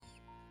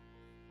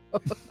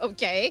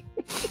Okay.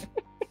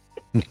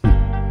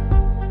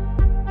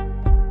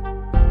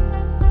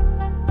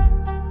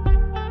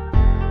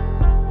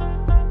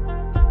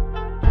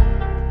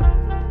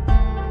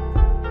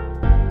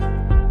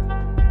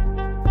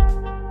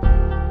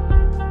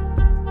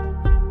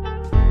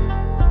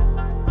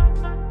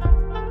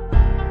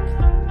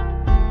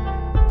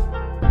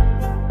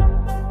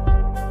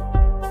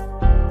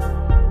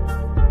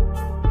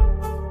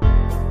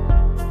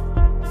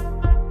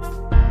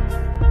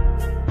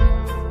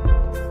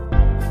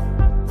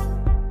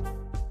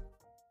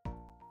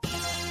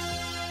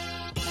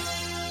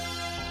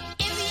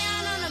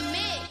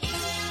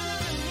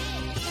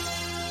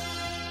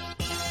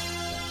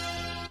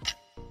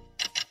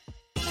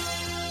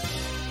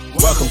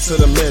 Welcome to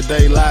the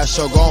Midday Live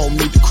Show. Go on,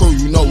 meet the crew.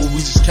 You know what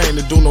we just came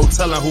to do. No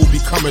telling who be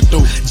coming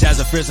through.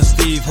 Jazza, Fierce, and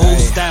Steve, who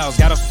styles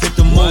gotta fit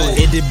the mood.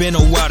 It did been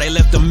a while, they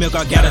left the milk.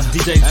 I got us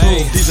DJ too.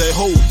 DJ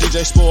who?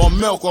 DJ Spoil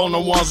Milk on the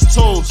ones and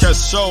twos.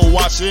 Catch the show,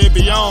 watch it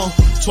be on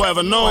 12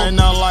 and noon. Ain't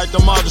nothing like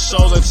them other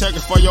shows. They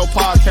checking for your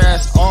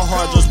podcast. All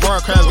hard just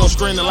broadcast. Go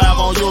screen the live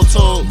on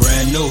YouTube.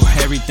 Brand new,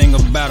 everything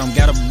about them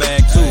got a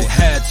bag too.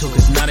 Had to,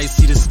 cause now they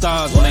see the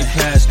stars when they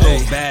pass through.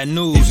 Bad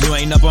news, if you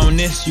ain't up on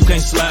this, you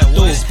can't slide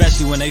through.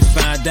 Especially when they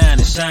fine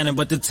dining, shining,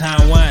 but the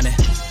time whining.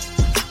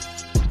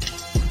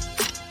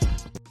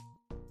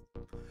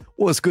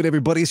 What's good,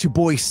 everybody? It's your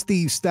boy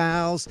Steve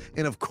Styles,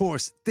 and of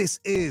course, this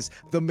is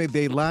the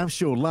Midday Live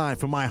Show, live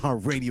from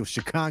iHeartRadio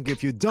Chicago.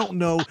 If you don't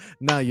know,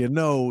 now you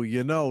know.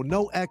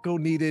 No echo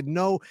needed,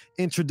 no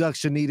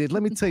introduction needed.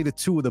 Let me tell you the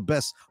two of the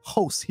best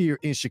hosts here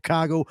in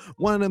Chicago.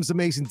 One of them's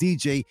amazing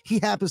DJ. He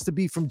happens to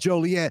be from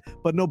Joliet,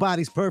 but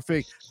nobody's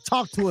perfect.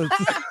 Talk to him.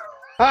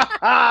 Dang.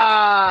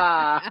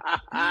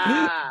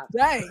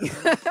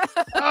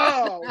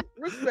 Oh,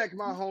 respect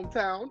my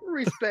hometown.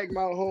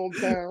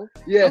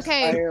 Yes,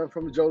 Okay. I am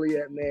from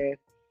Joliet, man.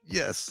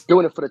 Yes.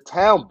 Doing it for the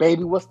town,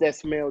 baby. What's that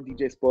smell?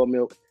 DJ Spoil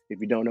Milk. If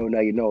you don't know,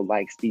 now you know.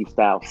 Like Steve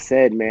Styles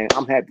said, man,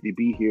 I'm happy to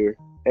be here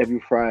every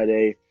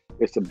Friday.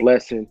 It's a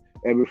blessing.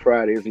 Every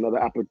Friday is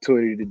another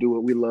opportunity to do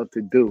what we love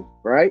to do,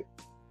 right?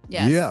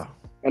 Yes. Yeah.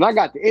 And I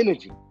got the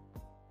energy.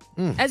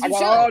 As I you got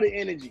should. all the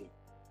energy.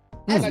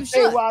 As I you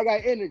tell you should. why I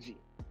got energy.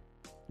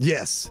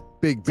 Yes.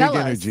 Big Tell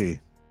us. energy.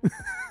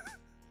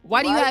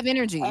 Why do you Right have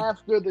energy?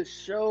 After the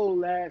show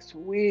last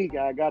week,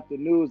 I got the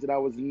news that I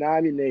was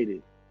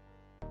nominated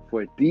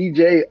for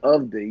DJ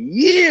of the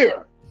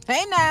Year.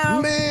 Hey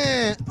now.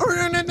 Man.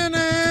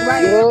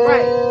 Right.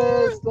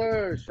 Yes,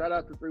 sir. Shout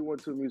out to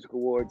 312 Music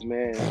Awards,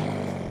 man.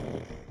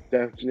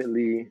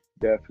 Definitely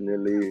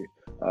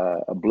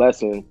a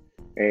blessing.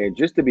 And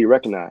just to be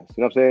recognized,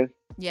 you know what I'm saying?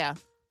 Yeah,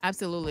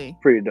 absolutely.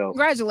 Pretty dope.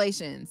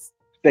 Congratulations.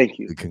 Thank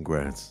you.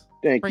 Congrats.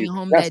 Thank Bring you.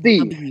 home Now, that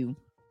Steve. W.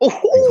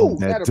 Ooh, That that'll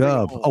bring it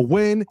dub. home. A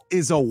win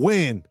is a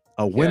win.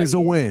 A win Yeah, is a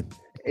yeah. win.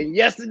 And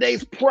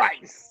yesterday's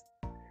price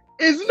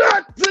is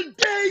not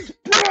today's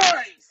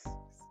price.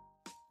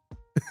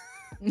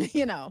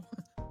 You know,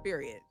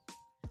 period.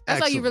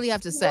 That's all you Excellent. really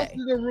have to Who else say. is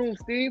in the room,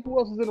 Steve? Who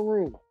else is in the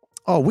room?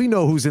 Oh, we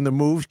know who's in the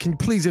move. Can you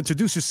please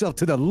introduce yourself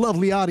to the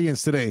lovely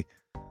audience today?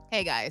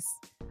 Hey guys,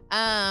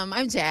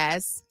 I'm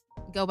Jazz.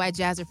 Go by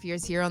Jazz or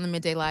Fierce here on the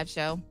Midday Live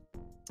Show.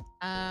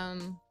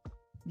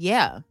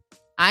 Yeah,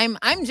 I'm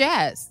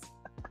Jazz.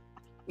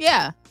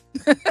 Yeah,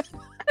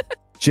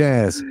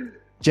 Jazz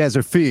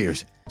or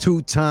Fears, the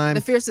two-time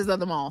fiercest of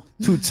them all.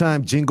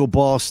 Jingle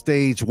Ball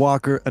stage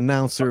walker,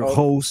 announcer, Uh-oh.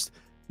 host.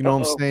 You know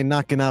what Uh-oh. I'm saying?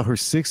 Knocking out her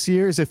 6th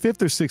year. Is it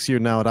 5th or 6th year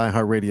now at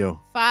iHeartRadio?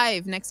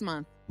 5 next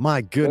month.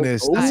 My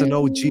goodness, Oh. that's an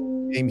OG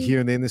name here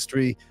in the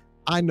industry.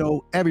 I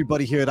know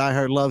everybody here at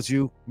iHeart loves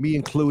you, me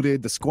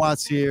included. The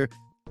squad's here.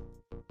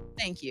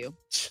 Thank you.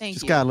 Thank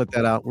Just you. gotta let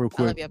that out real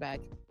I love quick. you back.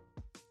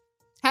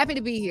 Happy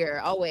to be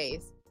here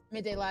always.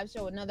 Midday Live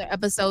Show, another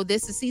episode.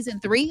 This is season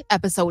 3,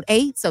 episode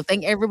 8. So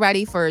thank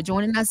everybody for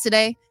joining us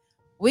today.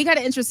 We got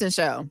an interesting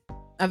show,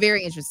 a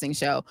very interesting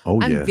show. Oh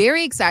I'm yeah,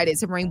 very excited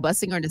to bring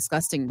Busting or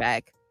Disgusting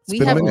back. We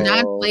been a have minute.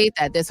 not played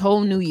that this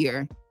whole new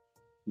year.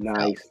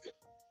 Nice.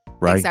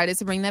 right. Excited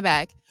to bring that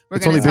back. We're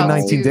It's gonna only been talk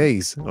 19 to-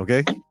 days,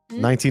 okay?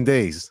 Hmm? 19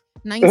 days.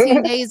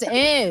 19 days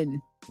in.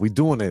 We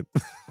doing it.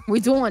 We're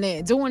doing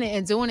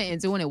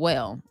it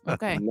well.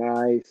 Okay.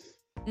 Nice.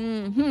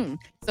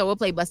 So we'll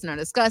play Bustin' or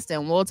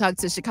Disgusting. We'll talk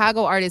to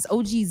Chicago artist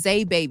OG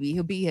ZAYBABY.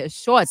 He'll be here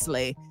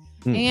shortly.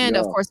 And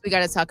of Yeah. course, we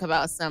got to talk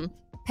about some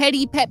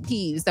petty pet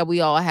peeves that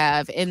we all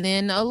have, and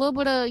then a little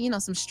bit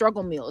of some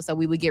struggle meals that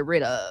we would get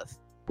rid of.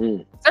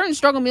 Certain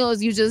struggle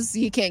meals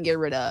you can't get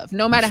rid of,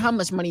 no matter how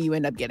much money you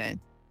end up getting.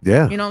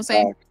 Yeah, You know what I'm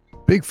saying?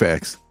 big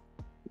facts.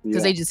 Because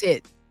Yeah. they just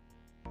hit,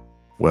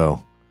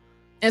 Well,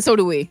 and so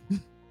do we.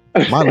 my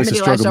list of Midday Live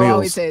struggle Show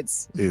always meals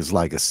hits. is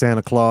like a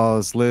Santa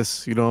Claus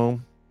list, you know.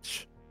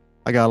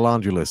 I got a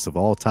laundry list of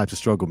all types of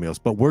struggle meals,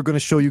 but we're going to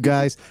show you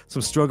guys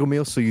some struggle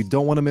meals, so you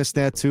don't want to miss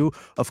that too.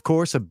 Of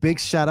course, a big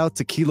shout out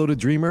to Kilo the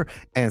Dreamer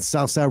and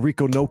Southside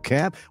Rico No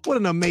Cap. What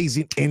an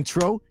amazing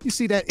intro. You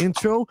see that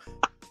intro?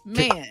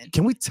 Man,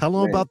 Can we tell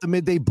them Man. about the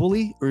Midday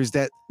Bully, or is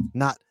that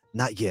not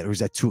yet, or is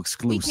that too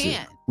exclusive?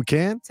 can't. We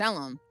can? Tell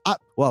them.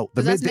 Well,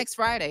 that's next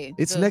Friday.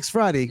 It's next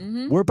Friday.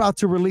 We're about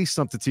to release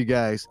something to you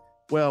guys.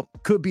 Well,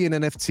 could be an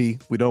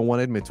NFT. We don't want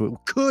to admit to it.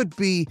 Could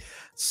be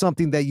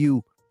something that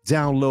you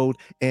download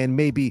and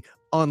maybe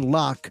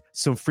unlock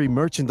some free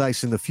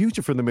merchandise in the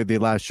future from the Midday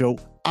Live Show.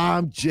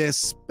 I'm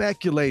just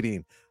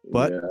speculating.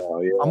 But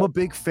I'm a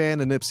big fan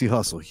of Nipsey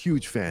Hussle.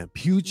 Huge fan.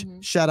 Huge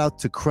shout out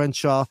to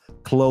Crenshaw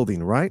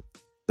Clothing, right?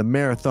 The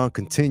marathon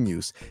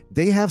continues.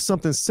 They have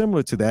something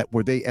similar to that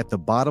where they at the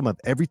bottom of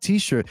every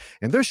t-shirt,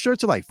 and their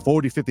shirts are like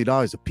 $40,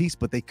 $50 a piece,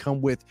 but they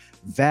come with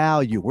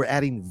value. We're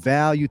adding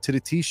value to the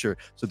t-shirt.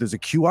 So there's a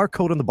QR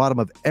code on the bottom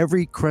of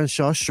every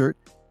Crenshaw shirt,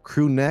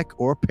 crew neck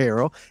or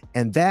apparel,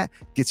 and that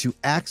gets you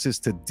access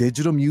to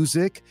digital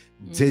music,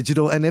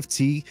 digital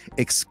NFT,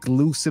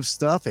 exclusive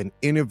stuff, and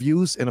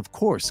interviews, and of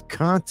course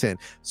content.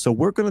 So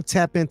we're going to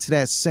tap into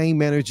that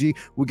same energy.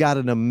 We got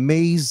an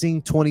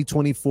amazing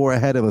 2024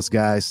 ahead of us,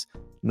 guys.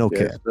 No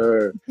cap.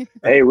 Sir.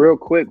 Hey, real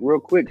quick,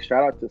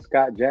 shout out to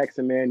Scott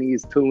Jackson, man.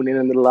 He's tuning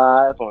in the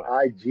live on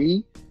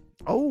IG.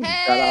 Oh,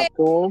 hey, shout out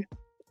to him.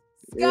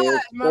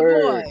 Scott, my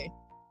boy.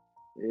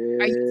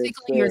 Are you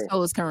tickling your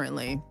toes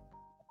currently?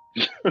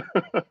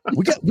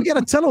 we got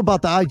to tell them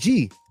about the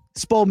IG.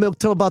 Spoiled Milk,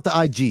 tell them about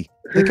the IG.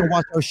 They can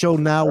watch our show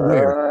now.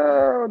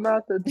 Where? Oh,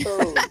 not the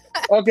toes.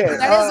 Okay.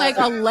 That is like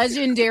a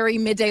legendary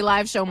Midday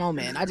Live Show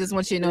moment. I just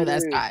want you to know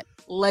that, Scott.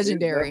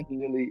 Legendary. It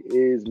definitely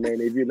is,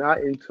 man. If you're not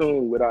in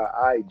tune with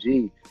our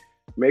IG,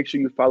 make sure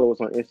you follow us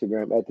on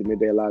Instagram at the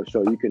Midday Live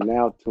Show. You can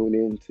now tune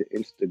in to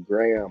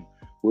Instagram.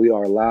 We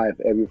are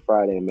live every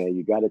Friday, man.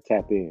 You got to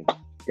tap in.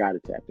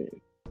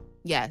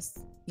 Yes.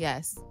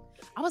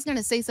 I was going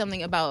to say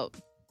something about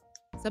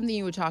something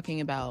you were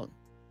talking about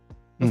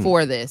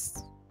before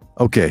this.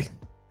 Okay.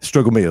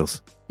 Struggle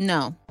meals.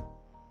 No.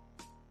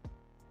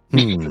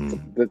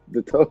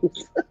 The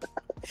toes.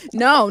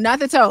 No, not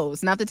the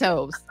toes.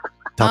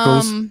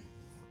 Tacos.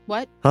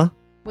 What? Huh?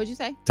 What'd you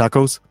say?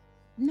 Tacos.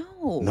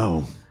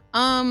 No.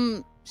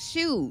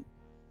 Shoot.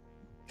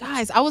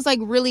 Guys, I was like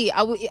really,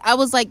 I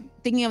was like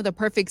thinking of the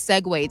perfect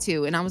segue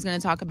too, and I was going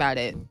to talk about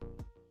it.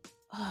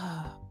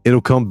 It'll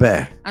come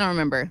back. I don't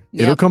remember.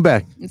 It'll come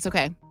back. It's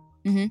okay.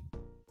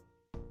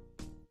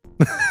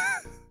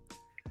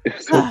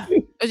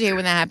 Especially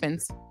when that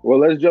happens. Well,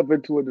 let's jump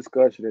into a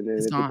discussion, and then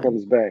It's if gone. it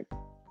comes back,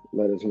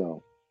 let us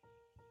know.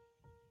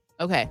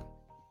 Okay.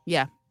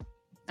 Yeah.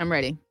 I'm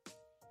ready.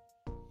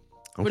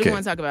 What do Okay. you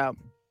want to talk about?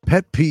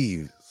 Pet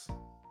peeves.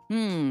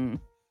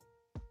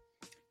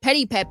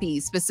 Petty pet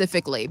peeves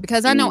specifically,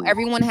 because I know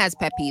everyone has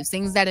pet peeves,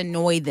 things that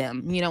annoy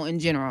them, in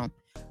general.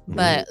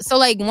 But so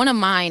like one of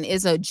mine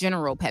is a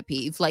general pet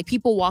peeve, like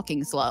people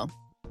walking slow.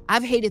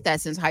 I've hated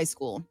that since high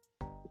school.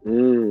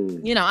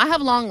 I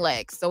have long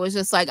legs, so it's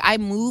just like I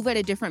move at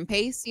a different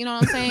pace, you know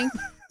what I'm saying?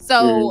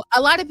 So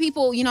a lot of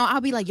people,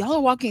 I'll be like, y'all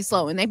are walking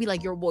slow, and they be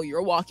like, you're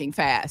walking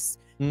fast.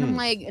 And I'm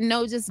like,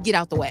 no, just get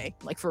out the way,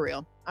 like for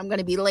real. I'm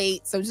gonna be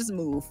late, so just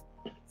move.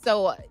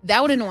 So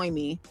that would annoy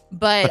me.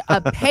 But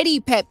a petty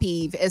pet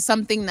peeve is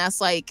something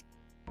that's like,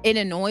 it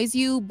annoys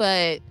you,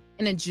 but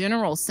in a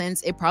general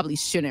sense, it probably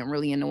shouldn't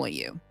really annoy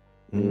you.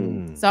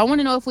 So I want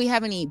to know if we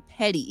have any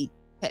petty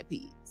pet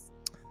peeves,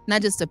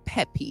 not just a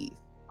pet peeve.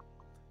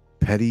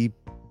 Petty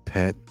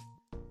pet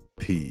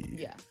peeve.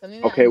 Yeah.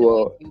 Okay,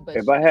 well,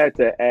 if I had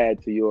to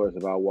add to yours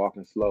about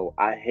walking slow,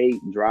 I hate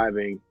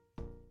driving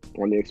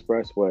on the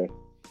expressway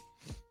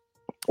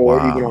or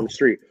even on the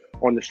street.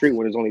 On the street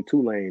when there's only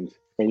 2 lanes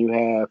and you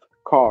have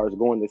cars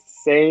going the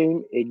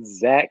same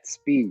exact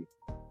speed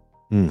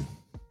and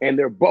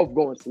they're both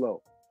going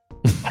slow.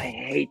 I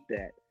hate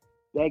that.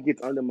 That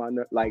gets under my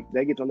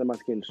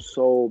skin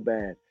so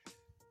bad.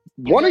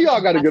 One of y'all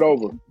got to get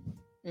over.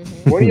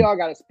 One of y'all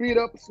got to speed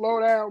up,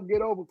 slow down,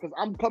 get over, because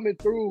I'm coming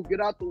through.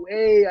 Get out the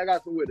way. I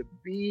got somewhere to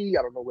be.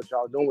 I don't know what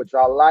y'all doing with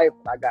y'all life,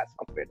 but I got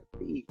somewhere to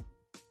be.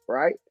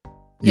 Right?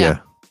 Yeah.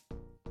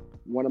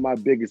 One of my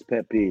biggest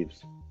pet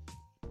peeves.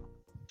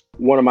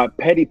 One of my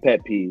petty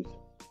pet peeves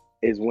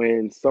is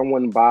when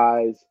someone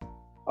buys,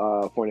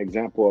 for an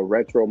example, a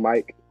retro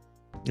mic.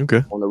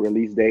 Okay. On the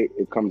release date,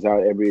 it comes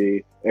out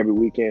every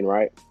weekend,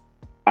 right?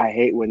 I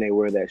hate when they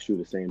wear that shoe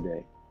the same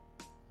day.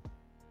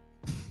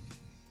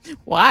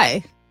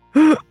 Why?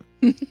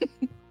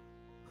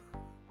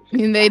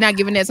 They're not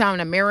giving their time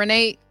to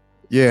marinate.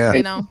 Yeah.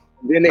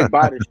 Then they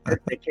buy the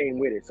shirt that came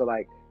with it. So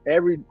like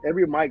every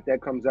mic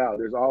that comes out,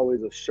 there's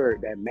always a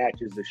shirt that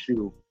matches the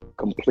shoe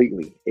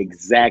completely,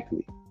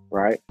 exactly,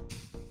 right?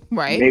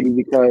 Right. Maybe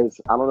because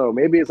I don't know.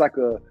 Maybe it's like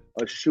a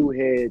shoe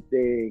head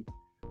thing.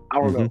 I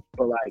don't know,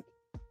 but like,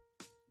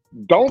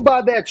 don't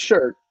buy that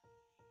shirt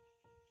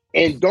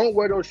and don't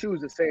wear those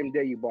shoes the same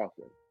day you bought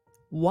them.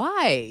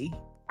 Why?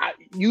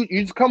 You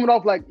just coming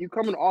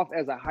off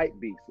as a hype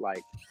beast.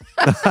 Like,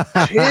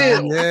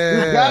 chill.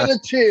 Yeah. You gotta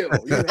chill.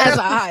 As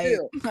a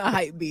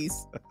hype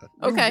beast.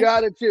 Okay. You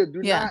gotta chill.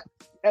 Do not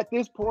at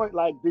this point.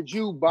 Like, did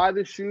you buy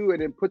the shoe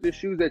and then put the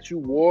shoes that you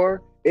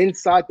wore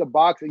inside the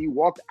box and you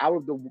walked out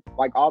of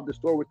the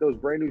store with those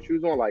brand new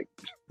shoes on? Like,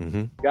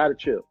 gotta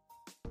chill.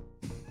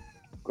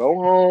 Go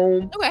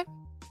home. Okay.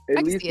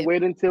 At least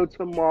wait until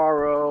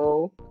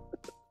tomorrow.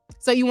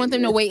 So you want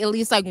them to wait at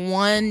least like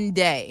one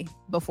day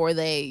before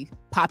they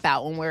pop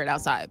out and wear it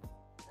outside?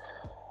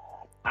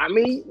 I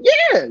mean,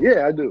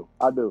 yeah, I do.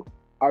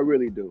 I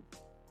really do.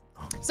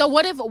 So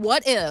what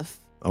if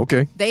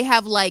Okay. they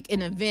have like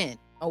an event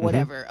or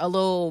whatever, a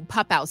little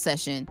pop out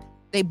session.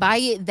 They buy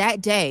it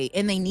that day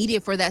and they need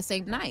it for that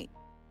same night.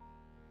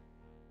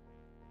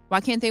 Why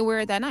can't they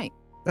wear it that night?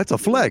 That's a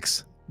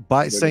flex.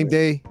 Buy it same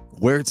day,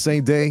 wear it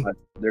same day.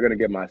 They're gonna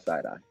get my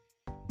side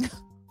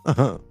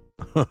eye.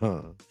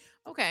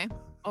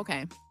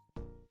 Okay.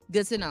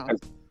 Good to know.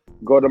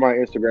 Go to my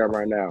Instagram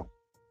right now.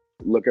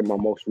 Look at my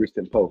most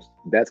recent post.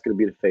 That's gonna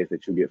be the face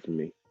that you get from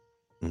me.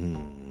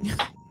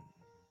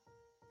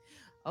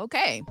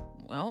 Okay.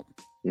 Well,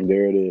 And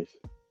there it is.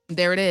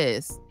 there it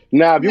is.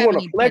 Now, if you Have want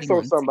any to flex petty on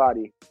ones?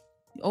 somebody,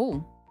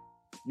 Oh,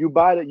 you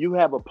buy it. You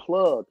have a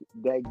plug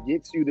that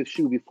gets you the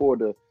shoe before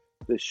the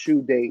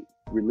shoe date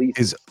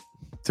releases. Is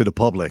to the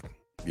public.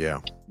 Yeah.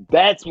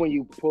 That's when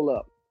you pull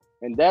up,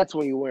 and that's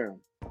when you wear them.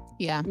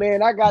 yeah.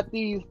 Man, I got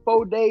these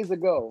 4 days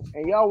ago,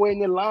 and y'all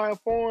waiting in line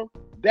for them.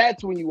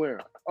 That's when you wear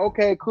them.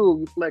 Okay, cool.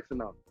 You flexing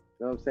on them.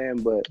 You know what I'm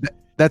saying? But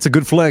That's a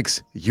good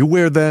flex. You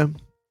wear them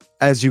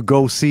as you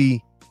go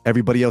see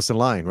everybody else in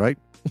line, right?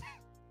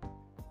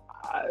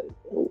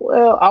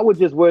 I would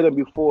just wear them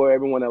before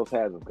everyone else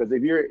has them. Because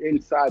if you're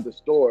inside the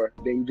store,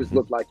 then you just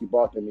look like you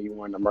bought them and you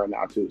wearing them right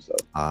now too. So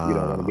you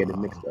don't want to get it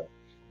mixed up.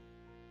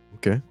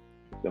 Okay.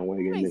 Don't want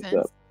to get it Makes mixed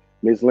sense. up.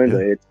 Miss Linda,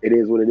 it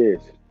is what it is.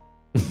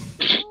 A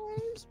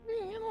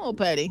little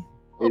petty.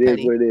 It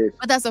is what it is.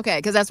 But that's okay,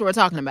 because that's what we're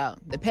talking about.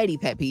 The petty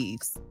pet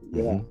peeves.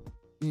 Yeah.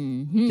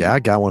 Yeah, I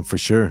got one for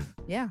sure.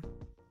 Yeah.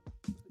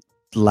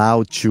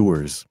 Loud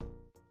chewers.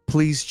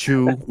 Please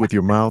chew with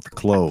your mouth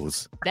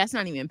closed. That's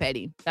not even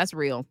petty. That's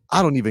real.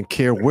 I don't even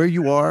care where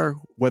you are,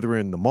 whether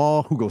in the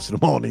mall. Who goes to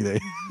the mall today?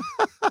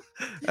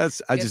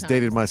 I just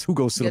dated my who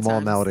goes to the Good mall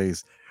times.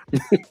 nowadays.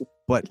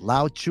 But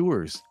loud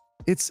chewers.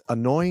 It's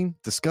annoying,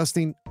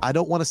 disgusting. I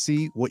don't want to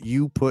see what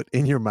you put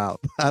in your mouth.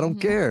 I don't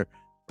care.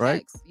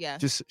 Right? Facts. Yeah.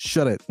 Just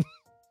shut it.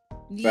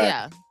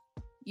 Yeah.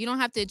 You don't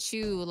have to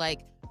chew like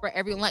for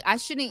everyone. Like I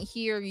shouldn't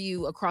hear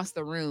you across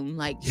the room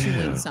like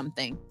chewing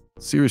something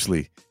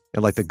Seriously.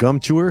 And like the gum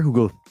chewer who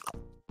goes,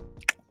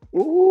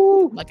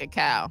 Ooh. like a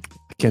cow.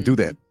 I can't do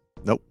that.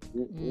 Nope.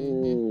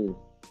 Mm-mm.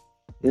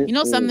 You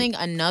know Mm-mm. something?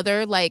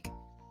 Another like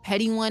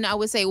petty one, I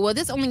would say. Well,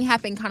 this only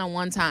happened kind of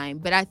one time,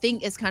 but I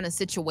think it's kind of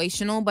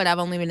situational. But I've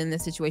only been in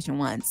this situation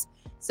once.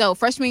 So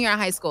freshman year of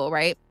high school,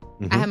 right?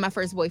 I had my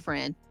first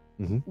boyfriend.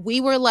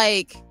 We were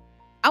like,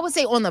 I would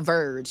say on the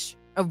verge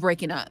of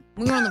breaking up.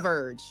 We were on the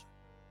verge.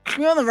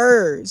 We were on the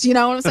verge. You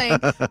know what I'm saying?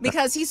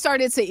 Because he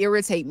started to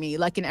irritate me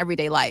like in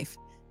everyday life.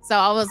 So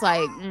I was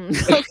like,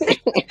 okay.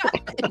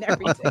 In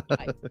everyday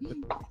life.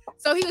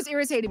 So he was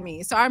irritating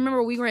me. So I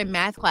remember we were in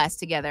math class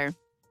together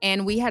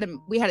and we had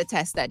a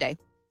test that day.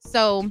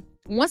 So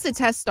once the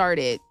test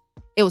started,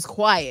 it was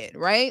quiet,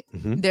 right?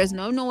 There's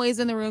no noise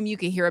in the room. You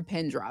could hear a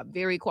pin drop.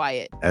 Very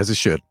quiet. As it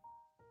should.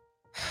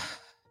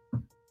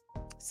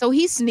 So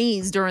he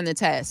sneezed during the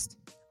test.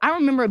 I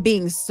remember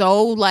being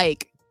so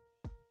like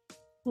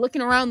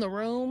looking around the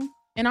room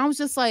and I was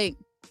just like,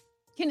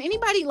 can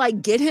anybody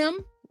like get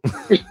him?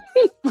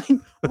 Like,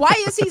 why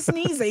is he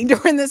sneezing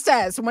during this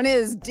test when it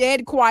is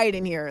dead quiet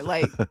in here?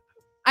 Like,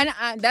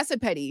 that's a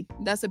petty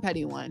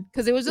one.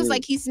 Cause it was just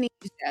like he sneezed,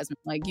 Jasmine.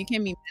 Like you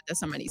can't be mad that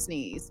somebody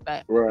sneezed.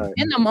 But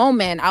in the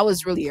moment, I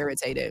was really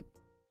irritated.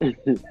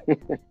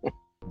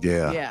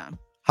 Yeah.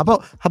 How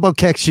about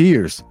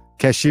cashiers?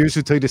 Cashiers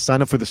who tell you to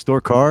sign up for the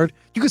store card.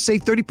 You could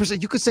save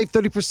 30%. You could save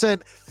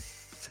 30%.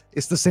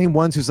 It's the same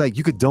ones who's like,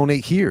 you could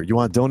donate here. You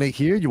want to donate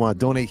here? You want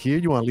to donate here?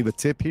 You want to leave a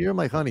tip here? I'm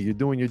like, honey, you're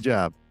doing your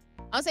job.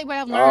 I'll say, but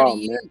I've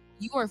learned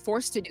you are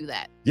forced to do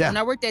that. Yeah. When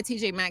I worked at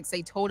TJ Maxx,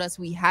 they told us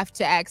we have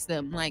to ask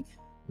them, like,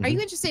 are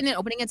you interested in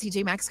opening a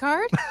TJ Maxx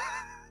card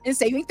and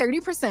saving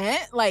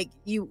 30%? Like,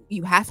 you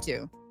have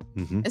to.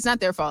 It's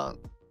not their fault.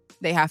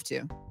 They have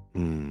to.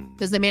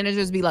 Because the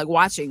managers be like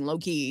watching low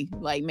key,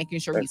 like making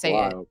sure we say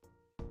it.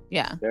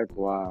 Yeah. That's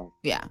wild.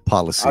 Yeah.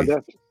 Policy.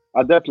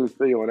 I definitely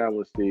feel you on that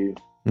one, Steve.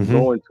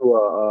 Going to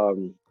a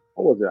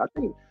what was it? I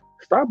think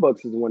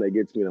Starbucks is the one that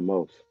gets me the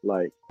most.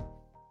 Like,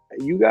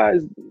 you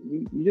guys,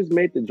 you just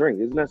made the drink.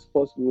 Isn't that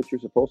supposed to be what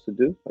you're supposed to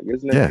do? Like,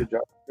 isn't that your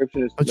job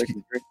description is to make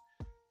the drink?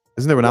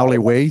 Isn't there an hourly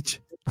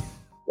wage?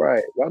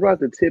 Right. Why do I have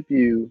to tip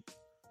you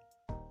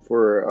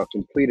for a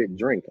completed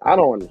drink? I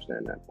don't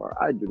understand that part.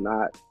 I do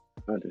not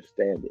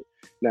understand it.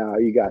 Now,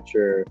 you got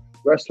your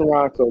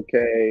restaurants,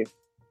 okay.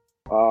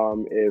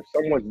 If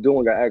someone's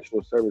doing an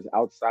actual service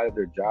outside of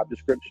their job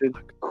description,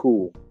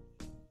 cool.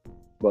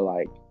 But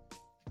like,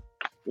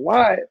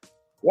 why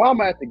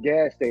am I at the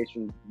gas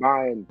station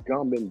buying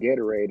gum and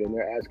Gatorade and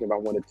they're asking if I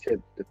want to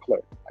tip the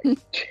clerk? Like,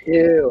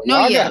 chill. No,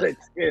 Y'all yeah. gotta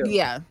chill.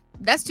 Yeah.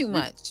 That's too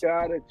much. You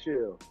gotta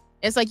chill.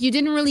 It's like you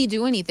didn't really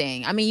do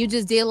anything. I mean, you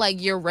just did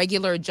like your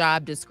regular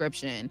job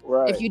description.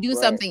 Right. If you do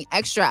something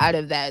extra out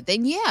of that,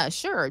 then yeah,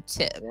 sure,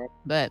 tip. Right.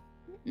 But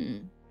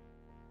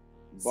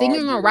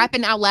singing or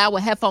rapping out loud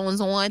with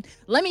headphones on.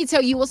 Let me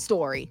tell you a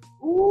story.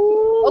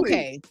 Ooh.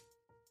 Okay.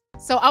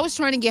 So I was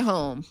trying to get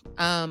home.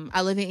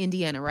 I live in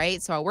Indiana,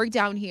 right? So I work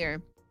down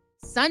here.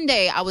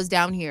 Sunday, I was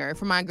down here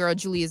for my girl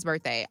Julia's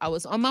birthday. I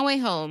was on my way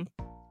home.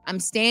 I'm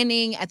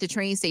standing at the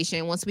train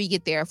station once we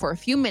get there for a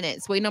few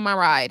minutes, waiting on my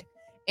ride.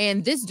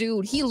 And this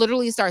dude, he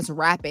literally starts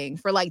rapping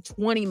for like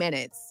 20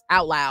 minutes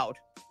out loud.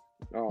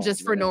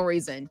 Just for no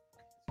reason.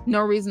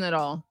 No reason at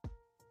all.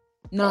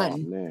 None. Oh,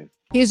 man.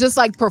 He's just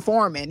like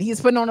performing.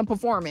 He's putting on a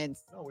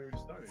performance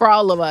for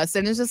all of us.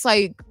 And it's just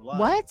like,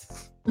 what?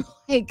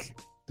 Like,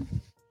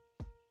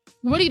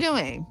 what are you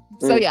doing?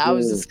 So yeah, I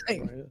was just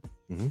like,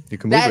 you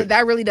can move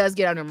that really does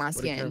get under my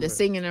skin. The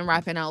singing and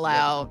rapping out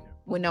loud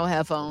with no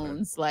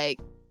headphones. Like,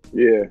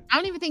 yeah. I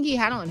don't even think he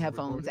had on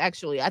headphones,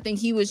 actually. I think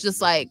he was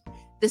just like,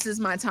 this is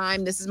my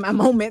time. This is my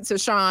moment to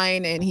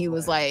shine. And he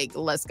was like,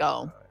 let's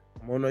go.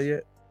 I'm on there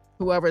yet?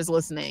 Whoever's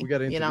listening, We got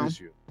to you know, introduce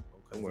you.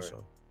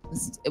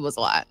 it was a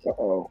lot.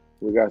 Uh-oh.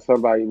 We got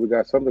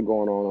something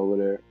going on over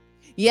there.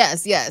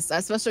 Yes.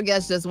 Our special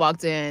guest just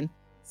walked in.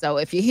 So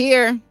if you're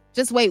here,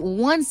 just wait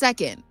 1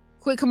 second.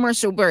 Quick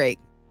commercial break.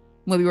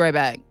 We'll be right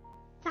back.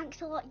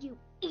 Thanks a lot, you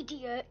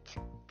idiot.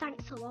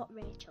 Thanks a lot,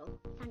 Rachel.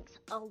 Thanks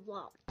a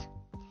lot.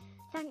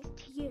 Thanks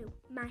to you,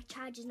 my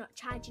charger's not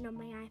charging on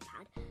my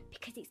iPad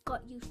because it's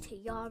got used to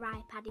your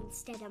iPad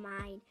instead of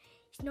mine.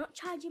 It's not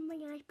charging my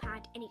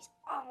iPad and it's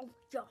all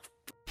your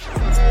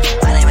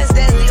My name is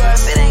Deadly, or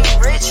if it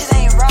ain't rich, it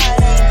ain't right,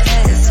 it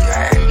ain't this, you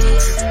heard me.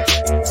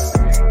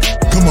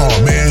 Come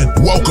on, man.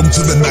 Welcome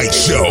to the night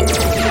show.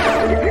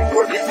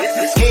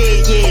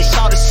 Yeah,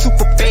 shawty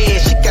super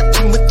bad, she got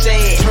too much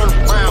ass. Turn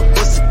around,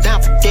 bust it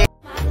down for that.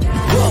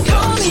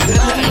 Welcome to the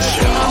night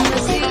show.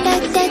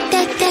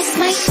 That's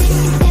my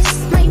shit, that's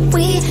my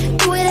way.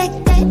 Do it like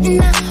that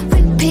and I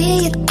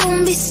repeat.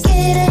 Don't be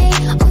scared, I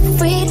ain't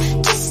afraid.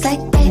 Just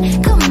like that,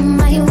 come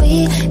my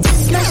way.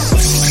 That's my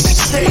shit.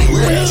 Say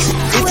less.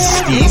 It's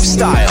Steve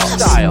Style.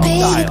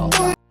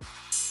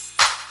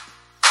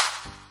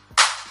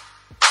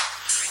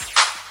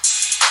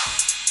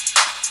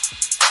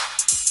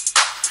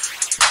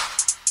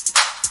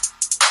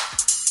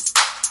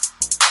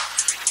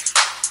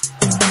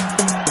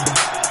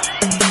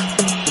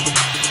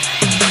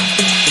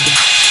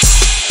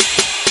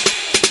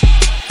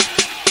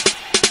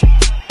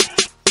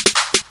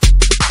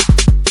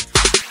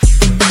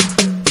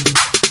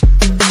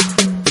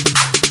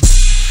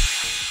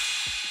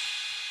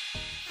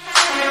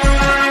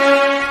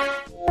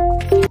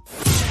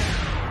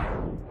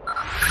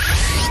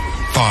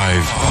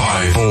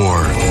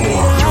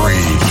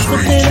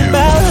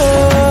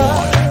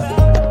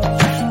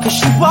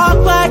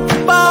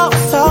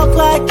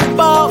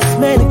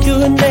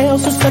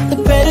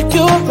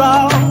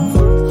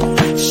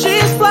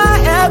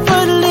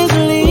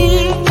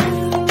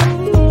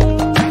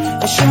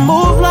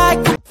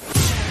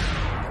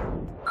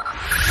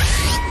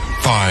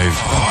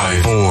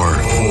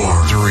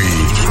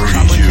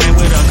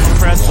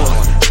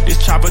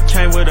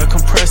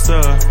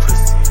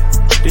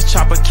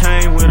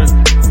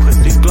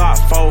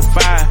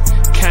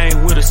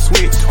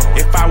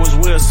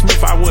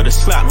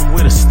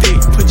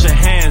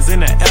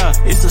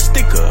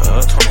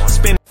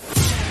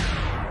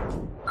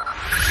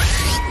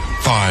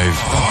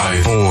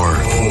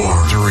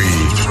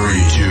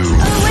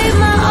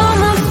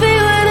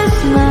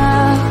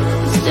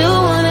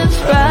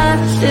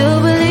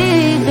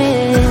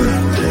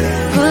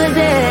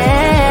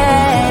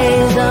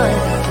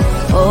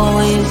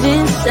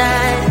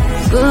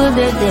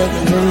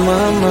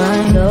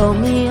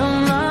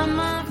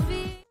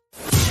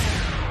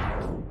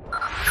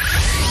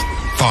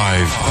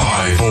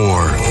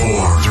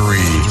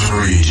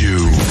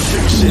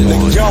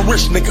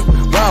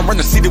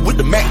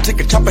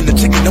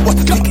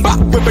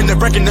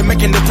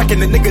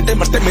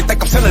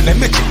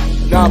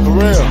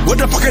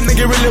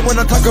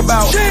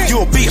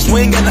 You a beast,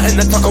 we ain't got nothing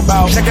to talk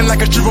about. Checking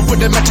like a stripper, put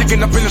that magic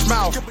in up in his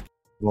mouth.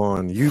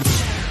 On you.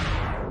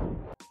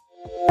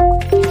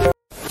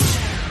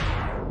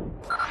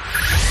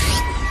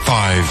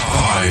 Five,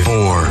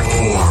 four,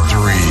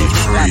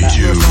 three,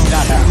 two.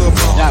 Get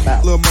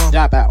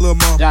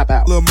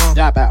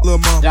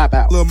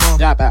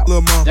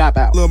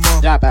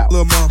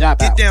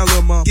down,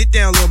 little mom. Get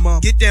down, little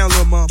mom. Get down,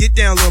 little mom.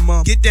 Get down, little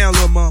mom. Get down,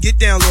 little mom. Get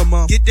down, little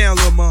mom. Get down,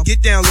 little mom.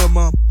 Get down, little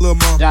mom. Little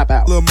mom. Drop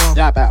out. Little mom.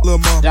 Drop out. Little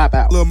mom. Drop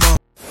out. Little mom.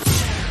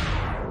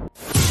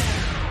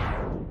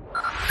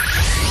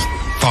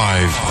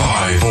 5,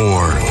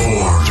 4,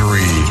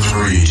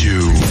 3,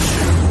 2,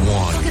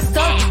 1.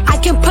 I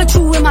can put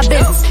you in my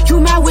business. You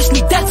might wish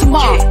me dead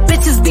tomorrow.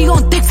 Bitches be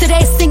on dick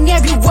today, sing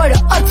every word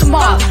of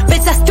tomorrow.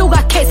 Bitch, I still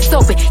got cases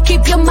open.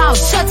 Keep your mouth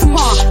shut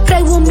tomorrow.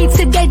 Play with me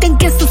today, then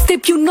get some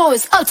sleep. You know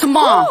it's up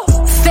tomorrow.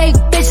 Fake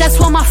bitch, that's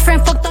why my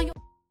friend fucked on your.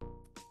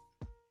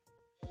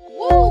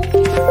 Woo.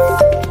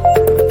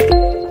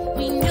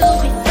 We knew we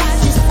got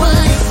this what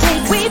it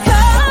takes. We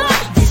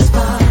got this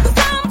far.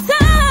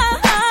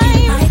 Sometimes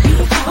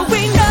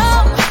we know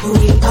who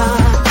we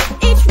are.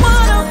 Each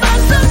one of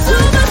us up to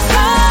the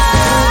sky.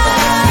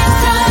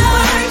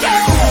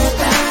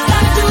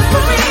 Gotta do it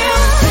for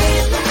real.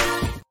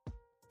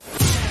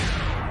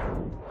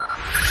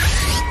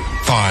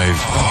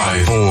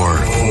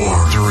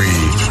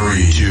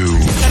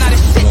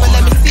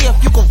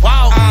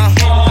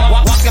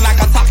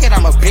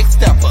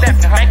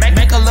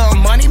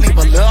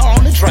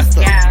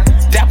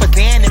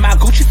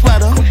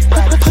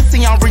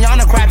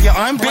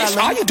 one, bitch.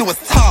 All you do is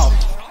talk,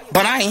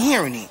 but I ain't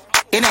hearing it.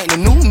 It ain't the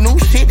new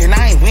shit, and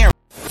I ain't wearing.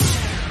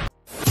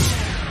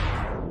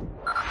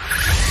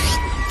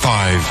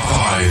 5,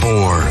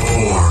 4,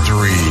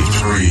 3,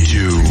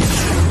 2,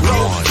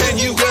 1. Can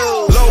you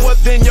go lower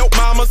than your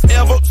mama's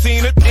ever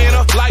seen it in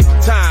a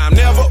lifetime?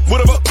 Never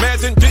would have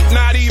imagined it,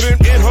 not even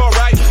in her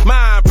right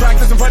mind.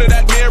 Practice in front of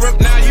that mirror,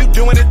 now you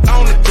doing it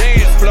on the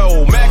dance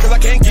floor. Mad cause I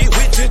can't get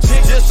with your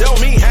chick, just show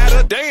me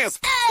how to dance.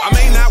 I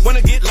may not want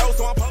to get low,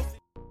 so I'm posting.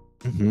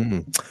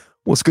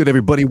 What's good,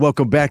 everybody?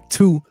 Welcome back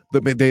to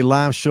the Midday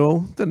Live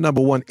Show, the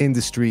 #1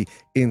 industry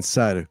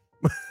insider.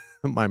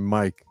 My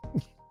mic.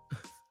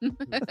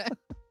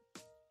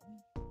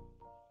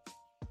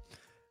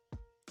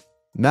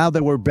 Now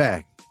that we're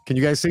back, can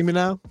you guys see me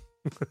now?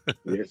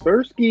 Yes,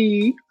 sir,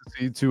 ski.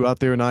 See you two out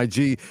there in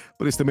IG,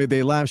 but it's the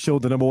Midday Live Show,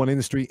 the #1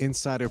 industry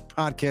insider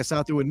podcast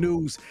out there with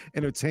news,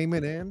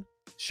 entertainment, and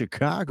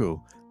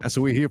Chicago. That's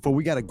what we're here for.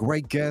 We got a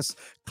great guest,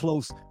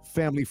 close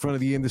family friend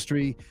of the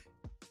industry,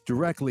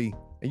 directly.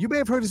 And you may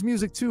have heard his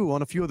music too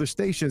on a few other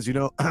stations, you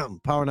know,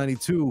 Power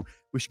 92.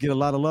 We should get a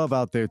lot of love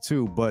out there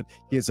too, but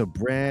he has a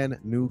brand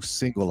new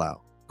single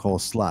out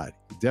called Slide.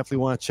 You definitely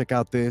want to check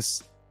out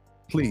this.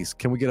 Please,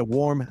 can we get a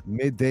warm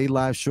Midday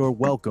Live Show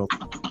welcome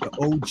to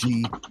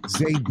OG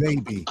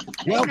ZAYBABY.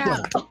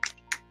 Welcome.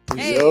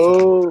 Hey.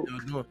 Yo.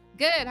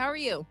 Good. How are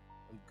you?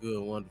 I'm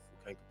good, wonderful.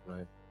 Can't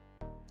complain.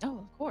 Oh,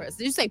 of course.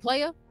 Did you say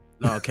player?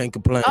 No, I can't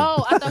complain.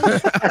 Oh, I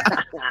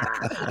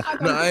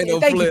thought. No, I ain't no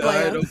player.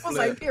 I ain't no I was player.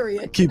 like,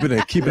 period. Keeping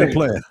it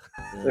playing.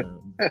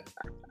 Yeah.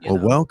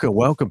 Well,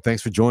 welcome.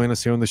 Thanks for joining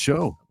us here on the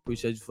show.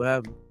 Appreciate you for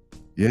having me.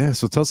 Yeah,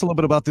 so tell us a little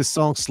bit about this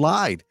song,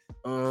 Slide.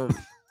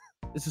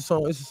 It's a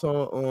song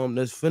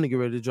that's finna get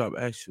ready to drop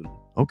actually.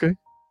 Okay.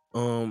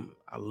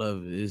 I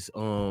love it.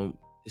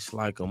 It's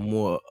like a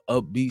more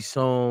upbeat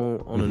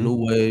song on a new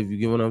wave. You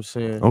get what I'm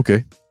saying?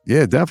 Okay.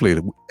 Yeah,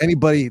 definitely.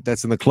 Anybody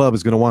that's in the club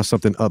is going to want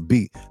something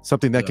upbeat,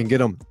 something that can get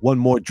them one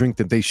more drink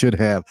that they should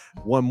have,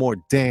 one more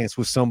dance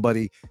with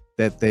somebody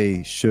that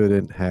they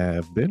shouldn't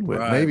have been with.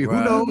 Maybe.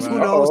 Who knows? Who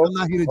knows? I'm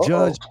not here to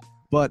judge.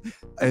 But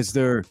is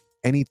there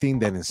anything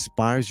that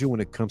inspires you when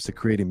it comes to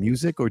creating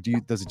music, or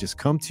does it just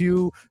come to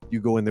you?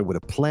 You go in there with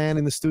a plan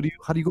in the studio?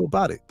 How do you go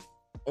about it?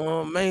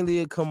 Mainly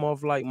it come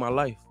off like my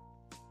life.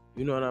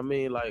 You know what I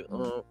mean? Like,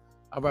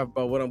 I rap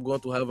about what I'm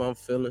going through, however I'm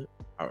feeling.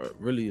 I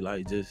really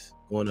like just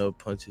going up,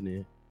 punching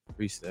in,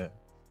 freestyle.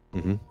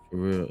 For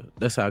real.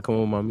 That's how I come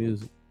up with my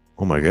music.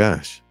 Oh my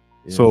gosh.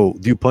 Yeah. So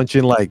do you punch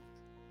in like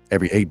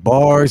every 8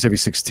 bars, every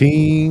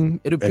 16?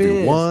 It depends.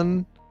 Every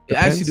 1? It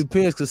actually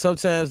depends, because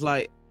sometimes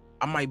like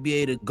I might be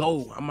able to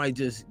go. I might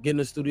just get in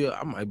the studio.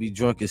 I might be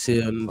drunk as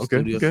hell in the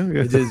studio.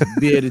 And just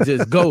be able to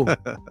just go.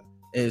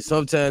 And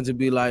sometimes it'd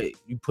be like,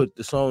 you put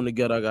the song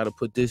together, I gotta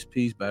put this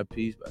piece by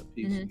piece by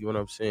piece. You know what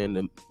I'm saying?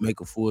 To make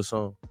a full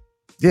song.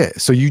 Yeah,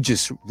 so you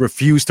just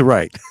refuse to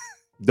write.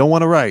 Don't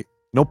want to write.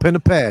 No pen to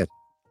pad.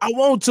 I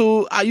want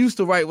to. I used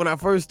to write when I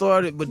first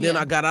started, but then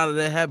I got out of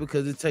that habit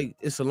because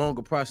it's a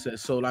longer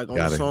process. So like on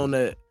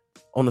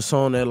the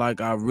song that like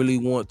I really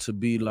want to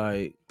be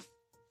like,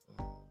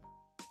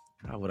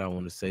 how would I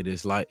want to say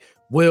this? Like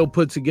well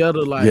put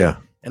together, like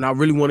and I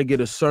really want to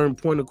get a certain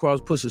point across,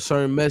 push a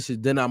certain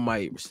message, then I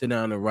might sit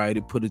down and write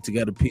it, put it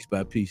together piece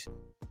by piece.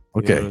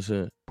 You know what I'm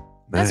saying?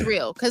 That's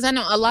real, because I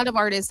know a lot of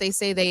artists, they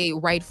say they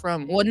write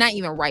from, well, not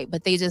even write,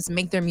 but they just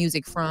make their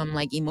music from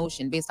like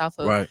emotion based off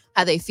of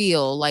how they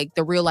feel, like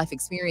the real life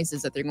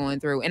experiences that they're going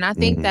through. And I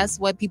think that's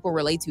what people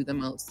relate to the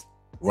most.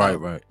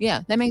 Right.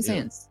 Yeah, that makes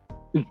sense.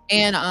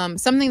 And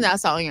something that I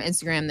saw on your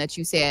Instagram that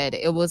you said,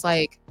 it was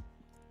like,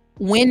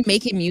 when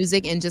making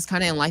music and just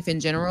kind of in life in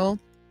general,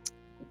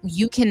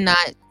 you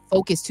cannot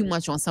focus too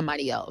much on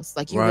somebody else.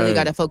 Like you really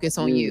got to focus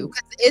on you.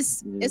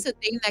 'Cause it's a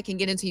thing that can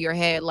get into your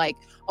head. Like,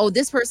 oh,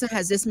 this person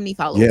has this many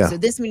followers or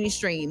this many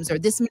streams or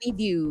this many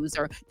views,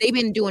 or they've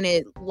been doing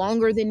it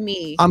longer than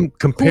me. I'm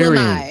comparing. Who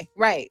am I?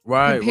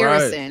 Right.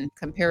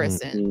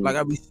 Comparison. Like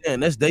I be saying,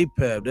 that's their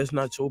path. That's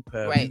not your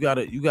path. Right.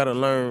 You gotta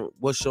learn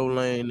what's your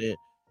lane and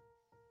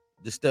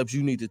the steps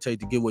you need to take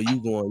to get where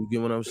you going. You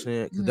get what I'm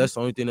saying? Because that's the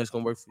only thing that's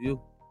gonna work for you.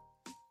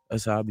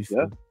 That's how I be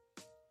feeling.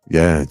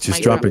 Yeah,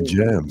 just dropping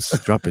gems.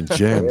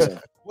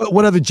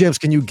 What other gems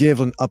can you give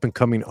an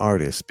up-and-coming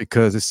artist?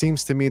 Because it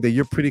seems to me that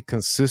you're pretty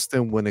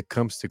consistent when it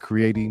comes to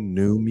creating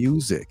new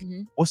music.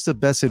 What's the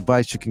best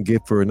advice you can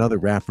give for another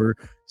rapper,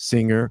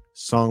 singer,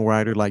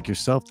 songwriter like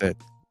yourself that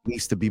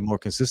needs to be more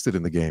consistent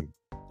in the game?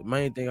 The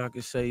main thing I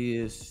can say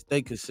is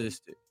stay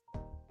consistent.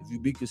 If you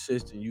be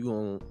consistent,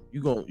 you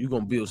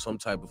gonna build some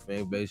type of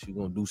fan base. You're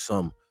gonna do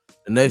something.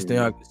 The next thing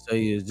I can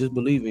say is just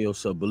believe in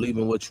yourself, believe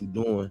in what you're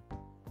doing,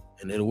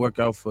 and it'll work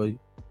out for you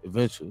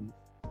eventually.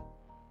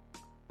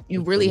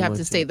 You really have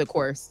to stay the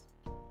course.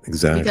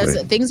 Exactly.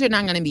 Because things are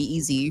not going to be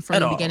easy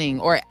from the beginning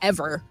or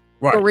ever,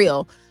 for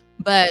real.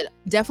 But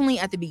definitely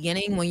at the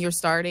beginning when you're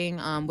starting,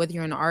 whether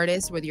you're an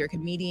artist, whether you're a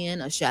comedian,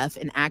 a chef,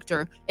 an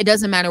actor, it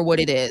doesn't matter what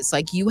it is.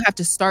 Like you have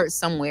to start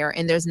somewhere,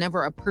 and there's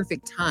never a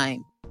perfect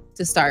time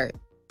to start.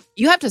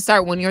 You have to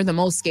start when you're the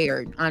most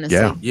scared, honestly.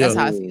 That's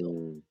how I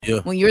feel.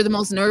 Yeah. When you're the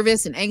most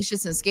nervous and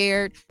anxious and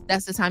scared,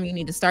 that's the time you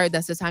need to start.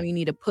 That's the time you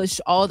need to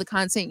push all the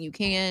content you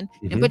can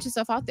and put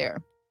yourself out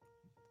there.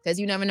 Because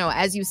you never know.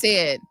 As you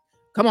said,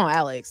 come on,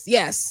 Alex.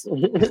 Yes.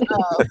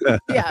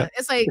 Yeah.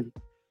 It's like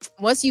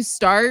once you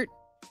start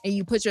and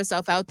you put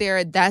yourself out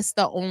there, that's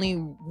the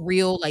only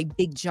real like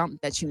big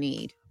jump that you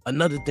need.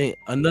 Another thing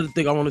I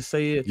want to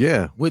say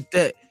is with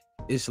that,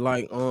 it's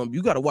like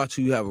you got to watch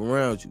who you have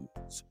around you,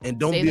 and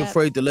don't be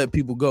afraid to let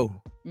people go.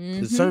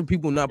 Because certain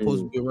people not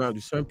supposed to be around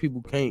you. Certain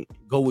people can't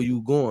go where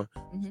you going.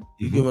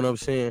 You get what I'm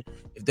saying?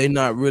 If they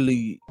not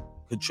really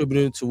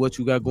contributing to what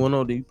you got going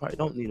on, then you probably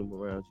don't need them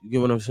around you. You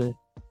get what I'm saying?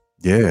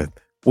 Yeah.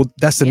 Well,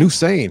 that's the new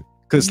saying.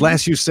 Because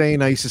last year's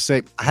saying, I used to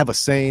say, I have a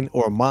saying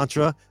or a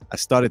mantra. I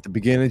start at the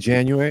beginning of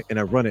January and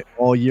I run it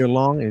all year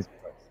long. And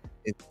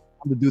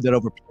I'm to do that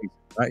over places,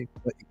 right?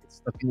 But it gets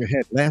stuck in your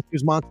head. Last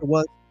year's mantra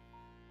was,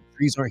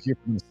 trees aren't here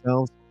for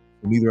themselves,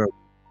 so neither are we.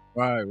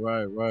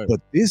 Right.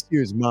 But this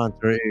year's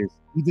mantra is,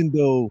 even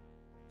though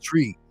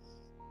trees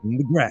in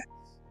the grass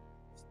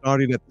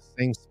started at the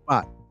same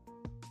spot,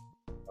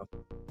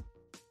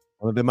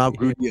 one of them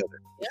outgrew the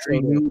other. The tree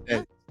knew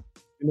that,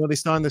 they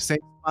started in the same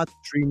spot. The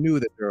tree knew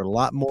that there are a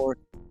lot more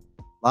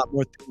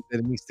things that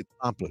it needs to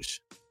accomplish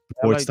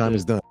before its time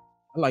is done.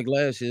 I like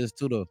last year's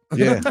too, though.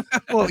 Yeah.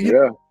 Well,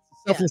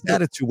 selfless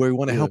attitude where we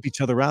want to help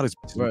each other out as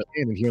much as we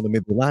can. And here on the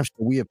Midday Live Show,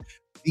 we have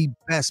the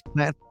best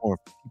platform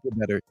for people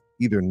that are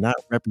either not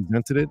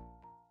represented.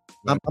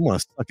 I'm going to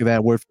suck at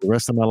that word for the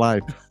rest of my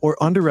life, or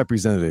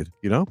underrepresented,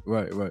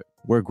 Right.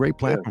 We're a great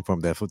platform from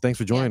that. So thanks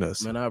for joining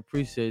us. Man, I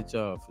appreciate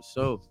y'all for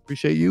sure.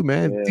 Appreciate you,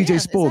 man.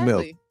 DJ Spoiled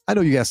Milk. I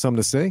know you got something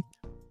to say.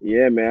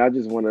 Yeah, man. I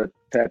just want to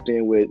tap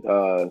in with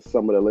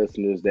some of the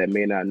listeners that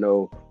may not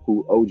know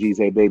who OG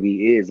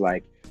ZAYBABY is.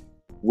 Like,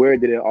 where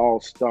did it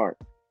all start?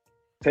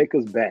 Take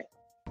us back.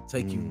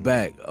 Take you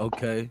back,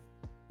 okay.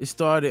 It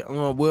started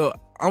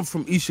I'm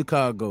from East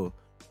Chicago,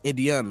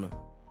 Indiana.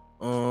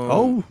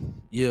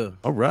 Yeah.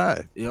 All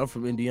right. Yeah, I'm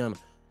from Indiana.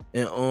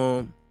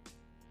 And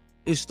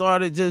it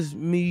started just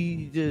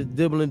me just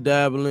dibbling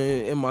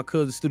dabbling in my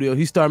cousin's studio.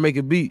 He started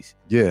making beats.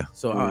 Yeah.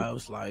 So I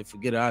was like,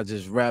 forget it, I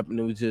just rap, and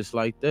it was just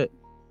like that.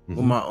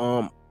 When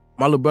my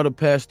little brother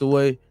passed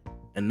away,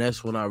 and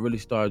that's when I really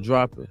started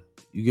dropping.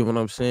 You get what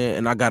I'm saying?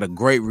 And I got a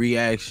great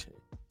reaction.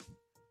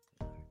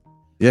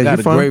 Yeah, got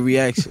a great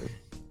reaction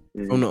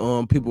from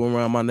the people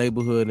around my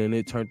neighborhood, and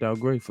it turned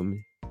out great for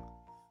me.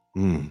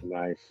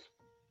 Nice.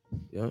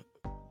 Yeah.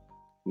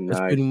 That's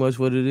pretty much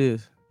what it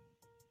is.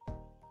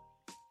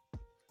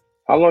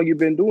 How long you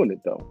been doing it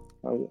though?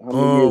 How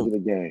many years in the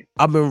game?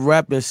 I've been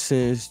rapping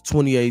since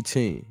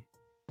 2018.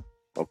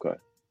 Okay.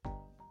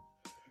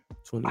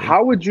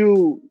 How would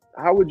you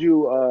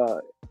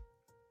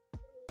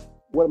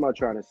what am I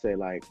trying to say?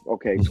 Like,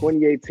 okay,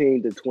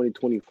 2018 to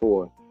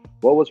 2024,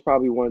 what was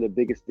probably one of the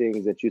biggest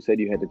things that you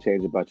said you had to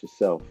change about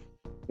yourself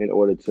in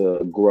order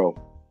to grow?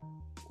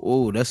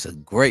 Oh, that's a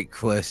great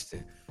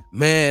question.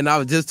 Man, I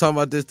was just talking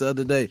about this the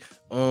other day.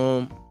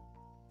 The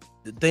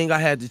thing I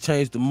had to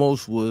change the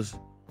most was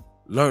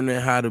learning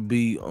how to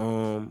be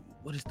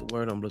what is the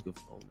word I'm looking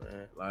for,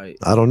 man? Like,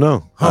 I don't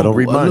know. Humble, I don't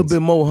read a minds. little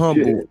bit more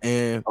humble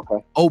and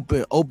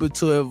open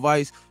to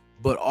advice,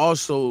 but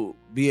also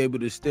be able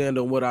to stand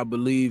on what I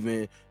believe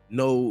and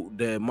know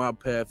that my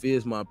path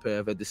is my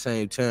path at the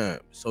same time.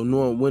 So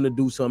knowing when to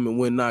do something and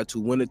when not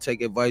to, when to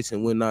take advice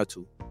and when not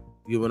to.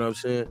 You know what I'm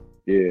saying?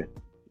 Yeah.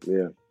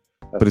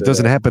 But it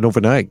doesn't happen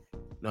overnight.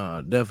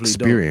 Nah, definitely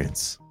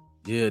experience.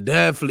 Don't. Yeah,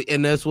 definitely.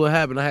 And that's what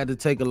happened. I had to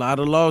take a lot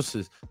of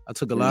losses. I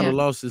took a lot of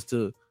losses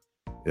to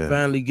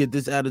finally get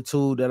this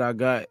attitude that I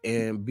got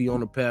and be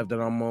on the path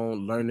that I'm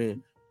on,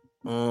 learning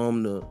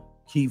to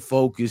keep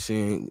focused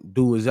and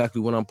do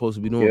exactly what I'm supposed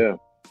to be doing.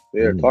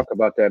 Yeah. Talk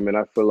about that, man.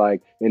 I feel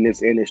like in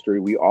this industry,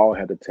 we all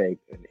had to take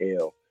an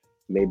L,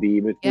 maybe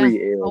even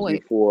 3 L's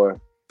before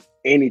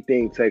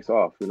anything takes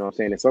off. You know what I'm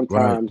saying? And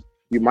sometimes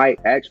you might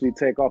actually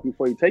take off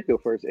before you take your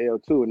first L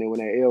too. And then when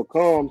that L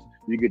comes,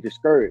 you get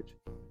discouraged.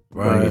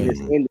 But in this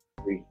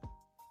industry,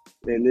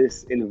 in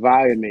this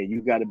environment,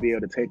 you got to be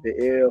able to take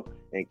the L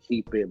and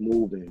keep it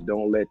moving.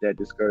 Don't let that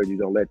discourage you.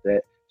 Don't let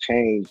that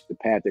change the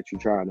path that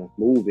you're trying to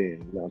move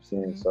in. You know what I'm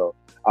saying? So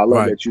I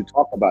love that you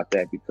talk about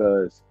that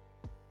because,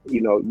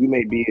 you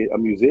may be a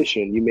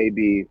musician, you may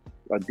be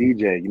a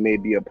DJ, you may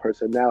be a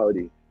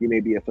personality, you may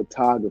be a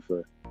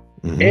photographer.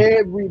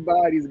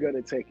 Everybody's going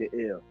to take an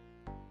L.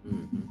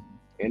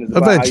 And it's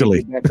eventually.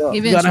 About how you get back up.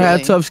 You gotta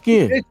have tough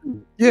skin.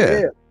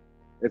 Yeah.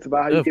 It's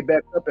about how you get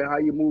back up and how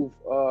you move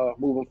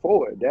moving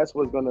forward. That's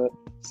what's gonna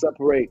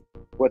separate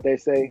what they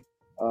say,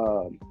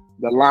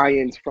 the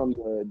lions from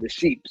the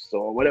sheep.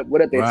 So what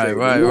they say.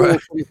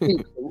 Right. From the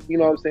sheep. You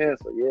know what I'm saying?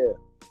 So yeah.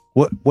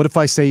 What if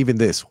I say even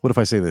this? What if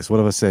I say this? What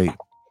if I say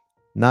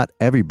not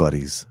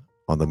everybody's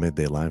on the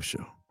Midday Live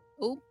Show?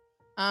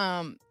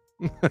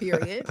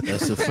 Period.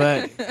 That's a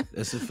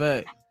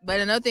fact. But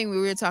another thing we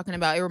were talking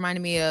about, it reminded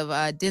me of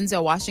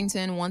Denzel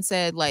Washington once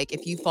said, like,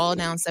 if you fall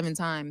down 7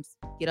 times,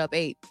 get up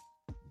 8.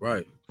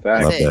 Right.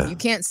 That's it. You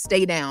can't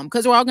stay down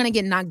because we're all going to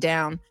get knocked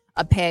down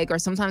a peg or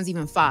sometimes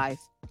even 5.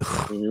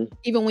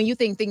 Even when you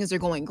think things are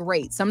going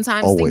great,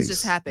 sometimes things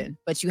just happen,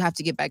 but you have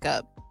to get back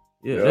up.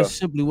 Yeah, that's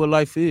simply what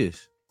life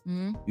is.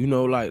 Mm-hmm. You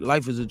know, like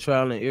life is a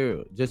trial and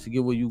error. Just to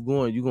get where you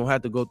going, you're gonna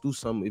have to go through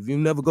something. If you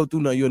never go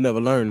through nothing, you'll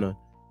never learn nothing.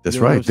 That's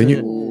right. Then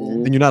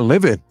you're not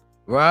living.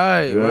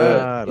 Right.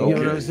 Right. You know Okay.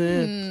 what I'm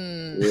saying?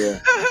 Yeah.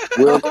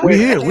 We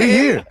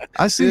here.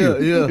 I see you.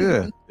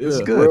 Yeah.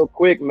 It's good. Real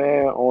quick,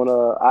 man, on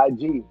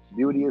IG,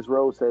 Beauty is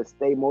Rose says,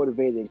 stay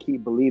motivated and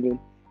keep believing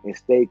and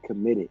stay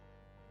committed.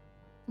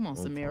 Come on,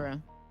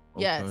 Samira.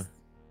 Yes.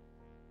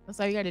 That's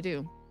all you got to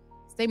do.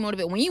 Stay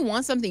motivated. When you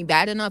want something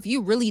bad enough,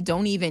 you really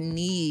don't even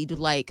need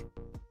like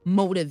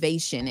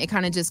motivation. It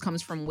kind of just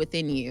comes from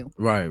within you.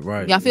 Right.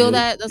 Y'all feel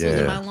that? That's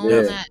what I'm alone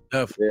on that.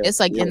 Definitely. It's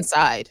like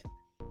inside.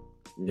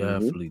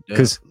 Definitely.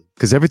 Because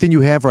everything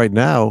you have right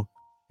now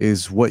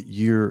is what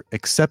you're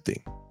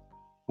accepting.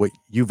 What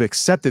you've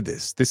accepted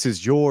this. This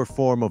is your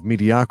form of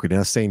mediocrity.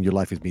 Not saying your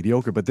life is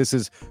mediocre, but this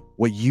is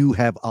what you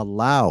have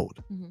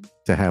allowed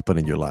to happen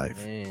in your life.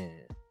 Man.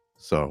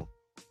 So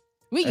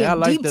we get I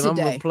like deep that. today. I'm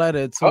gonna apply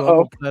that too. I'm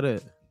gonna apply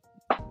that.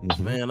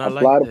 Man, I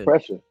like Apply that. the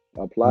pressure.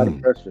 Apply the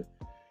pressure.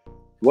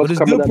 What's it's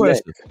coming good up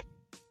pressure. next?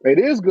 It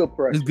is good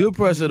pressure. It's good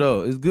pressure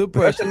though. It's good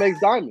pressure. Pressure makes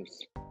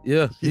diamonds.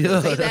 Yeah. Say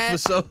That's that. for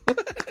sure.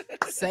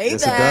 Say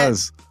yes, that. it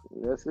does.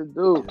 Yes, it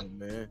do. Yeah,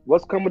 man.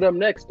 What's coming up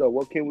next, though?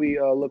 What can we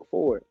look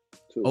forward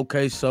to?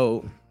 Okay,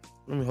 so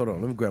let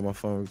me grab my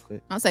phone real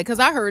quick. I'll say because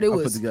I heard it I'll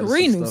put was together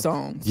 3 some new stuff.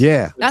 songs.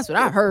 Yeah. That's what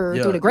I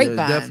heard through the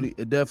grapevine.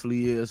 It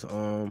definitely is.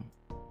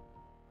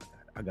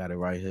 I got it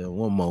right here.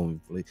 One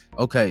moment, please.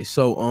 Okay,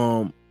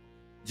 so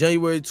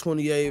January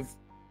 28th,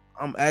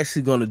 I'm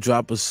actually gonna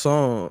drop a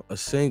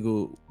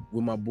single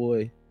with my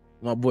boy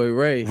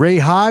Ray. Ray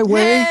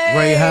Highway. Hey!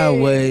 Ray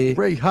Highway.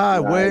 Ray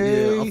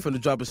Highway. Yeah, I'm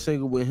finna drop a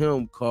single with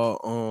him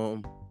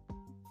called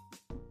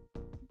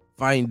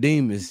Fighting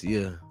Demons.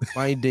 Yeah,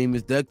 Fighting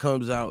Demons. That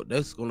comes out.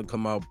 That's gonna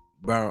come out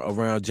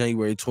around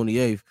January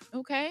 28th.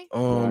 Okay.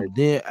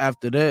 Then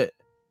after that,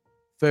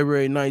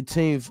 February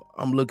 19th,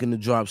 I'm looking to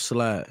drop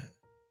Slide.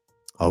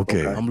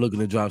 Okay. I'm looking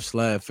to drop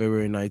Slide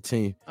February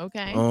 19th.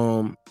 Okay.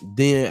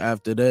 Then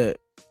after that,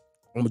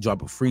 I'm gonna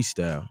drop a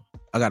freestyle.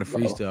 I got a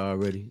freestyle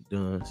already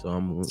done, so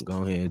I'm gonna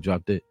go ahead and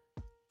drop that.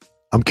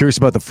 I'm curious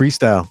about the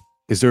freestyle.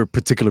 Is there a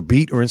particular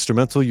beat or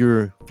instrumental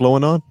you're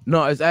flowing on?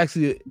 No, it's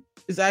actually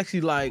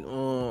like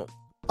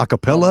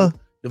Acapella?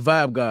 The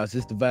Vibe Guys.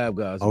 It's the Vibe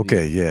Guys.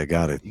 Okay, yeah,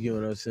 got it. You get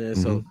what I'm saying?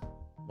 So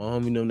my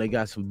homie them, they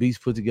got some beats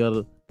put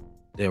together.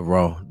 They're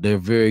raw. They're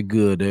very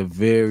good. They're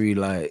very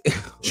like.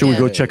 Should we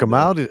go check them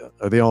out?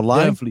 Are they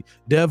online?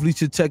 Definitely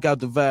should check out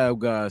the Vibe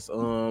Guys.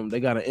 They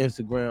got an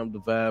Instagram, the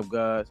Vibe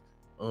Guys.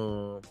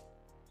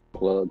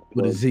 Plug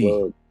with a Z.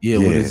 Plug. Yeah,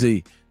 with a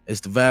Z.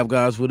 It's the Vibe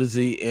Guys with a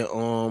Z. And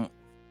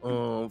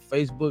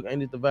Facebook,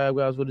 ain't it the Vibe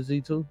Guys with a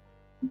Z too?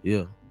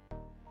 Yeah.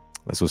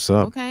 That's what's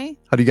up. Okay.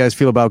 How do you guys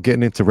feel about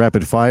getting into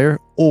rapid fire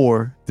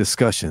or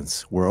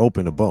discussions? We're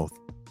open to both.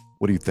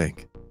 What do you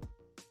think?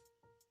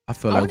 I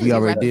feel like we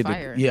already did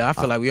I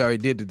feel like we already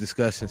did the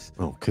discussions.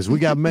 Oh, because we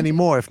got many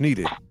more if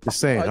needed. Just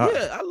saying.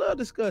 Yeah, I love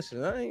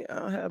discussion. I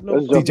don't have no.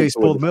 DJ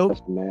Spilled Milk.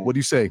 What do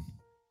you say?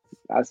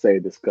 I say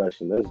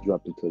discussion. Let's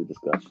drop into the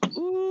discussion.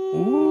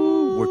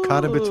 Ooh, we're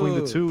caught in between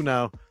the two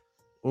now.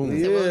 What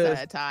was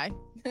that, a tie?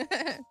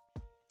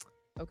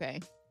 Okay.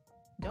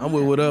 I'm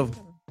with whatever.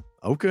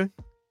 Okay.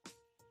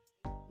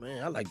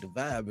 Man, I like the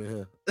vibe in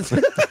here.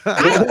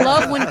 I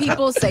love when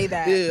people say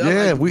that.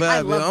 Yeah,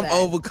 I love I'm that.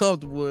 over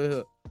comfortable in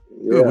here.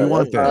 Yeah, we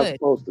want that. It's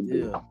supposed to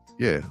be.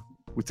 Yeah,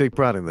 we take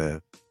pride in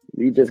that.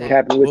 You just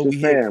capping with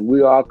your fam.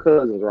 We all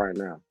cousins right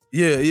now.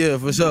 Yeah,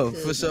 for sure,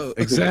 for sure.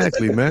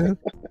 Exactly, man.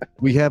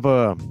 We have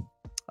a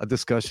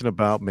discussion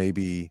about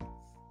maybe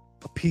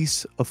a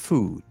piece of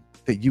food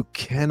that you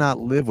cannot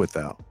live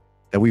without,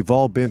 that we've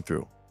all been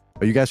through.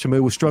 Are you guys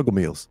familiar with struggle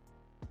meals?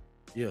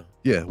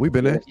 Yeah, we've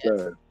been there.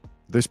 Sir.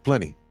 There's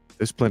plenty.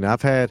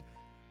 I've had,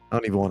 I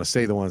don't even want to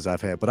say the ones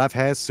I've had, but I've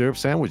had syrup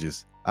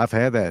sandwiches. I've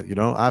had that,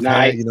 I've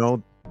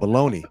had,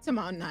 bologna. Come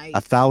on, nice.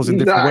 1,000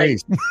 different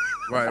ways.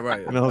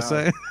 Right. You know what I'm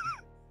saying?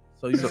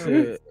 So you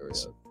said.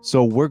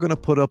 So we're going to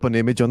put up an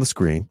image on the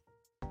screen.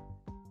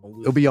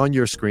 It'll be on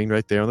your screen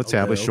right there on the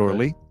tablet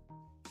shortly.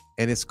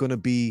 And it's going to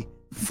be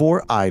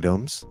 4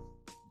 items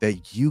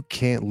that you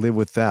can't live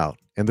without.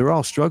 And they're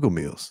all struggle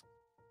meals.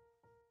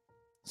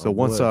 So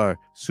once our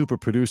super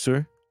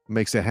producer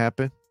makes it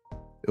happen,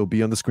 it'll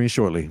be on the screen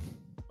shortly.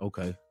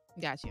 Okay.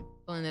 Got you.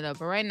 Pulling it up.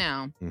 But right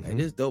now. Hey,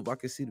 this dope. I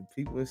can see the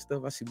people and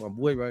stuff. I see my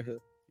boy right here.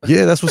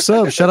 Yeah, that's what's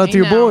up. Shout out to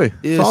your boy.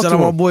 Yeah, Talk shout to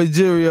out my him. boy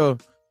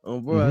Jirio.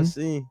 Bro, I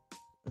seen.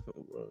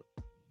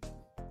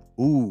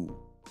 Ooh.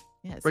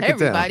 Yes. Break Hey, it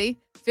down. everybody.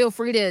 Feel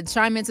free to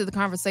chime into the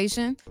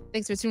conversation.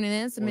 Thanks for tuning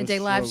in. It's the Midday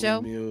Live Show.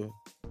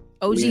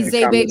 OG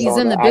ZAYBABY's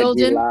in the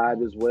building.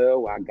 Live as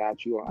well. I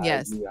got you on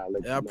Yes. IG. I'll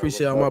let you I know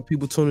appreciate what's all my up.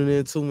 people tuning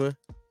in too, man.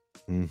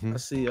 Mm-hmm. I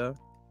see y'all.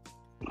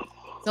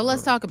 So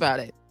let's talk about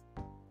it.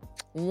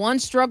 One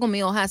struggle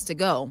meal has to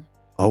go.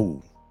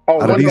 Oh.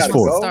 Oh, Out of one these gotta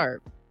 4. go?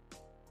 Start.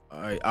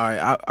 All right.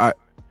 I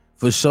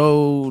for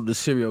sure, the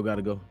cereal got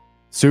to go.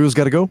 Cereal's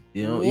got to go?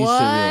 Yeah, I don't eat cereal.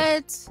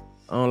 What?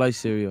 I don't like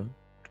cereal.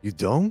 You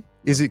don't?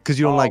 Is it because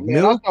you don't like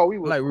man, milk? I thought we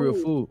were like real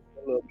cool.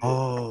 food.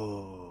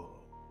 Oh,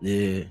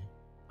 yeah.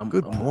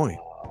 Good point.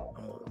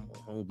 I'm a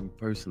hungry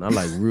person. I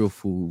like real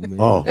food, man.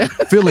 Oh,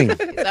 filling.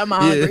 I'm a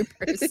hungry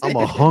person. I'm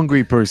a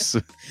hungry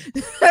person.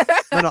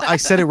 No, I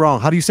said it wrong.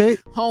 How do you say it?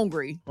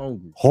 Hungry.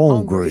 Hungry.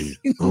 Hungry.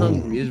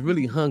 It's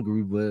really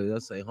hungry, but I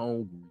say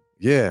hungry.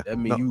 Yeah. That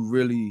means you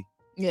really.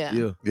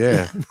 Yeah.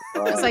 Yeah.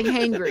 It's like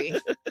hangry.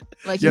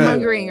 Like you're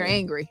hungry and you're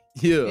angry.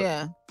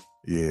 Yeah.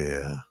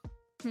 Yeah.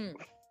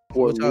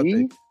 For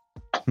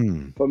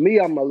me,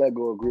 I'm gonna let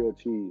go of grilled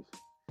cheese.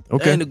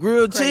 Okay. And the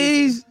grilled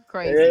cheese.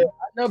 Crazy. Yeah,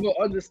 I never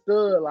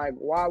understood like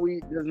why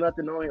there's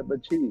nothing on here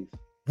but cheese.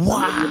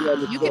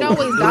 Wow. You can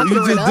always doctor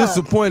You it just up.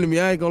 disappointed me.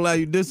 I ain't gonna lie,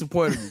 you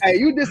disappointed me. Hey,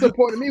 you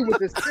disappointed me with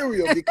the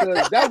cereal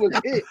because that was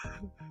it.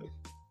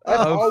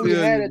 That's all we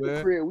had at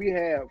the crib. We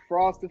had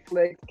Frosted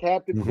Flakes,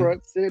 Captain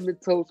Crunch, Cinnamon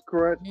Toast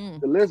Crunch.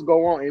 The list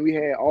go on, and we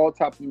had all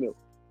types of milk.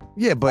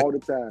 Yeah, but all the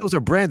time. Those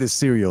are branded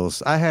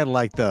cereals. I had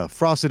like the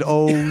Frosted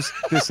O's,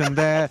 this and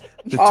that,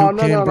 the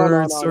toucan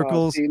bird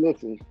circles. See,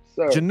 listen,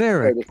 sir,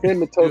 generic. Sir, the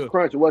Cinnamon Toast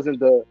Crunch wasn't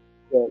the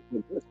good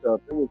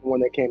stuff. It was the one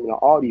that came in an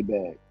Aldi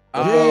bag.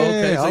 Oh,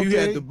 okay. So you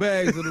had the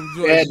bags of them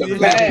joints. Had the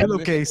bag.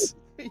 Pillowcase.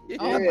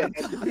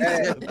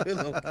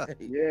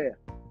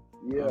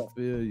 Yeah. I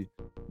feel you.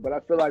 But I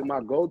feel like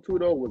my go-to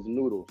though was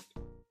noodles.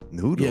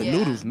 Noodles. Yeah,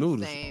 noodles.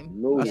 Noodles.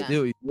 I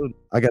still eat noodles.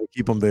 I gotta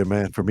keep them there,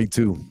 man. For me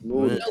too.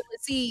 Noodles. So,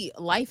 let's see,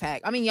 life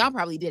hack. I mean, y'all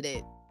probably did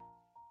it.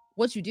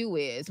 What you do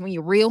is when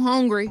you're real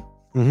hungry,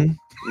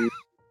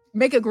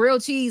 make a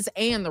grilled cheese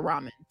and the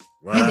ramen,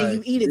 and then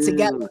you eat it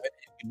together.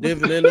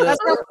 Dip it in there.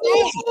 That's what I'm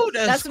saying.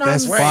 That's what I'm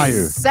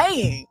fire.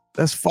 saying.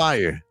 That's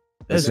fire.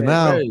 That's Missing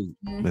out. crazy.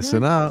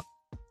 Missing out.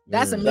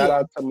 That's a Shout meal.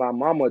 out to my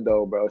mama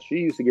though, bro. She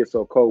used to get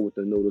so cold with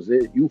the noodles.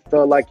 You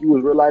felt like you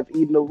was real life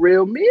eating a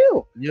real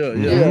meal.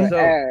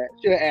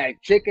 Should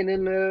add chicken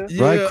in there.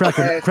 Right? Crack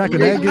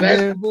an egg in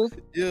there. All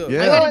you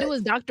gotta do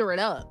is doctor it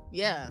up.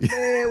 Yeah.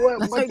 Man,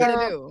 That's all you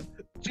gotta do.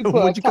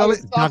 What'd you call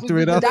it? Doctor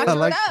it up. Doctor I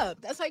like. it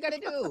up. That's all you gotta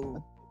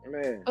do.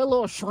 Man. Put a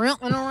little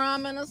shrimp in a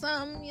ramen or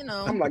something, you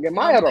know. I'm like, am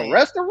I at a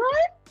restaurant?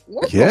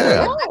 What's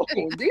Yeah. going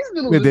on? These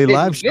noodles Midday is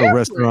live show different.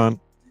 restaurant.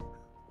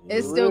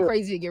 It's still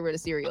crazy to get rid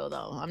of cereal,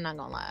 though. I'm not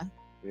gonna lie.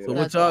 So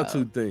what y'all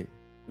two think?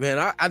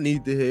 Man, I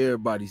need to hear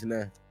everybody's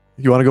now.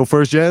 You want to go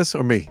first, Jazz,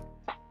 or me?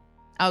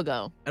 I'll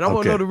go. And I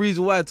want to know the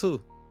reason why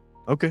too.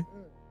 Okay.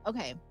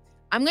 Okay.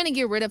 I'm gonna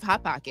get rid of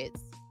Hot Pockets.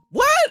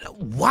 What?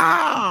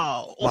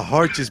 Wow. My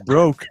heart just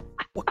broke.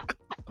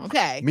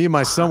 Okay. Me and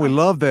my son, we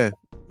love that.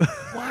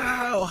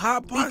 Wow,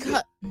 Hot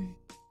Pockets.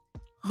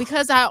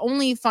 Because I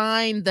only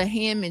find the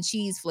ham and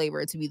cheese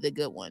flavor to be the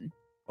good one.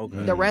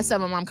 Okay. The rest of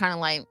them, I'm kind of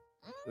like,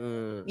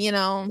 you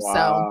know.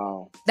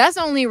 Wow. So that's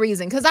the only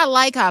reason. Because I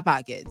like Hot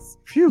Pockets,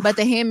 but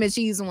the ham and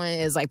cheese one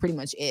is like pretty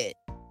much it.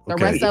 The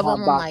rest of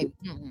them, I'm like,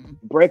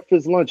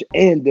 breakfast, lunch,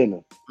 and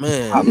dinner.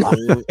 Man,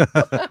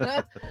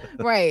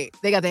 right?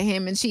 They got the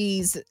ham and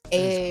cheese,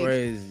 egg,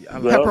 crazy. I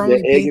like pepperoni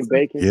egg pizza. and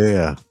bacon.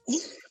 Yeah.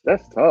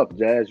 That's tough,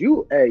 Jazz.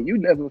 You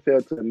never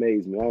failed to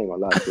amaze me. I ain't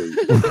gonna lie to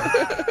you.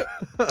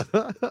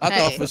 I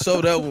thought for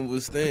sure that one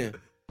was staying.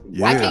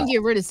 Yeah. I can't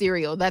get rid of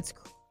cereal. That's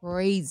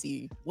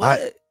crazy.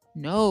 What?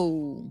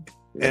 No.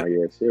 Yeah,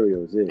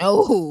 cereal is it.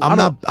 No.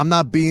 I'm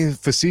not being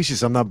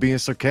facetious. I'm not being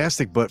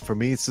sarcastic, but for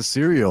me, it's the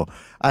cereal.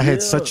 I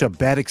had such a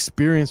bad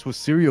experience with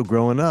cereal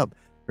growing up.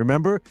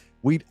 Remember,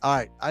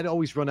 I'd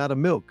always run out of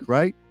milk,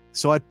 right?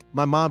 So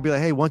my mom would be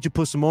like, "Hey, why don't you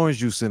put some orange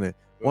juice in it?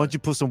 Why don't you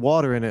put some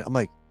water in it?" I'm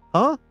like,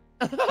 "Huh?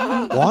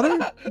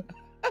 Water?"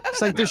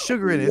 It's like there's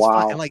sugar in it. It's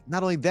fine. And like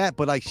not only that,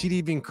 but like she'd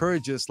even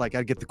encourage us. Like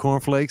I'd get the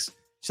cornflakes.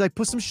 She's like,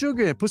 put some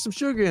sugar in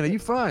it. You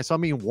fine. So I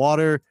mean,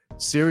 water,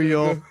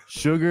 cereal,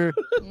 sugar,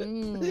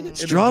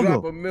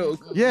 struggle. Of milk.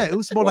 Yeah, it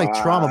was more like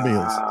trauma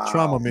meals.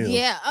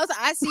 Yeah,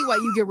 I see why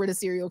you get rid of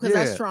cereal because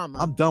that's trauma.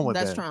 I'm done with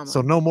that's that. trauma.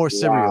 So no more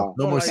cereal.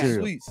 No more like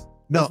cereal. Sweets.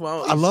 No,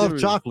 I love cereal.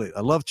 chocolate.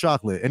 I love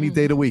chocolate. Any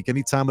day of the week,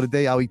 any time of the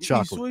day, I'll eat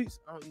chocolate. Eat sweets?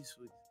 I don't eat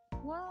sweets.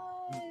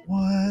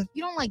 What?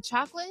 You don't like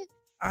chocolate?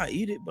 I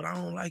eat it, but I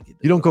don't like it.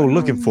 You don't go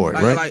looking for it,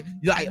 right?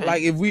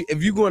 Like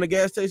if you go in a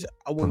gas station,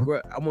 I wouldn't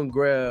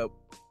grab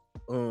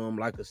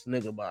like a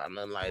Snicker bar,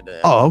 nothing like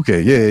that. Oh,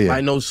 okay, yeah.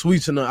 Like no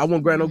sweets or nothing. I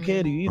won't grab no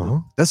candy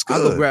either. That's I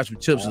good. go grab some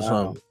chips or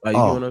something. Like you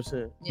know what I'm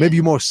saying?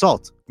 Maybe more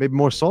salt.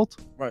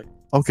 Right.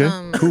 Okay,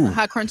 cool.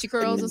 Hot crunchy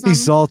curls or something?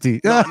 He's salty.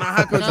 No, not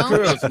hot crunchy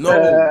curls.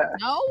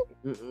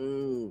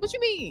 No? What you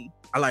mean?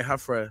 I like hot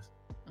fries.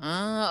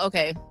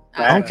 Okay.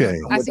 Okay.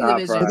 I see the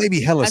vision. But they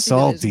be hella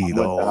salty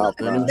though.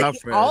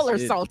 All are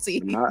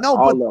salty. No,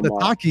 but the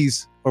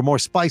Takis are more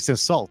spice than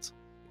salt.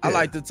 I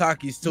like the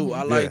Takis too.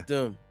 I like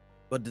them.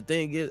 But the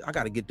thing is, I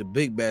gotta get the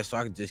big bag so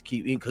I can just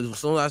keep eating. Because as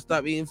soon as I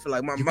stop eating, I feel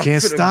like my mouth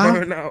can't stop?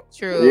 burn out.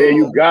 True. Yeah,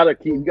 you gotta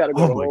go the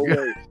Oh whole my God.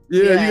 way.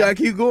 Yeah, you gotta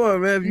keep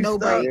going, man. If you No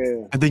stop. breaks.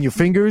 Yeah. And then your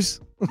fingers.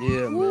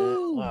 Yeah, man.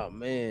 Oh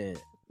man.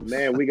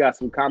 Man, we got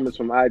some comments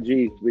from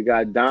IG. We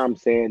got Dom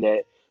saying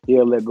that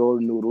he'll let go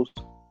of noodles.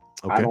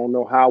 Okay. I don't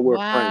know how we're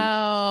friends.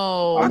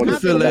 Wow. I'm gonna I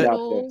feel put that. that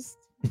out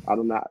there. I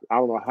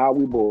don't know how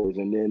we boys.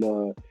 And then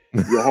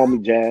your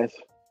homie Jazz,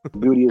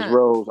 Beauty is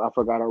Rose. I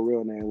forgot her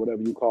real name,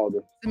 whatever you called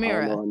her.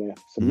 Samara.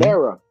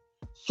 Samara.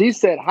 She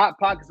said hot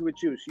pockets with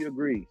you. She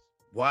agrees.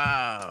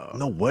 Wow.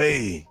 No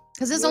way.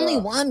 Because there's only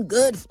one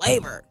good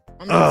flavor.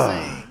 I'm just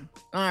saying.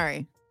 All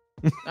right.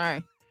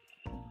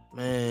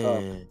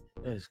 Man,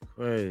 that's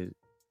crazy.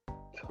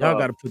 Y'all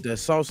got to put that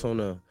sauce on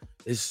there.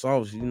 It's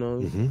sauce, you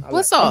know.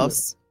 What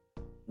sauce?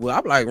 Well,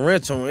 I like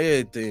ranch on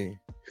everything.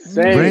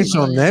 Ranch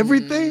on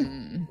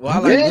everything? Well, I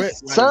like ranch,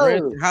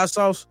 hot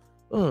sauce.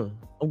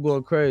 I'm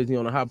going crazy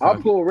on the hot pocket.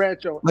 I'll pull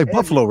ranch on like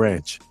buffalo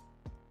ranch.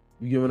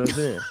 You get what I'm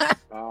saying?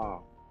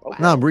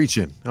 Okay. No, I'm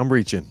reaching.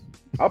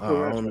 I'll put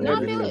ranch on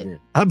everything.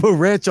 I put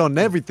ranch on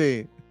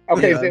everything.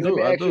 Okay, let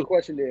me ask you a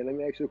question then. Let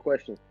me ask you a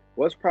question.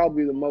 What's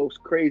probably the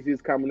most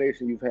craziest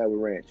combination you've had with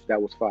ranch?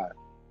 That was fire.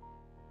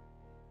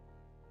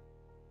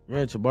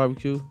 Ranch or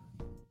barbecue?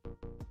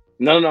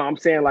 No. I'm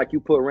saying like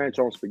you put ranch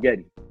on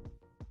spaghetti.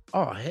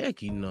 Oh,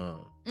 heck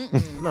no.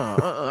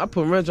 I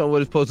put ranch on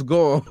what it's supposed to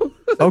go on.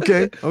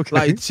 Okay.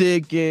 Like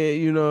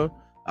chicken, you know.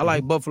 I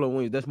like buffalo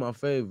wings. That's my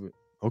favorite.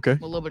 Okay.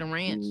 With a little bit of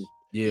ranch.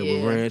 Yeah,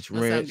 with ranch.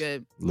 That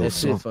good.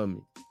 That's it for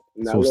me.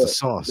 Now, so it's the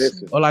sauce.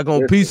 Listen, or like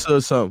on pizza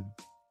or something.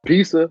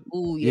 Pizza?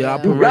 Ooh, yeah. I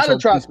put you ranch gotta on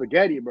try pizza.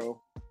 spaghetti,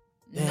 bro.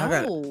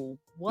 No.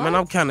 What? Man,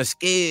 I'm kind of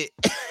scared.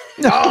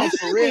 No,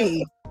 for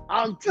real.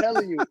 I'm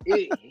telling you,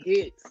 it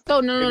hits. So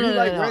no.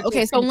 ranch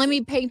Okay, on so pizza- let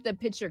me paint the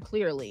picture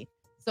clearly.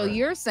 So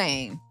you're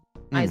saying,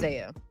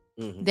 Isaiah,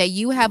 Mhm. that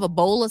you have a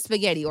bowl of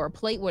spaghetti or a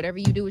plate, whatever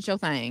you do with your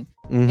thing.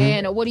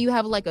 And what do you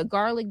have, like a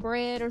garlic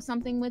bread or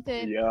something with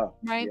it? Yeah.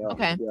 Right? Yeah,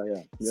 Okay.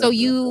 Yeah. So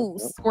you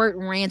squirt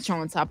ranch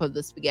on top of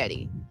the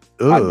spaghetti.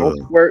 I don't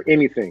squirt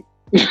anything.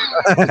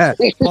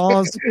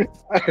 Pause.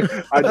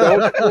 I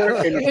don't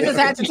squirt anything. You just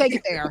had to take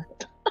it there.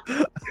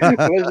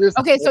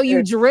 Okay, so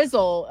you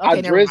drizzle. Okay,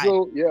 I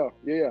drizzle, yeah.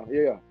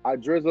 I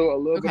drizzle a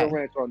little bit of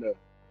ranch on there.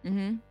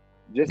 Mm-hmm.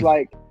 Just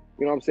like,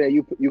 you know what I'm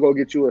saying? You go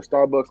get you a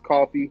Starbucks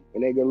coffee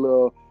and they get a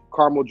little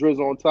caramel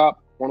drizzle on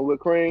top on the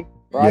whipped cream,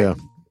 right? Yeah.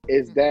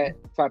 It's that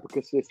type of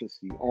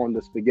consistency on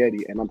the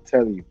spaghetti. And I'm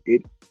telling you,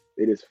 it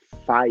is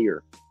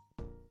fire.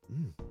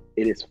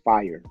 It is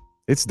fire.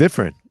 It's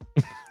different.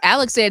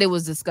 Alex said it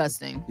was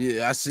disgusting.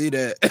 Yeah, I see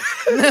that.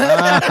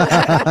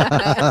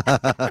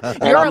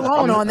 You're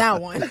alone on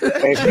that one.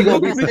 And she's gonna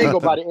be single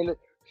by the end of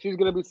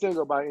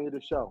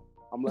the show.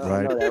 I'm letting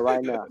her know that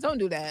right now. Don't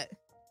do that.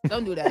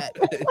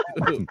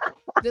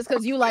 Just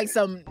because you like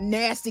some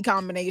nasty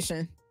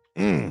combination.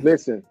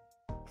 Listen,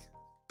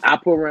 I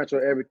put ranch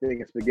on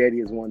everything, and spaghetti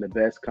is one of the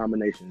best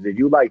combinations. If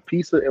you like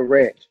pizza and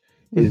ranch,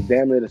 it's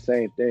damn near the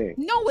same thing.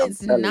 No,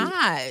 it's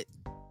not.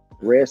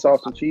 Red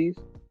sauce and cheese.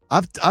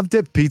 I've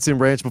dipped pizza in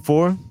ranch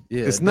before.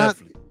 Yeah, it's not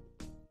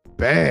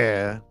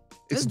bad.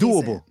 It's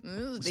doable.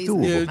 It's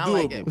doable. decent. I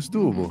like it. It's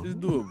doable. It's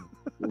doable.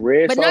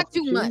 Red But sauce not and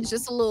too cheese? much.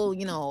 Just a little,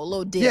 a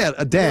little dip. Yeah,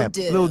 a dab.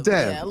 Little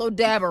dab. Yeah, a little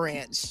dab of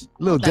ranch.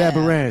 Little dab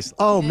of ranch.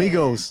 Oh,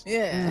 Migos.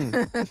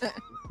 Yeah.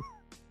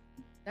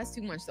 That's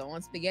too much though.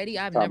 On spaghetti,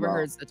 I've never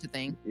heard such a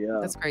thing. Yeah.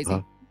 That's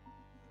crazy.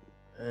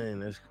 Dang,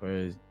 that's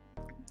crazy.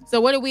 So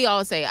what did we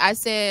all say? I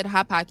said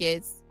Hot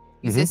Pockets.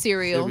 You said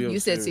cereal. You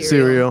said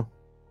Cereal.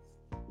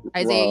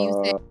 Isaiah,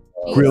 you said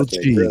Grilled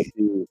cheese.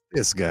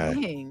 This guy.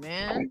 Dang,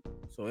 man.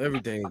 So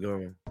everything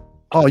going.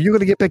 Oh, you're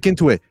gonna get back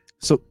into it.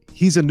 So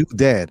he's a new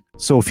dad.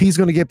 So if he's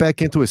gonna get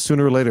back into it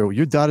sooner or later,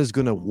 your daughter's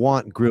gonna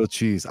want grilled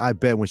cheese. I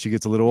bet when she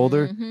gets a little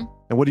older. Mm-hmm.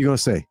 And what are you gonna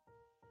say?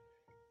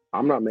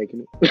 I'm not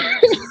making it.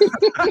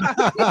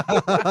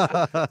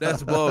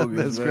 That's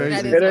bogus. That's man.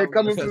 crazy. It ain't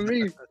coming from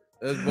me.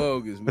 That's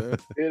bogus, man.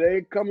 It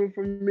ain't coming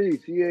from me.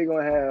 She ain't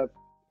gonna have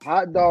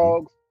hot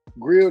dogs,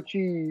 grilled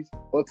cheese,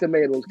 or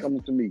tomatoes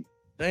coming to me.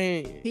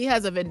 Dang. He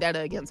has a vendetta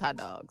against hot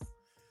dogs.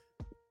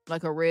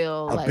 Like a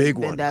real big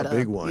one. vendetta. A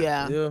big one.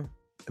 Yeah.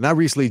 And I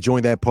recently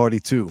joined that party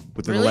too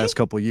within the last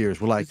couple of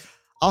years. We're like,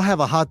 I'll have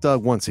a hot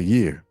dog once a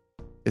year.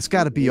 It's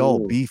got to be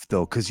all beef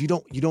though, because you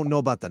don't know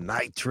about the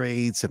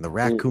nitrates and the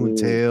raccoon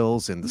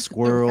tails and the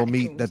squirrel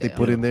meat that they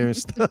put in there and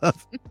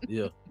stuff.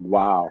 Yeah.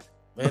 Wow.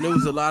 Man, it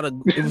was a lot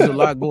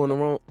going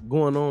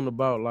on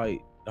about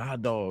like the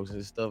hot dogs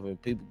and stuff,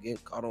 and people getting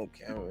caught on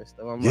camera and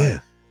stuff. I'm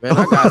like, man,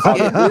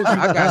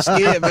 I got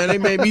scared. Man, they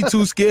made me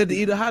too scared to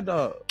eat a hot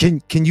dog.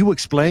 Can you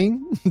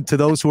explain to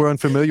those who are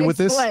unfamiliar with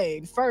this?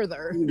 Explain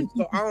further.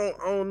 So I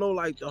don't know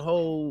like the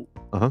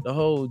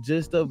whole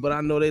gist of, but I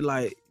know they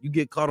like you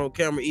get caught on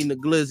camera eating the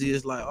glizzy.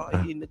 It's like, oh,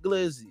 you eating the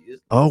glizzy.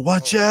 It's, oh,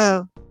 watch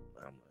out.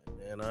 I'm like,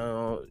 man, I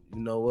don't.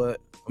 You know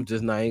what? I'm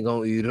just not ain't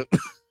gonna eat it.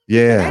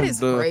 Yeah, that is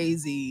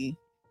crazy.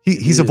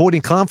 He's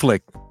avoiding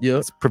conflict. Yeah,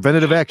 it's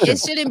preventative action. It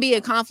shouldn't be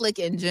a conflict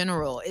in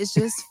general. It's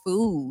just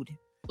food.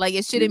 Like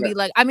it shouldn't be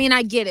like. I mean,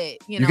 I get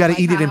it. You got to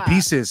eat it in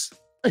pieces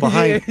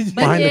behind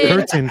the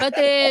curtain. But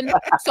then,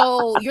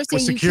 so you're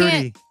saying you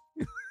security.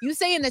 can't. You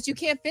saying that you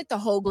can't fit the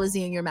whole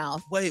glizzy in your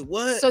mouth. Wait,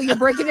 what? So you're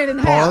breaking it in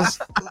half.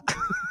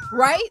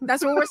 Right?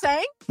 That's what we're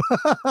saying?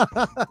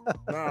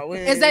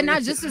 Is that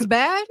not just as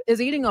bad as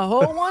eating a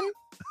whole one?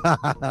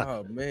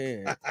 Oh,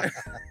 man.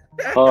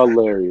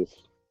 Hilarious.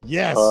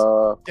 Yes.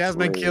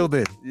 Jasmine killed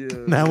it. Yeah.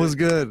 That was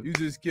good. You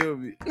just killed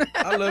me.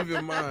 I love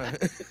your mind.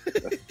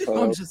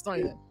 I'm just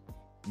saying.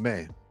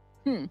 Man.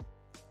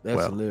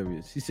 That's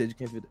hilarious. She said you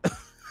can't fit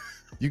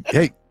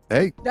that.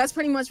 Hey. That's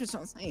pretty much what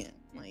I'm saying.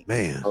 Like,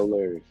 man,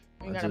 hilarious.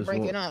 You gotta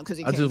break it up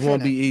because I just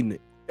won't be eating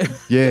it.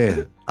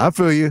 Yeah, I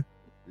feel you.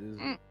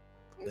 Okay.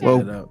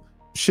 Well,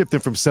 shifting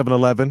from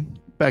 7-Eleven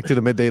back to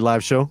the Midday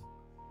Live Show.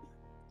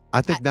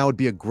 I think now would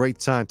be a great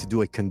time to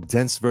do a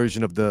condensed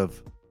version of the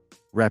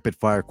rapid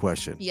fire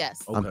question.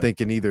 Yes. I'm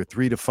thinking either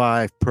 3 to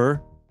 5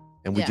 per,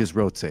 and we just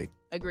rotate.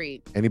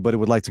 Agreed. Anybody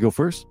would like to go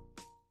first?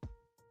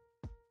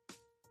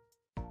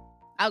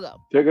 I'll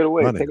go. Take it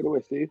away. Run it. Take it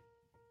away, Steve.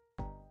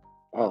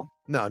 Oh.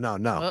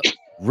 No.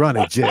 Run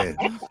it, Jen.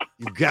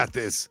 You got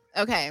this.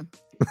 Okay.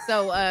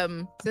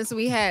 So since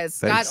we had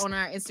Scott on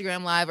our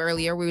Instagram live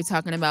earlier, we were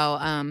talking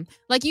about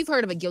like you've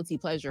heard of a guilty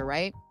pleasure,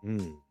 right?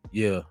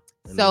 Yeah.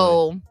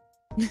 So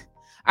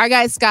our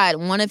guy Scott,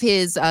 one of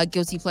his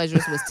guilty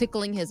pleasures was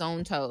tickling his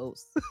own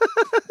toes.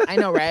 I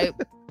know, right?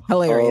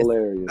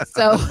 Hilarious.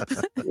 So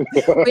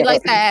we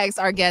like to ask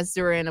our guests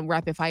during a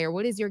rapid fire,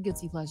 what is your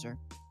guilty pleasure?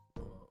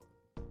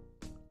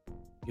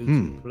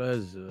 Guilty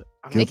pleasure.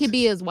 It could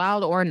be as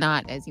wild or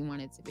not as you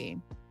want it to be.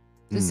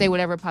 Just say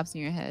whatever pops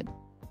in your head.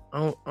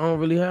 I don't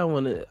really have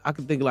one. I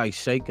could think like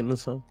shaking or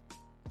something.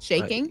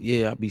 Shaking? Like,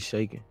 yeah, I be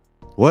shaking.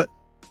 What?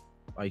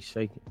 Like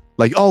shaking.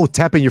 Like,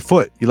 tapping your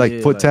foot. You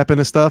like foot tapping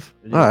and stuff?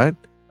 Yeah, all right.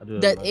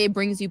 That it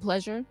brings you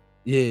pleasure?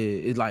 Yeah,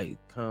 it like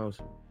calms.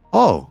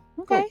 Oh.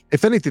 Okay.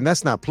 If anything,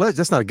 that's not pleasure.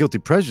 That's not a guilty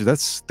pleasure.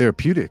 That's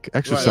therapeutic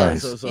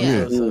exercise.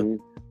 Right.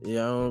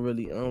 Yeah, I don't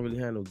really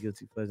have no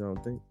guilty pleasure, I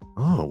don't think.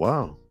 Oh,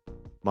 wow.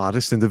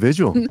 Modest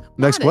individual.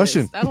 Next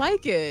question. I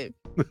like it.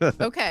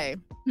 Okay.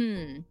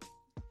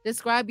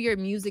 Describe your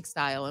music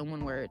style in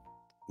one word.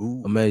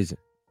 Ooh. Amazing.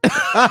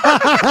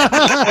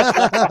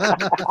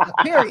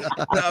 Period.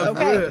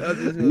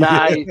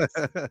 Nice. Period.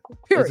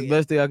 That's the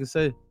best thing I can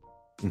say.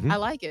 I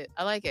like it.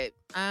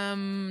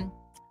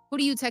 Who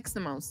do you text the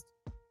most?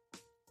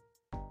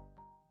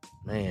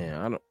 Man,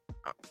 I don't.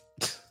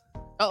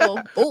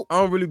 Oh. I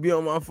don't really be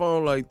on my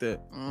phone like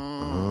that.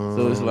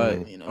 So it's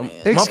like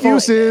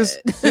excuses.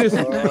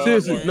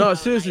 Seriously. No,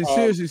 seriously.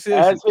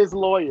 As his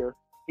lawyer,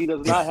 he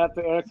does not have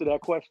to answer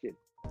that question.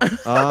 Okay.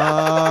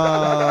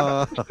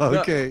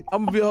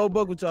 I'm gonna be a whole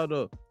buck with y'all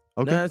though.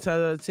 Okay. 9 times out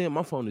of 10,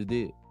 my phone is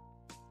dead.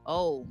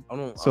 Oh.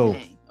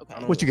 Okay.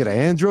 What, you got an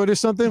Android or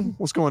something?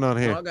 What's going on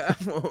here? No, I got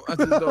iPhone. I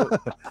just don't.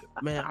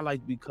 Man, I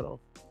like to be cut off.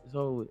 It's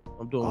over.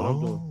 I'm doing what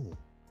I'm doing.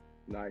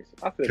 Nice.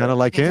 I feel kind of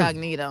like him.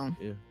 Incognito.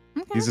 Yeah.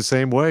 Okay. He's the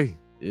same way.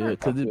 Yeah,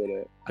 because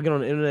I get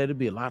on the internet, there'll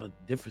be a lot of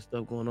different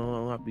stuff going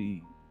on. A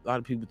lot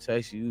of people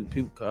text you,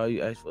 people call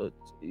you, ask for,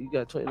 you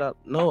got $20?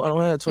 No, I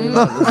don't have $20.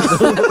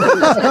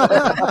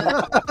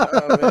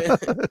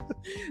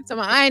 So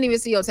I ain't even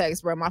see your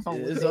text, bro. My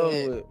phone was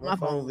dead. My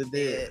phone was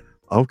dead.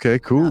 Okay,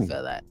 cool. I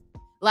feel that.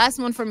 Last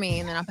one for me,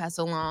 and then I'll pass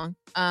it along.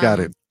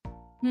 Got it.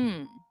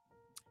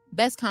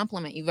 Best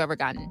compliment you've ever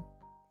gotten?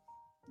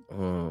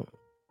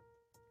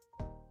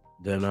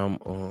 Then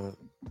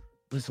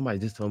somebody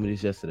just told me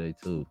this yesterday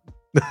too.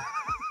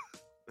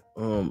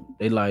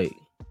 They like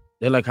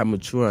how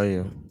mature I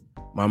am.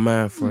 My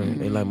mind frame.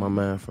 They like my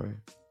mind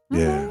frame.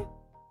 Yeah.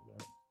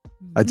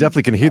 I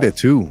definitely can hear that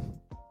too.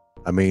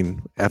 I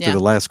mean, after the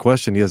last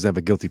question, he doesn't have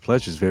a guilty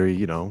pleasure. He's very,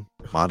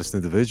 modest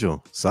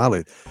individual.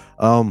 Solid.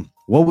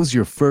 What was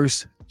your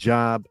first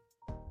job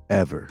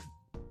ever?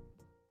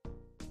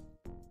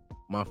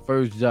 My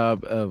first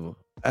job ever.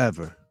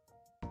 Ever.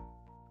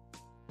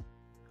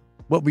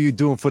 What were you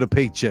doing for the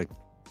paycheck?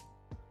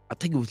 I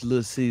think it was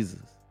Little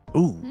Caesars.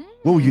 Ooh.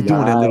 What were you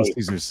doing at Little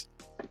Caesars?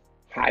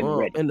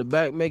 In the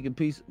back making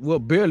pieces. Well,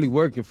 barely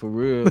working for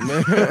real,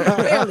 man.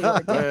 Man,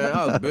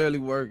 I was barely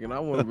working. I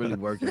wasn't really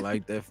working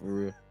like that for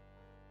real.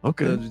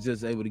 Okay. They was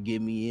just able to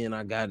get me in.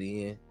 I got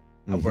in.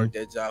 I worked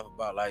that job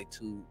about like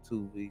two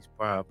weeks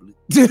probably.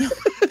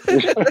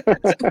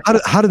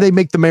 How do they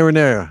make the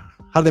marinara?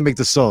 How do they make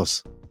the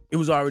sauce? It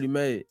was already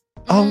made.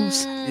 Oh,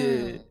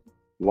 yeah.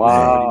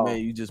 Wow. Already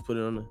made. You just put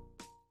it on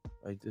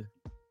like this.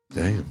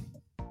 Damn.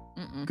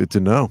 Good to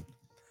know.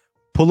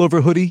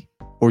 Pullover hoodie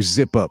or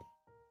zip up?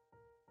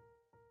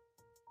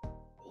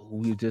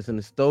 We were just in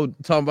the store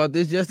talking about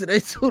this yesterday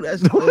too.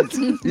 That's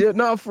yeah,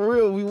 no, for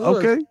real. We was.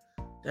 Okay.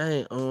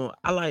 Dang,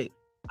 I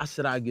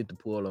said I'd get the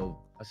pullover.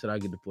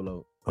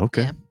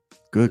 Okay. Yeah.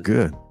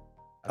 Good.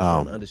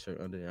 An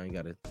undershirt under. I ain't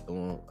gotta throw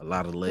on a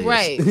lot of layers.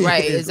 Right,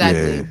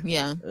 exactly.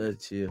 Yeah.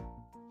 Chill.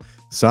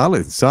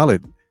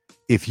 Solid.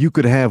 If you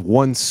could have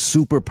one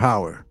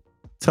superpower,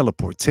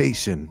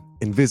 teleportation,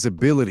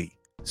 invisibility,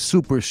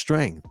 super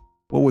strength,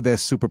 what would that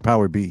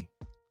superpower be?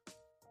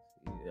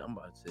 Yeah, I'm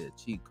about to say a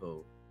cheat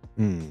code.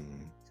 To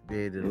be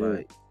able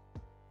to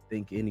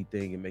think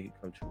anything and make it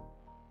come true.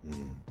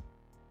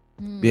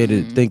 Be able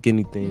to think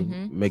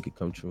anything, make it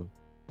come true.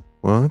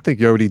 Well, I think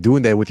you're already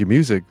doing that with your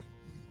music.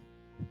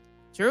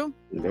 True.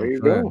 There you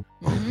go.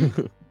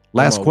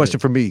 Last question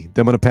for me.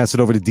 Then I'm gonna pass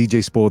it over to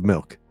DJ Spoiled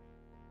Milk.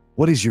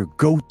 What is your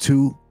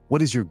go-to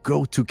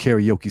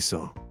karaoke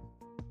song?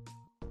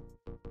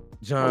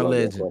 John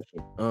Legend.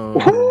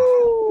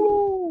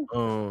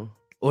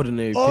 Or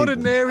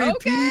Ordinary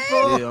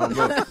People.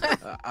 Yeah,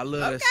 I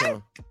love that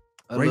song.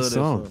 Great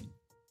song.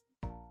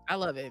 I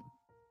love it.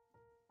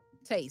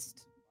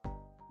 Taste.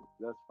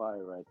 That's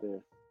fire right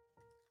there.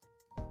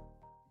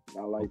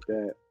 I like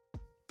that.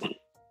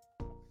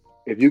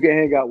 If you can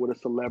hang out with a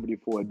celebrity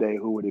for a day,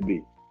 who would it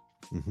be?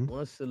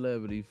 One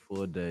celebrity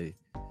for a day.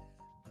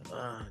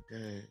 Ah,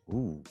 dang.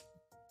 Ooh.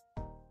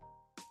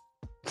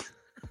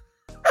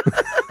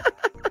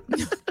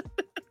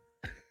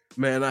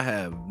 Man, I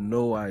have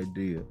no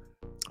idea.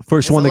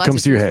 First one that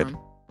comes to your head.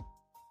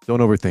 Don't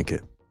overthink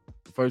it.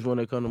 The first one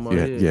that comes to my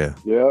head. Yeah.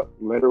 Yep.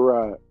 Let it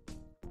ride.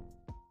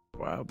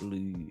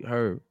 Probably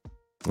her.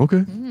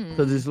 Okay.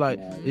 Because it's not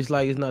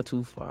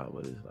too far,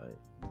 but it's like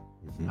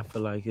I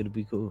feel like it'd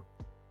be cool.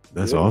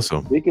 That's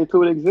awesome. Speak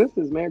into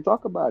existence, man.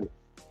 Talk about it.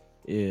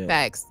 Yeah.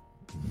 Facts.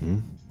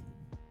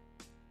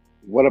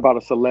 What about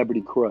a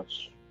celebrity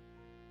crush?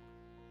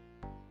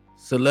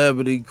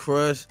 Celebrity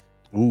crush.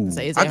 Ooh.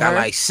 So I got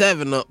like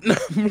 7 up.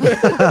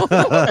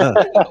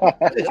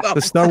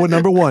 Let's start with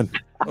number 1.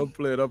 I'm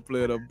playing.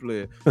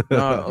 Name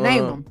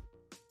them.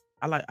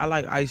 I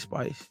like Ice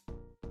Spice.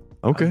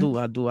 Okay.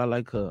 I do. I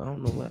like her. I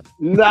don't know what.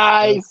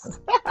 Nice.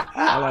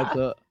 I like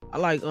her. I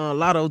like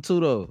Lotto too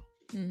though.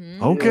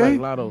 Okay. I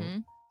like Lotto.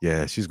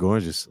 Yeah, she's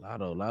gorgeous.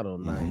 Lotto,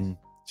 nice.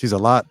 She's a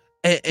lot.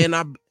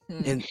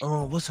 And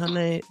what's her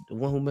name? The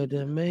one who made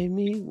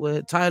me?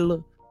 What?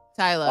 Tyler.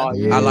 Oh,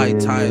 yeah. I like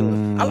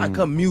Tyler. I like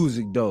her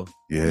music though.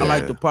 Yeah. I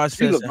like the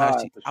process. And how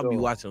I be sure.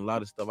 watching a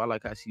lot of stuff. I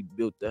like how she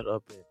built that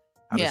up and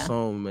how the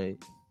song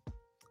made.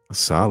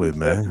 Solid,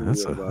 man.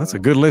 That's a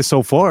good list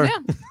so far. Yeah.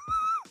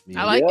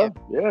 I like it.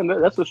 Yeah,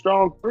 that's a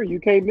strong 3. You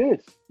can't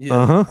miss.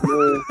 Yeah.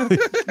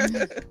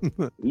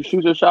 You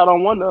shoot your shot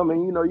on one of them,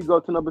 and you go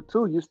to number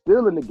 2. You're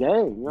still in the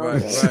game. You know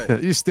Right.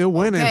 You're still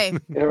winning. Okay.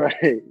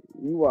 Right.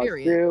 You are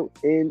still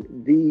in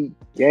the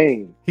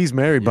game. He's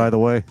married, by the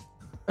way.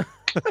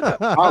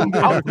 I'm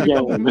out the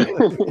game.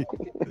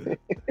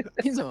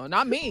 He's like,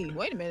 not me.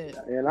 Wait a minute.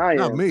 And I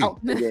Not am me. out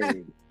the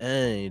game.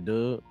 Hey,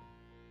 dude.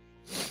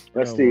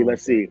 Let's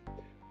see.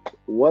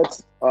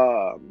 What's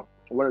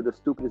one of the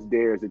stupidest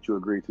dares that you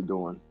agreed to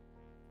doing?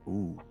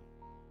 Ooh.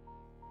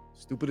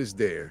 Stupidest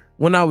dare.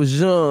 When I was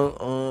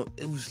young,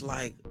 it was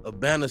like a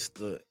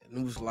banister, and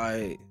it was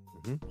like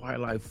probably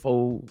like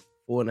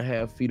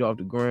 4.5 feet off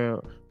the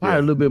ground, probably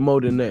a little bit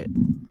more than that.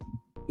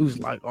 It was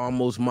like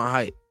almost my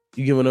height.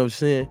 You get what I'm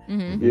saying?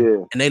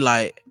 Yeah. And they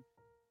like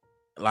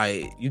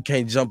you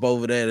can't jump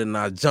over that, and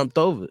I jumped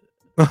over it,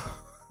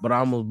 but I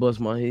almost bust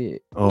my head.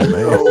 Oh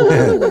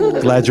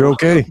man, glad you're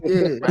okay.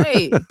 Yeah.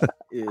 Right.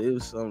 Yeah, it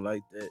was something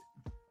like that.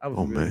 I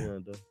was really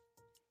young though.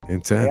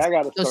 Intense. Hey, I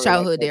got a Those story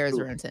childhood like that, dares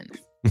too. are intense.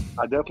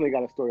 I definitely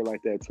got a story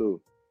like that too.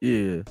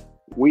 Yeah.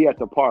 We at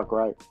the park,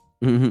 right?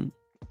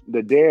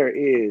 The dare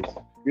is,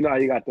 how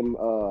you got them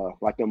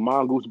like them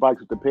mongoose bikes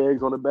with the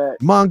pegs on the back.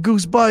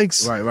 Mongoose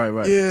bikes.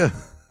 Right. Yeah.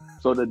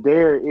 So the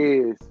dare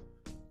is,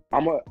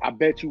 I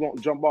bet you won't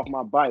jump off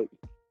my bike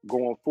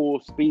going full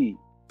speed,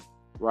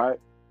 right?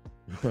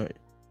 Right.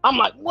 I'm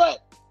like, what?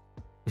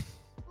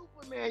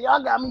 Superman,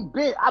 y'all got me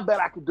bit. I bet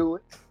I could do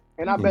it.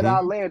 And I bet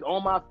I'll land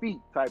on my feet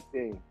type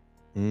thing.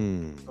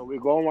 So we're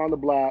going around the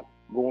block,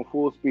 going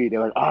full speed. They're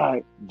like, all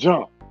right,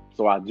 jump.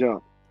 So I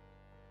jump.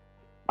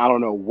 I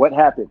don't know what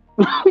happened.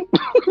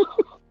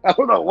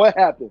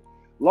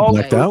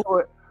 Long story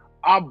short,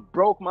 I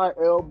broke my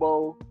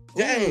elbow.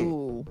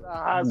 Dang. The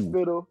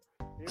hospital.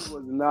 It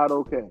was not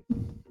okay.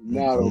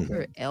 Not okay.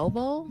 Your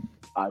elbow?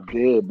 I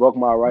did. Broke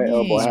my right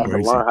elbow. I had to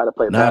learn how to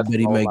play Now I basketball. bet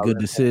he with make my good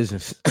left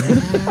decisions.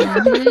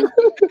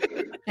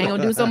 Ain't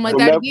gonna do something like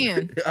that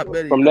again.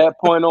 From that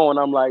point on,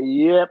 I'm like,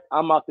 yep,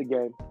 I'm out the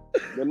game.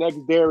 The next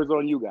dare is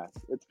on you guys.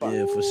 It's fine.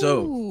 Yeah, for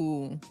sure.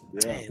 Ooh. Yeah.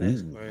 Dang,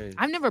 that's crazy.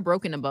 I've never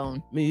broken a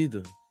bone. Me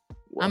either.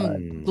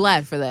 I'm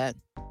glad for that.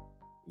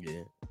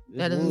 Yeah.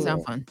 That doesn't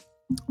sound fun.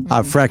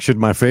 I fractured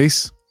my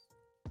face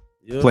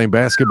playing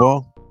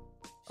basketball.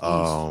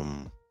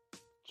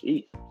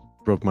 Jeez.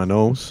 Broke my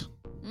nose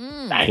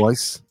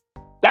twice.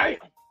 Damn.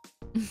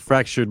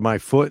 Fractured my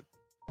foot.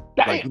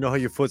 Damn. Like, you know how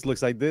your foot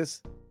looks like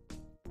this?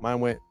 Mine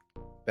went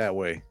that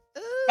way.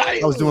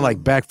 Damn. I was doing like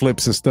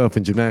backflips and stuff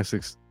in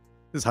gymnastics.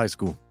 This is high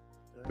school.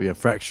 But yeah,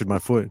 fractured my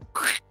foot.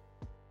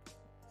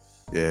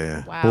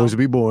 Yeah. Wow. Boys will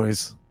be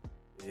boys.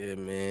 Yeah,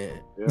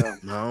 man. Yeah.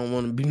 No, I don't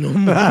want to be no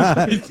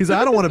more. He's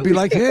like, I don't want to be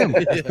like him.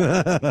 You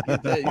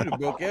done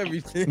broke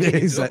everything. Yeah,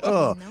 he's like,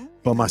 oh,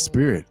 but my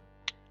spirit.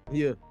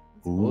 Yeah.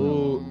 Ooh.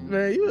 Oh,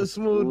 man, you a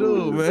smooth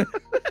dude, man.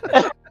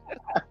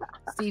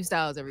 Steve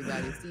Styles,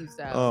 everybody. Steve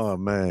Styles. Oh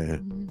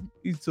man.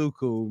 He's too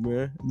cool,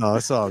 man. No,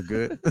 it's all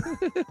good.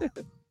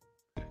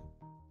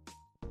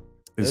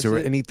 Is there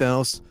anything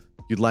else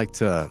you'd like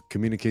to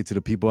communicate to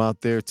the people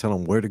out there? Tell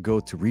them where to go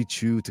to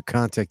reach you, to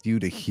contact you,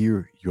 to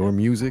hear your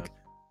music.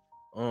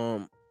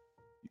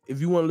 If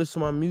you want to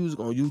listen to my music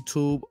on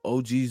YouTube,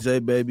 OG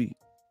ZAYBABY,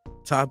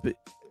 Topic.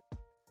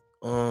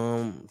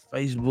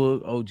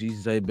 Facebook, OG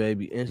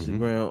ZAYBABY.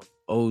 Instagram,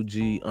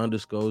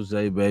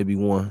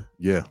 OG_ZAYBABY1.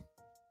 Yeah.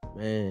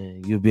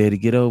 Man, you'll be able to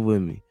get over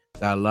with me.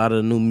 Got a lot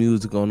of new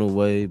music on the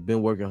way.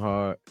 Been working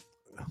hard.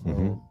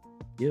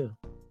 Yeah.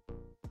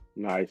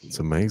 Nice. It's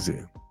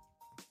amazing.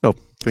 Oh,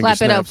 clap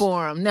snaps. it up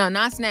for him. No,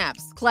 not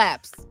snaps.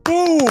 Claps.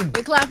 Boom.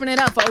 We're clapping it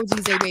up for OG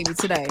ZAYBABY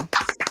today.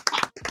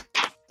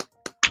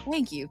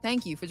 Thank you.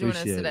 Thank you for joining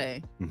us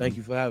today. Thank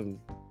you for having me.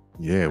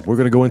 Yeah, we're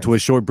going to go into a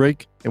short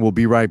break and we'll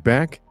be right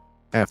back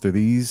after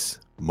these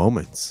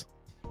moments.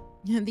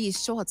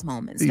 These short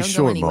moments. These Don't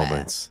short go anywhere.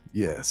 moments.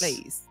 Yes.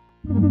 Please.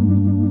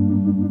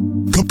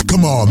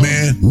 Come on,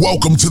 man.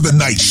 Welcome to the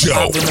night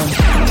show.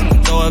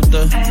 Throw up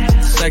the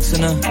sex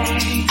in her.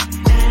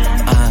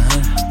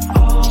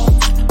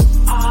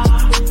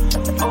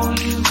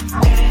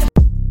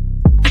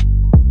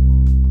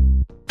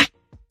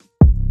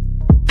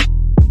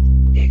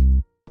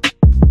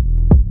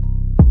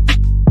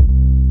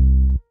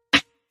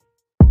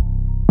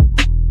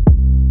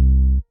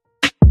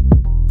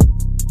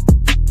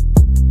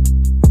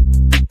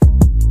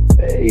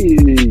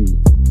 Hey.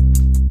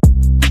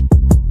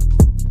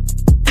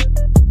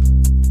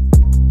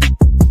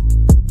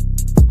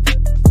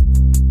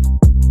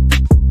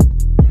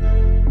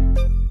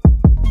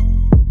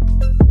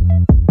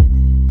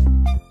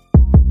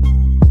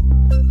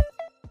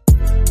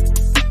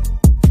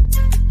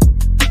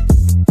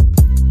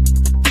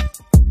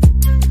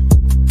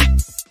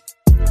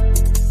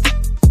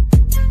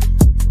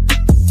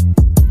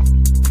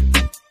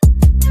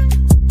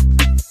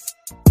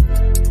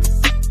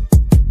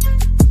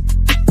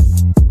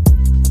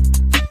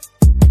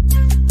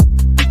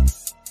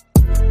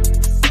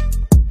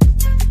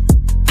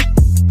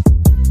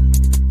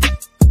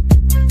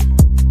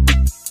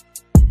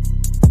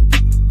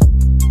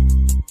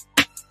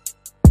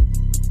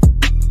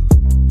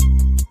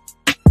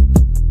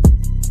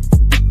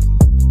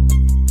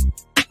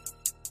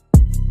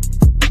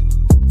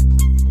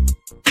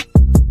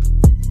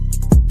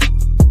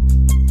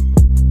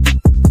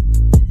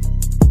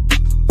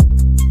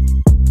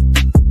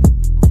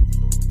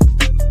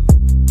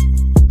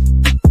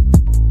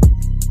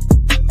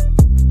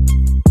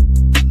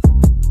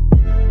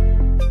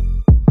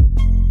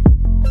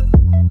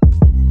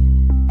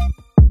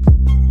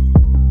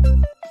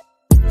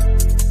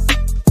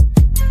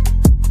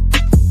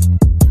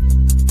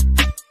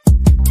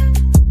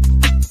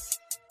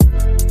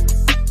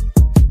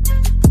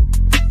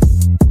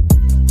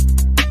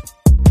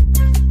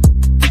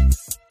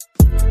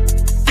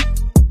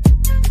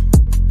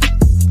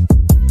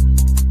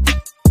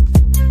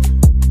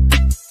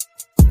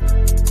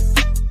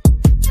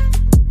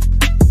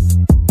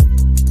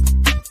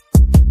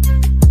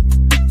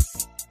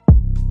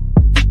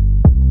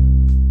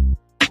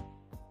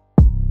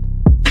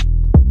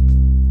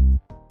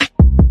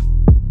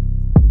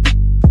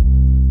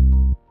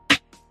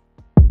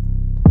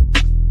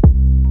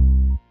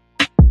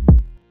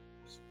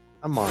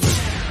 I'm on it.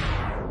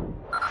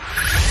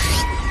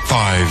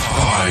 5,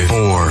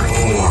 4,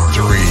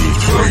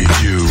 3,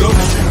 2,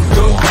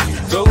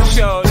 Go,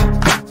 shorty,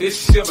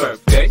 it's your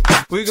birthday.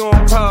 We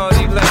gon'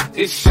 party like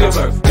it's your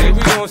birthday. We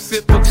gon'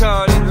 sip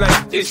Bacardi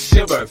like it's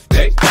your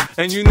birthday.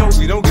 And you know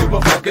we don't give a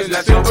fuck, it's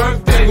not your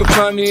birthday. You'll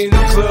find me in the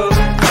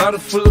club, bottle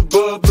full of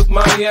bub. Look,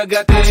 mommy, I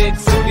got the head,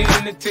 so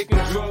get in and taking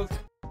drugs.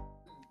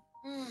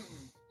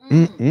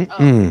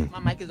 Oh, my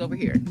mic is over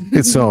here.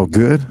 It's all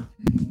good.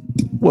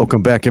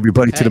 Welcome back,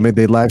 everybody, to the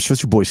Midday Live Show.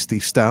 It's your boy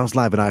Steve Styles,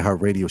 live in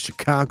iHeartRadio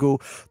Chicago,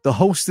 the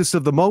hostess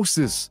of the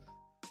mostest.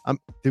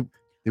 Did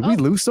we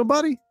lose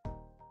somebody?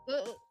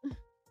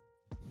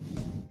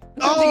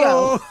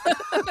 Oh!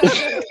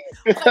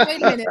 Wait a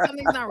minute,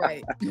 something's not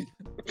right.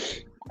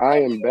 I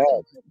am back.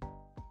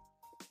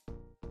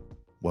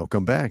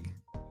 Welcome back.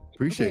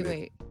 Appreciate it.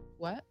 Wait,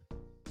 what?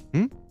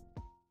 Hmm?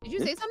 Did you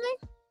say something?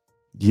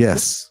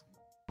 Yes.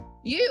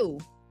 You.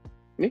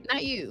 Me?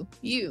 Not you.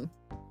 You.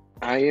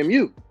 I am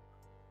you.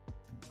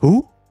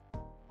 Who?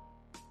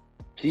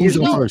 Who's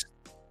on first?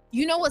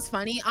 You know what's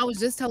funny? I was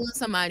just telling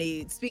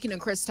somebody, speaking of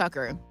Chris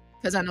Tucker,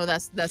 because I know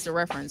that's a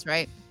reference,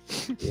 right?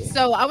 Yeah.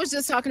 So I was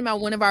just talking about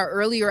one of our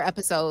earlier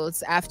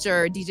episodes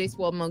after DJ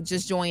Spoiled Milk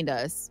just joined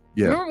us.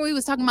 Yeah. Remember when we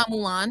was talking about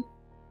Mulan?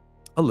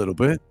 A little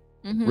bit.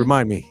 Mm-hmm.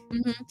 Remind me.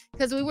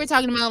 Because we were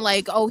talking about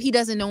like, oh, he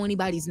doesn't know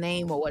anybody's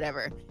name or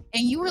whatever.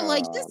 And you were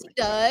like, yes, he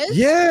does.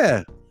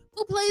 Yeah.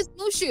 Who plays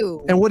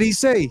Mushu? And what did he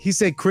say? He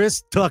said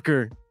Chris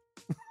Tucker.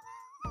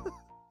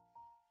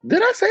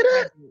 Did I say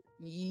that?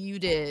 You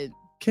did.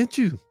 Can't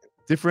you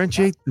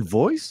differentiate the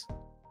voice?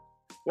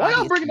 Why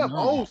y'all bringing up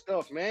old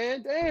stuff,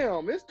 man?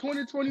 Damn, it's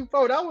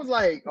 2024. That was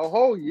like a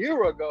whole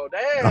year ago.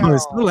 Damn. Oh,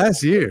 it's the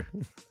last year.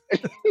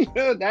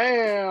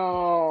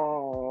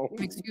 Damn.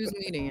 Excuse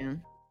me,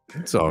 Dan.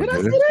 It's all Did good.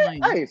 I say that?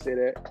 I didn't say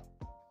that.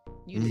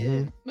 You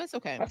did. That's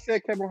okay. I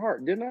said Kevin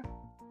Hart, didn't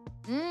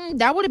I?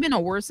 That would have been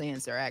a worse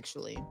answer,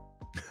 actually.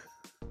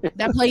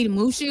 That played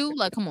Mushu?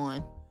 Like, come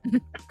on.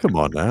 Come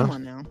on now. Come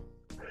on now.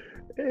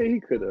 Yeah, he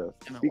could have.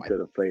 He could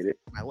have played it.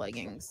 My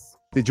leggings.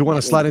 Did you want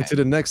to slide into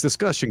the next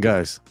discussion,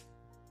 guys?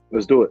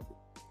 Let's do it.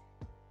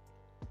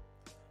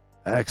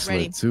 Excellent,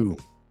 Ready. too.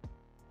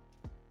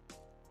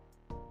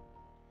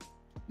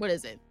 What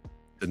is it?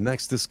 The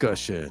next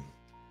discussion.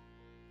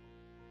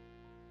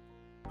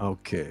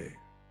 Okay.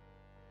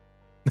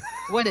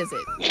 What is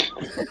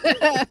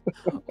it?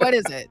 What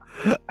is it?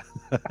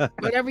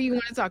 Whatever you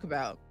want to talk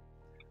about.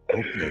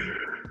 Okay.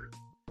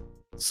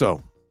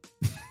 So,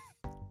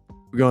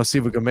 we're going to see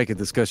if we can make a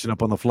discussion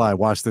up on the fly.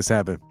 Watch this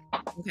happen.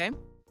 Okay.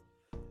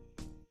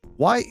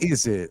 Why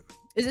is it?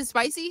 Is it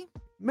spicy?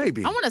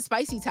 Maybe. I want a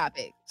spicy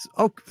topic.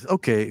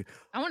 Okay.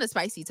 I want a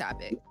spicy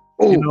topic.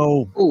 You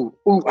know,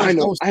 I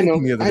know.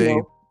 The other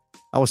day,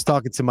 I was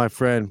talking to my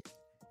friend.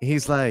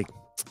 He's like,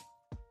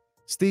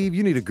 Steve,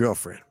 you need a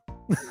girlfriend.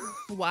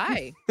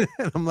 Why?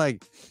 And I'm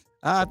like,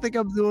 I think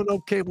I'm doing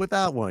okay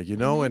without one, you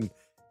know? And,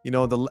 you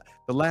know, the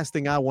last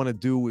thing I want to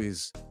do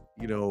is,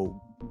 you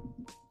know,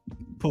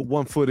 put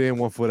one foot in,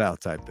 one foot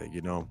out type thing,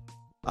 you know?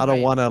 I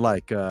don't want to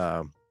like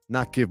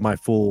not give my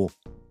full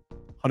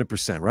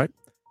 100%, right?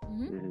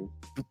 Mm-hmm.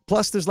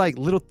 Plus, there's like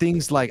little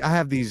things like I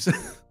have these,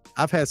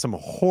 I've had some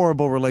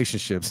horrible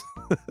relationships.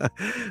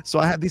 So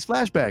I have these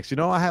flashbacks, you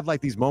know? I have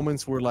like these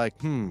moments where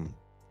like, nah,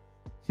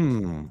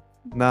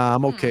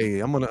 I'm okay.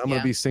 I'm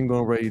gonna be single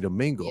and ready to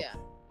mingle.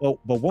 Yeah.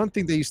 But one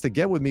thing they used to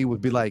get with me would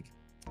be like,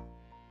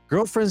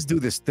 girlfriends do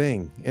this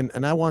thing,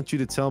 and I want you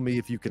to tell me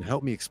if you can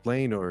help me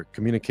explain or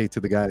communicate to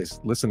the guys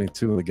listening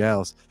to the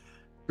gals.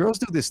 Girls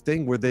do this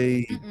thing where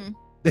they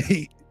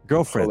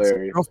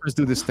girlfriends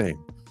do this thing.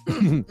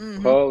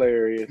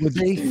 Hilarious. Where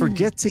they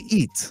forget to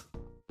eat,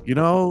 you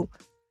know,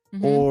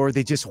 or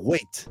they just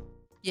wait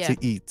to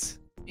eat.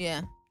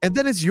 Yeah. And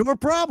then it's your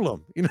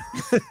problem, you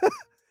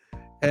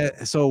know.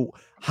 So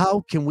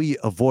how can we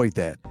avoid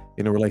that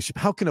in a relationship?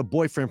 How can a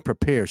boyfriend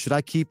prepare? Should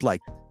I keep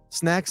like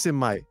snacks in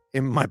my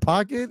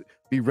pocket,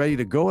 be ready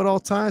to go at all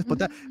times?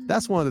 But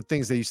that's one of the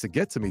things they used to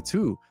get to me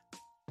too.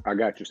 I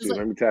got you, Steve.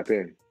 Let me tap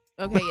in.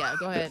 Okay, yeah,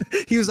 go ahead.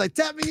 He was like,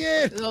 tap me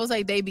in. It was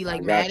like they be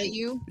like mad at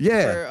you.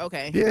 Yeah.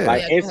 Okay. Yeah.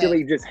 Like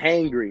instantly just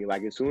hangry.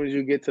 Like as soon as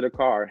you get to the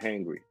car,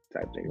 hangry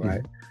type thing,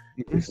 right?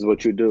 This is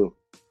what you do.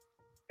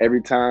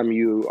 Every time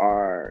you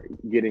are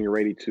getting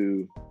ready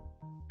to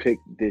pick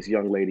this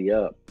young lady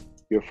up,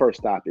 your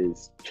first stop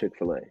is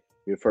Chick-fil-A.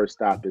 Your first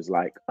stop is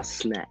like a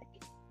snack.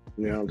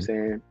 You know what I'm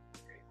saying?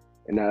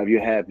 And now if you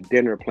have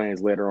dinner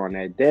plans later on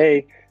that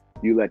day,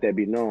 you let that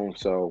be known.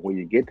 So when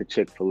you get to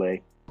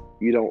Chick-fil-A,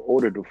 you don't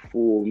order the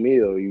full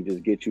meal. You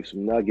just get you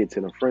some nuggets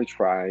and a French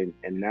fry.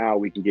 And now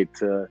we can get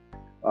to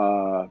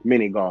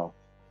mini golf.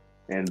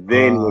 And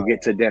then we'll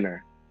get to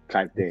dinner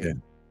type thing. Okay.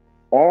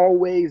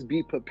 Always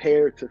be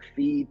prepared to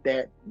feed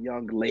that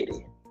young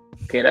lady.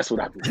 Okay, that's what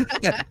I do.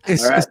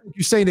 It's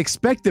you're saying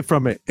expect it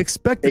from it.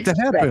 Expect it to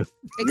happen.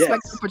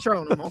 Expect the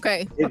Patronum,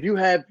 okay. If you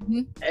have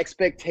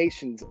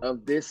expectations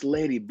of this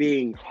lady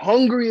being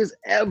hungry as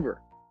ever,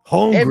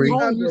 every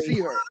time you see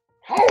her,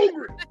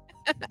 hungry,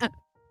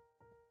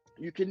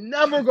 you can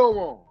never go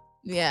wrong.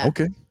 Yeah.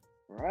 Okay.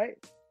 All right?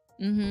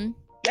 Mm-hmm.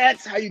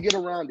 That's how you get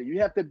around it. You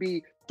have to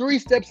be 3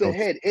 steps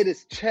ahead. It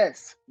is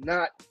chess,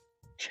 not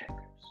checkers.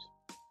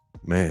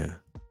 Man.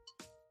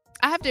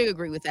 I have to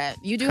agree with that.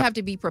 You do have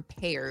to be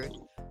prepared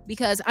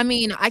because, I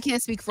mean, I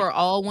can't speak for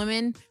all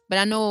women, but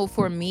I know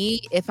for me,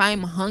 if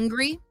I'm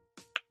hungry,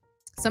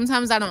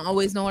 sometimes I don't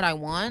always know what I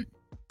want.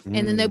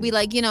 And then they'll be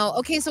like, you know,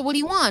 okay, so what do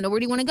you want? Or where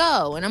do you want to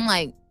go? And I'm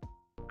like,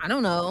 I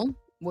don't know.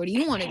 Where do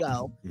you want to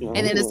go? And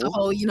then it's the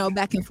whole, you know,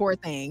 back and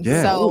forth thing.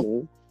 Yeah.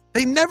 So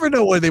they never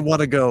know where they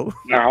want to go.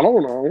 I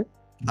don't know.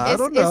 I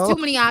don't know. It's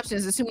too many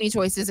options. There's too many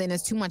choices and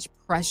it's too much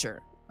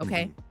pressure.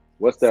 Okay.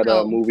 What's that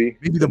movie?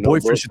 Maybe the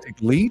boyfriend should take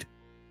the lead.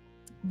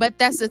 But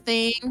that's the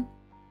thing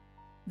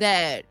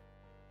that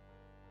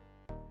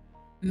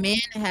men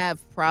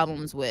have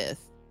problems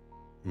with.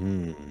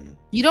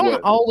 You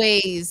don't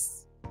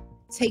always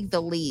take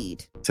the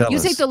lead. Tell you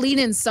us. take the lead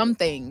in some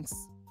things.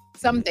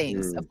 Some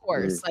things, of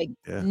course, like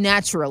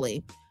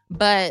naturally.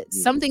 But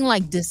something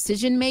like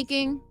decision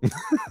making.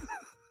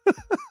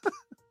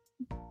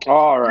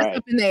 All right. That's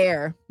up in the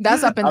air.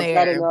 That's up in the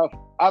air.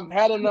 I've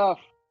had enough.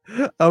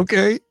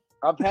 Okay.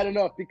 I've had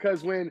enough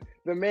because when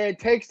the man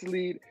takes the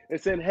lead and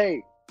said,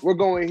 hey, we're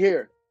going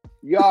here.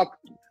 Y'all,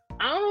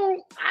 I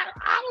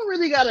don't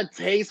really got a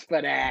taste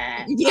for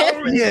that. Yeah. I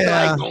don't really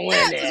like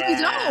going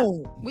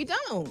there. We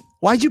don't.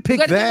 Why'd you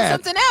pick that?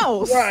 Something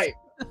else. Right.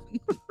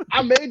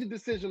 I made the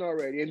decision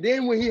already. And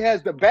then when he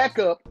has the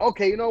backup,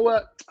 okay, you know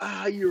what?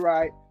 You're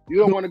right. You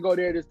don't want to go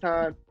there this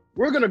time.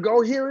 We're going to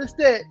go here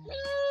instead.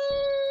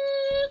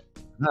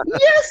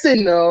 Yes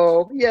and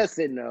no. Yes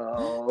and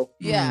no.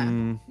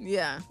 Yeah.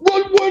 Yeah.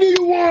 What do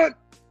you want?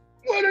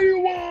 What do you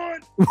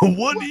want?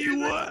 What do you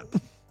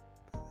want?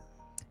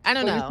 I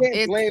don't know. You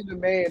can't blame the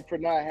man for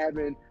not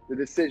having the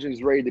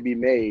decisions ready to be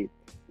made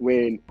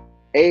when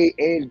A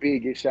and B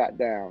get shot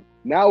down.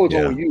 Now it's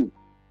on you.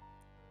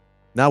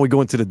 Now we go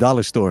into the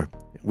dollar store.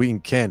 We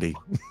eating candy.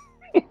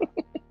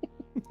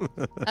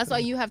 That's why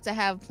you have to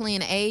have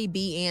plan A,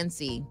 B, and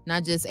C,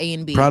 not just A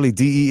and B. Probably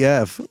D, E,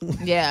 F.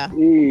 Yeah.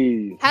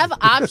 Have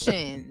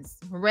options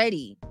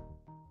ready.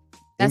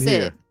 That's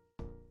it.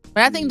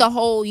 But I think the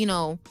whole, you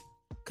know,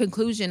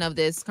 conclusion of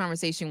this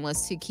conversation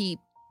was to keep,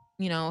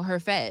 you know, her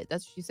fed.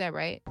 That's what you said,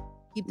 right?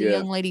 Keep the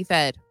young lady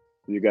fed.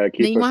 You gotta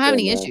keep. Then you won't have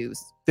any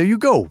issues. There you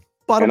go.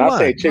 Bottom and I line.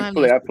 say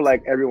Chick-fil-A. I feel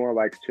like everyone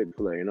likes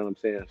Chick-fil-A. You know what I'm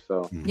saying?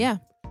 So Yeah.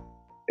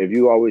 if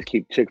you always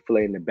keep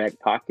Chick-fil-A in the back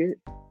pocket,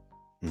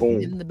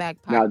 boom. In the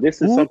back pocket. Now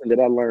this is something that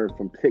I learned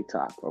from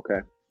TikTok.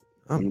 Okay,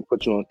 I'm gonna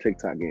put you on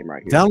TikTok game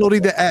right here.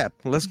 Downloading the app.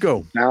 Let's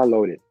go.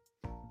 Download it.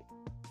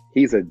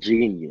 He's a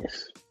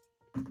genius.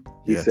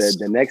 He said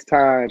the next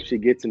time she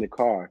gets in the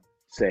car,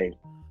 say,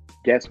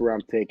 "Guess where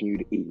I'm taking you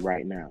to eat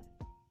right now,"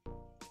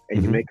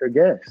 and you make her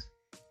guess.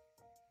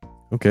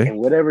 Okay. And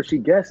whatever she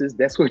guesses,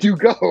 that's where you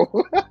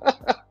go.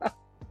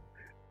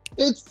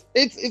 It's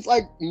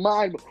like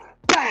mind.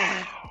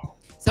 Pow!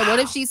 So what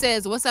if she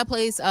says, "What's that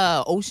place?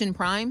 Ocean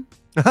Prime."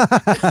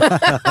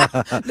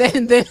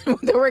 then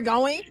we're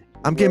going.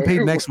 I'm getting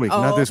paid next week,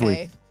 not this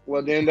week.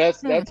 Well, then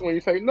that's when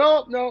you say,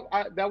 no,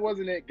 that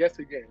wasn't it. Guess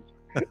again.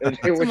 And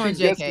then when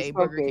she guesses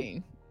Burger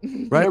King.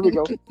 Right, there we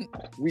go.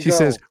 She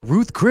says,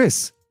 Ruth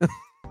Chris.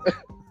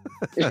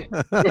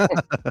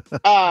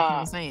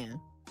 I'm saying.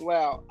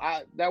 Well,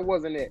 that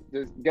wasn't it.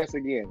 Just guess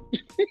again.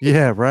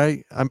 Yeah,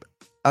 right.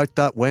 I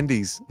thought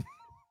Wendy's.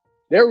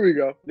 There we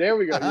go. Yeah.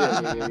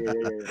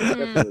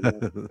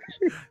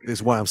 This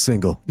is why I'm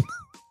single.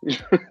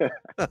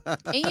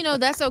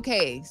 And that's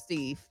okay,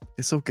 Steve.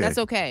 It's okay. That's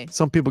okay.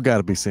 Some people got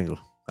to be single,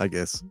 I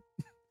guess.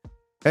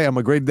 Hey, I'm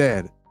a great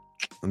dad,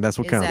 and that's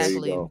what counts.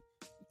 Exactly.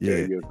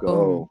 There you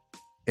go.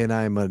 And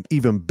I'm an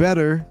even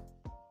better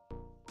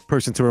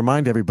person to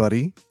remind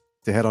everybody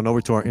to head on over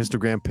to our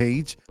Instagram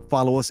page.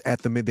 Follow us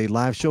at the Midday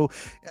Live Show.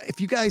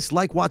 If you guys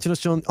like watching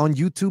us on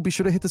YouTube, be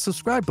sure to hit the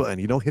subscribe button.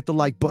 Hit the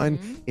like button.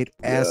 It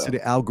adds to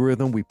the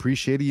algorithm. We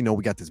appreciate it.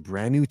 We got this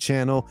brand new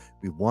channel.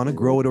 We want to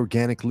grow it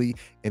organically,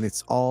 and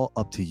it's all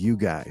up to you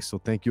guys. So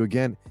thank you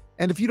again.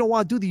 And if you don't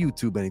want to do the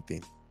YouTube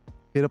anything,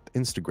 hit up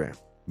Instagram,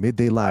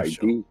 Midday Live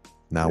Show.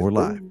 Now we're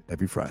live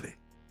every Friday.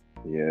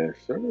 Yes,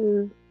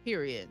 sir.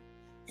 Period.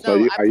 So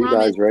are you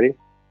guys ready?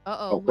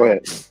 Uh-oh. Go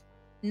ahead.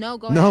 No,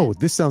 go ahead. No,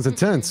 this sounds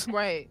intense.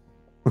 Right.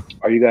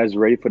 Are you guys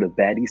ready for the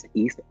Baddies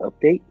East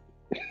update?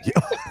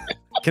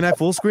 Can I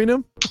full screen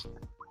them?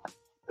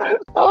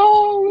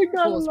 Oh, we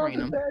gotta love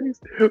the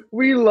baddies.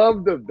 We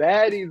love the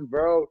baddies,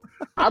 bro.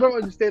 I don't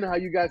understand how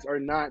you guys are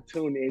not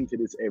tuned into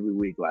this every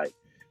week. Like,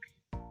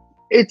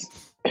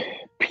 it's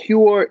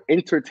pure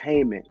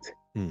entertainment.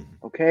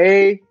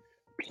 Okay?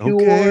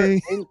 Pure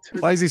entertainment.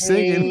 Why is he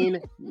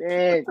singing?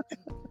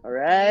 All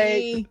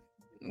right?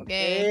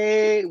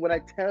 Okay. When I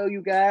tell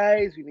you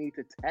guys, you need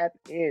to tap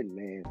in,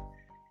 man.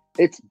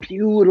 It's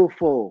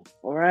beautiful.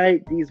 All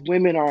right? These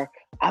women are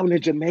out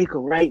in Jamaica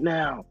right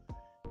now.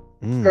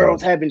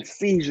 Girls having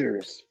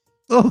seizures.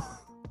 Oh,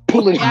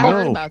 pulling I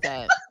heard about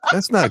that.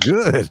 That's not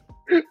good.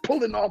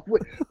 Pulling off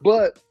with,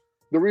 but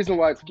the reason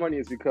why it's funny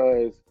is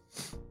because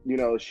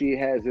she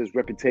has this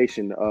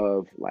reputation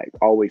of like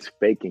always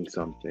faking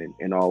something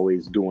and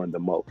always doing the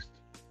most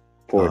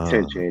for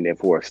attention and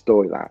for a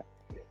storyline.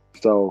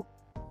 So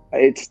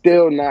it's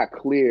still not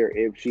clear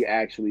if she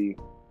actually.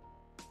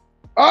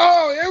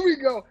 Oh, here we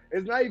go.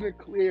 It's not even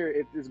clear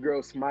if this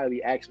girl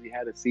Smiley actually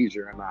had a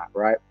seizure or not,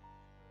 right?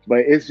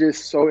 But it's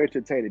just so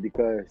entertaining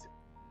because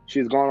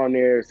she's gone on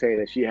there saying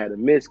that she had a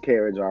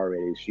miscarriage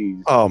already.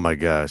 Oh my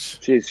gosh.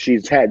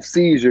 She's had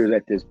seizures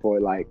at this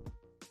point. Like,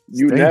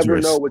 you dangerous.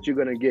 Never know what you're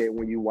gonna get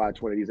when you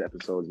watch one of these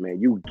episodes,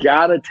 man. You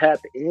gotta tap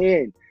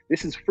in.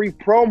 This is free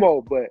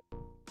promo, but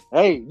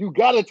hey, you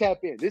gotta tap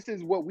in. This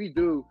is what we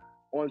do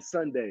on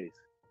Sundays.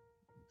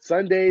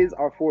 Sundays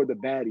are for the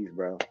baddies,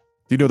 bro. Do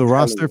you know the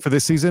roster for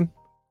this season?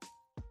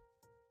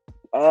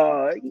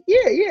 Yeah,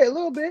 a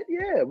little bit.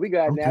 Yeah, we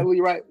got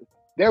Natalie, right?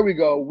 There we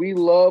go. We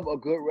love a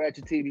good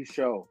ratchet TV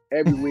show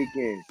every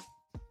weekend.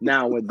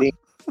 Now and then.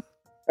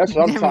 That's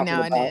what I'm talking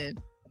about.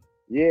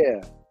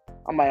 Yeah.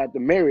 I might have to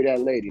marry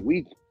that lady.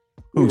 We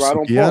right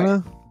on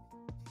point.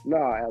 No,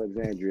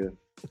 Alexandria.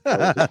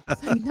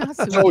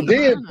 So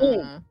then,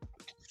 boom.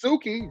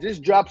 Suki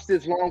just drops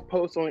this long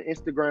post on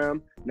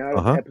Instagram. Now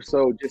the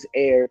episode just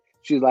aired.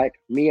 She's like,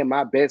 me and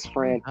my best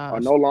friend are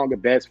no longer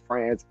best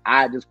friends.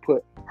 I just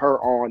put her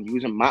on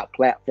using my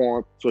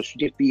platform so she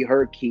can feed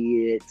her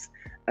kids.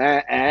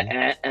 And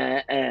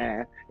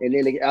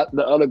then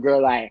the other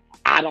girl like,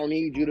 I don't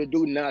need you to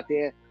do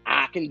nothing.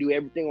 I can do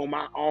everything on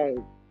my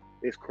own.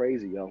 It's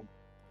crazy, yo.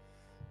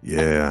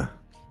 Yeah.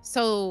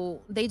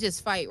 So they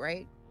just fight,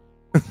 right?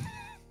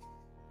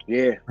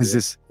 Yeah. Is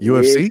this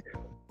UFC?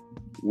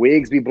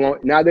 Wigs be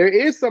blowing. Now there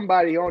is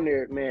somebody on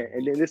there, man.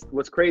 And then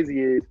what's crazy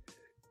is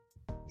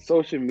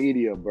social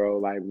media, bro.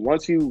 Like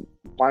once you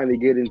finally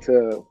get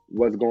into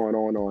what's going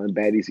on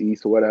Baddies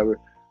East or whatever,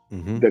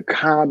 the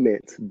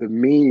comments, the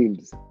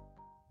memes,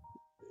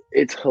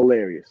 it's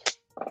hilarious.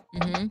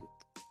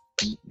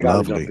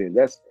 Gotta jump in.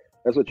 That's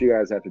what you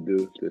guys have to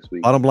do this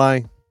week. Bottom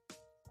line,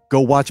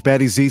 go watch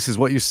Baddies East is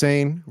what you're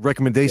saying.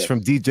 Recommendation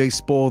from DJ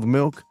Spoiled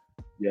Milk.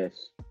 Yes.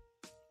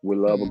 We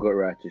love a good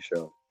ratchet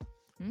show.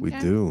 We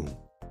do.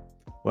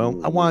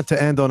 Well, I wanted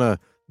to end on a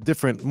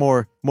different,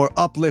 more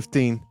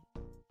uplifting,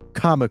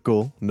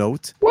 comical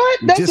note. What?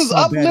 That's just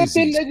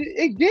uplifting.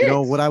 You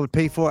know what I would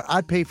pay for?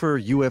 I'd pay for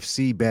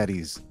UFC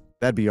baddies.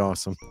 That'd be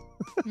awesome.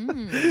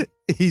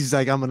 He's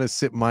like, I'm gonna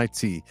sip my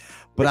tea.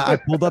 But I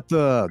pulled up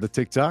the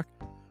TikTok.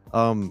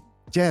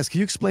 Jazz, can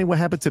you explain what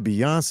happened to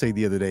Beyonce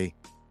the other day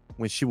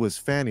when she was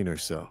fanning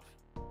herself?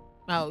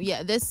 Oh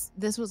yeah, this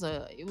was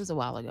a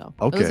while ago.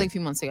 Okay. It was like a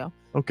few months ago.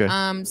 Okay.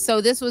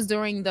 So this was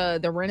during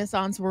the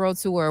Renaissance World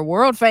Tour,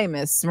 world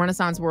famous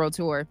Renaissance World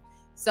Tour.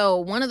 So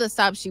one of the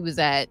stops she was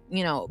at,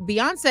 you know,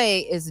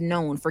 Beyonce is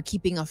known for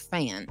keeping a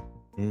fan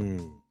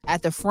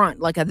at the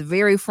front, like at the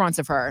very front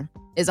of her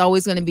is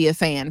always going to be a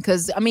fan.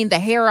 Because I mean, the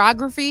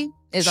hairography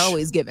is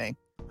always giving,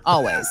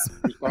 always.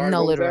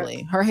 No,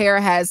 literally, her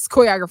hair has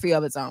choreography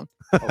of its own.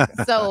 Okay.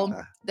 So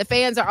the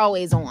fans are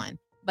always on.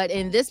 But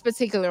in this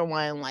particular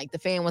one, like the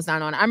fan was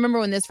not on. I remember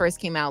when this first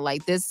came out,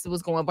 like this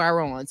was going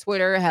viral on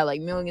Twitter, had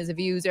like millions of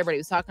views. Everybody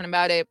was talking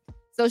about it.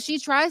 So she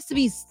tries to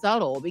be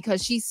subtle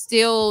because she's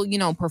still, you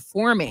know,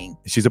 performing.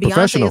 She's a Beyonce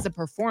professional. is a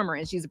performer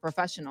and she's a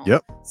professional.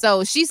 Yep.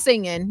 So she's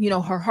singing, you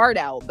know, her heart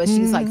out, but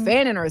she's like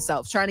fanning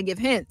herself, trying to give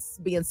hints,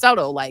 being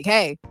subtle, like,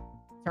 hey,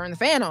 turn the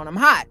fan on, I'm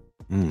hot.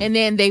 And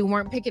then they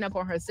weren't picking up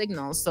on her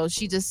signals. So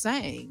she just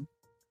sang,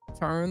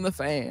 turn the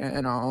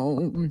fan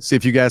on. See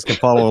if you guys can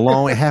follow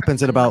along. It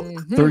happens at about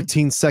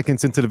 13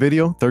 seconds into the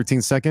video.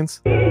 13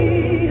 seconds.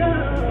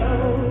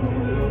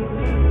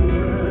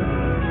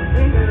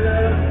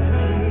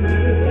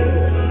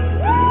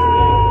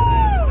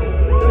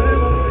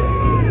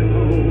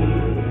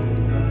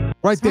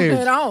 Right there.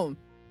 Turn it on.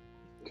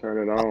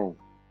 Turn it on.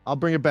 I'll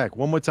bring it back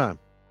one more time.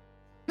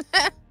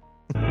 Turn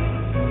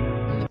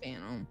the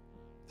fan on.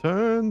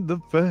 Turn the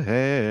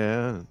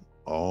fan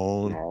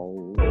on.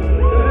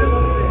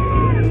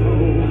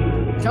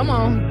 Come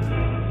on.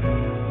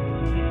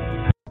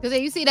 Because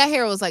you see that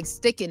hair was like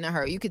sticking to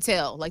her. You could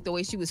tell, like the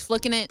way she was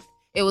flicking it,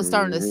 it was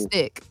starting to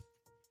stick.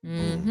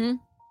 We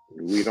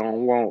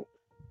don't want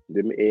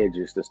them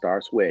edges to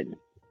start sweating.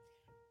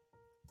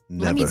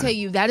 Never. Let me tell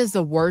you, that is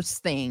the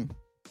worst thing.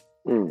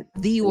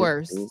 The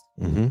worst.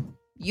 Mm-hmm.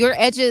 Your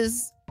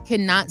edges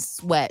cannot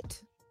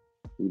sweat.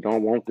 You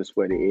don't want the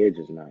sweaty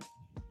edges now.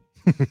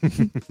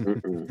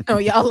 Oh,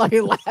 y'all like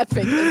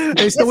laughing.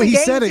 It's the way he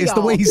said it. It's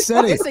the way he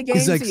said it. It's a game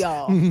He's like, to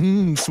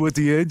y'all.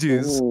 sweaty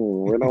edges.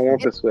 We don't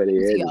want the sweaty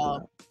edges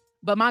now.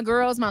 But my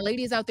girls, my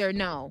ladies out there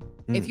know,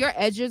 if your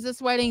edges are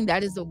sweating,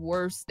 that is the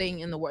worst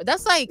thing in the world.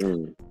 That's like,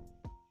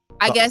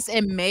 I guess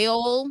in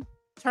male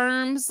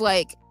terms,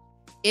 like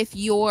if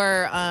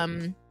your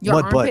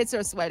armpits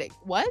are sweating.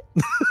 What?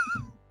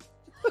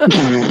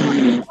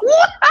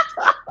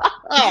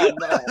 Oh,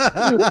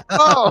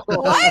 no.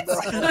 What?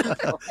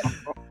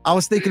 I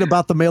was thinking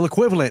about the male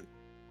equivalent,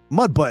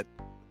 mud butt.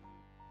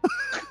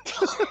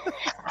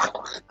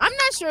 I'm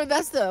not sure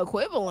that's the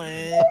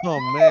equivalent. Oh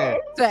man,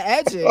 the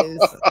edges.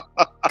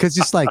 Because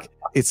it's like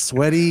it's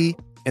sweaty,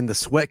 and the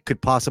sweat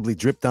could possibly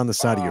drip down the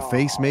side of your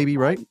face, maybe,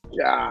 right?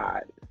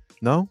 God,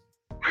 no.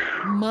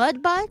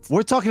 Mud butts?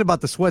 We're talking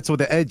about the sweats or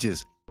the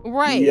edges,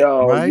 right?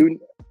 Yo, right?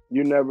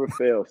 You never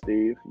fail,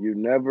 Steve. You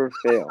never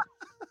fail.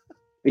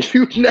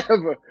 You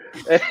never.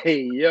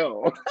 Hey,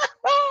 yo.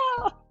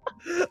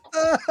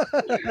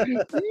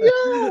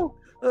 Yo.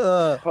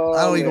 I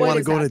don't even want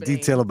to go into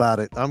detail about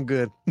it. I'm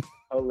good.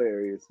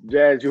 Hilarious.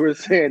 Jazz, you were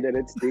saying that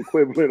it's the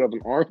equivalent of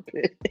an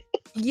armpit.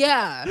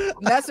 Yeah,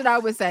 that's what I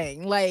was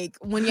saying. Like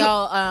when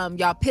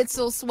y'all pits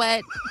will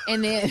sweat,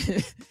 and then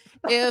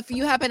if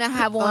you happen to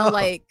have on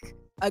like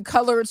a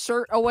colored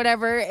shirt or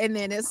whatever, and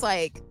then it's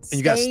like and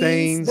you got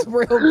stains,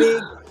 real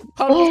big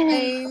puddle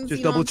stains. Just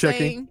you know double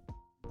checking.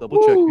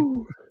 Double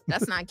checking.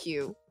 That's not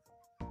cute.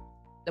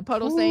 The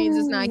puddle stains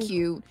is not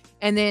cute.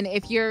 And then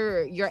if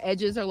your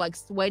edges are like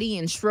sweaty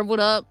and shriveled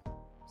up,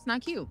 it's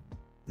not cute.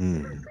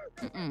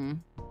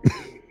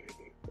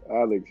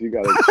 Alex, you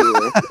gotta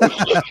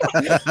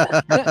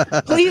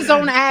chill. Please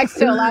don't ask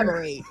to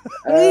elaborate.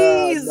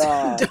 Please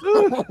don't.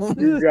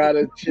 You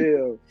gotta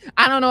chill.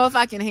 I don't know if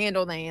I can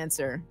handle the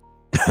answer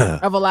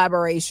of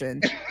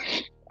elaboration.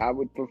 I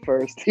would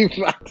prefer Steve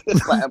not to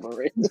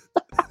elaborate.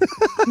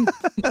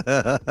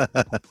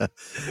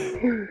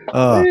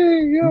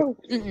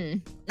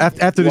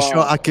 After the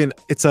show, I can.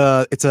 It's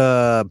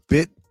a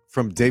bit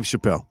from Dave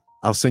Chappelle.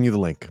 I'll send you the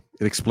link.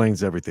 It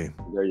explains everything.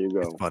 There you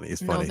go. It's funny.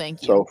 It's funny. No,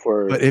 thank you. So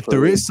but if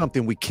there is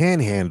something we can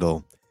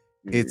handle,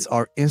 it's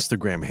our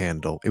Instagram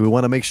handle. And we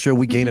want to make sure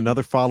we gain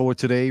another follower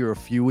today or a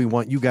few. We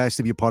want you guys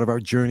to be a part of our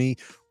journey.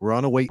 We're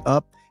on our way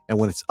up. And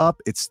when it's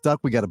up, it's stuck.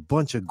 We got a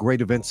bunch of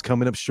great events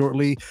coming up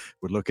shortly.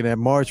 We're looking at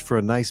March for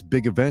a nice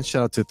big event.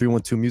 Shout out to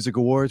 312 Music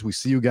Awards. We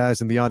see you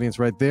guys in the audience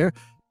right there.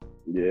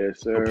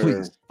 Yes, sir. So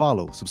please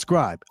follow,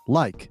 subscribe,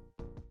 like.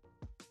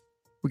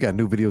 We got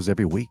new videos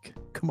every week.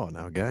 Come on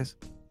now, guys.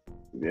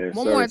 Yes,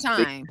 One more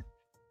time.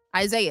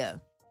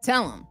 Isaiah,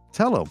 tell him.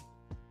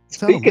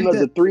 Speaking of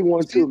the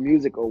 312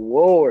 Music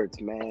Awards,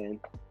 man,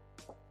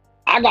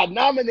 I got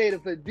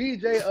nominated for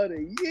DJ of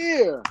the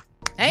Year.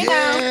 Hey,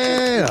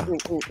 yeah.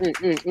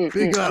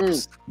 Big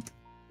ups.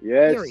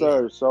 Yes,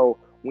 sir. So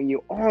when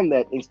you're on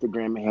that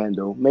Instagram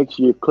handle, make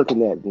sure you're clicking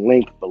that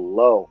link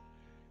below.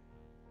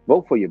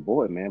 Vote for your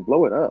boy, man.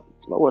 Blow it up.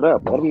 Blow it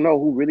up. Let them know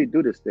who really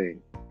do this thing.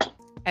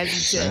 As you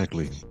should.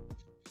 Exactly.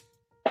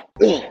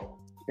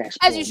 That's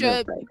As you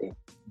should. right there.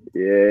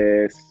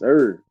 Yes,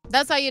 sir.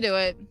 That's how you do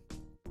it.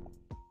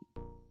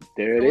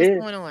 There it What's is.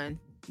 going on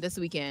this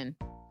weekend?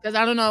 Because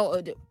I don't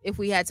know if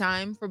we had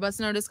time for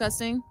Bustin' or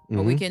Disgusting,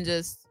 but we can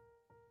just.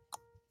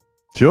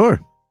 Sure.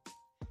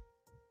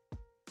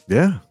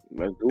 Yeah.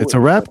 It's a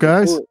wrap,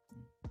 guys.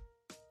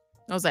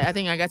 I was like, I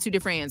think I got two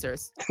different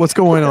answers. What's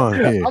going on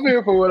here? I'm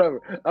here for whatever.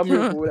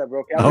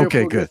 Okay.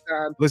 Okay, good.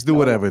 Let's do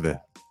whatever then.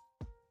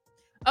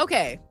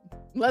 Okay,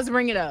 let's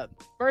bring it up.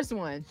 First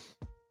one,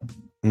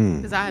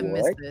 because I have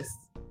missed this.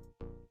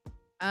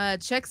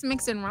 Chex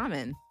Mix and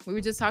ramen. We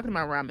were just talking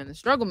about ramen, the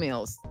struggle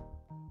meals.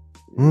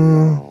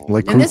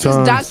 Like and this is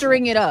croutons.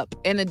 doctoring it up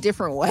in a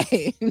different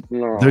way.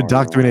 They're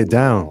doctoring it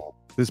down.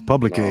 This is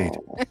public aid.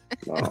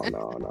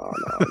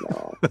 No.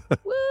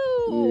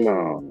 Woo.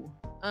 No.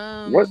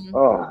 What?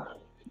 Oh.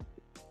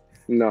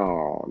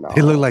 No.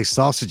 They look like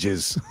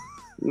sausages.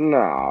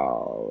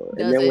 No.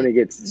 Does And then when it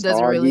gets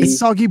soggy. really? It's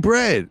soggy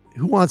bread.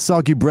 Who wants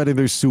soggy bread in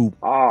their soup?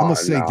 Oh, I'm going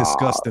to say no.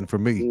 disgusting for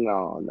me.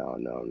 No.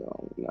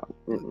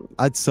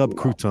 I'd sub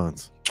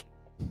croutons.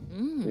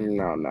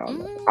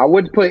 No. I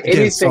wouldn't put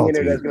anything in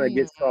there that's going to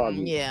get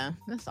soggy. Yeah.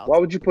 That's Why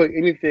would you put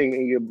anything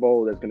in your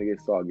bowl that's going to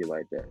get soggy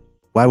like that?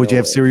 Why would you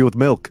have cereal with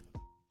milk?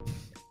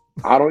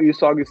 I don't use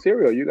soggy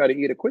cereal. You got to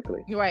eat it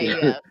quickly. Right,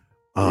 yeah.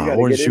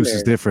 Orange juice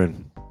is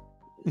different.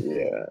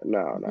 Yeah,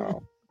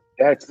 no.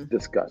 That's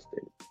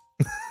disgusting.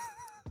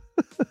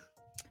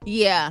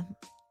 Yeah,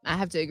 I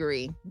have to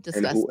agree.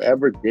 Disgusting. And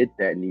whoever did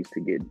that needs to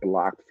get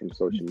blocked from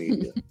social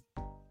media.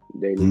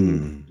 They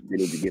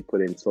need to get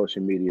put in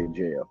social media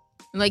jail.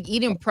 Like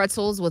eating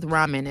pretzels with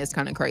ramen is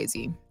kind of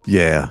crazy.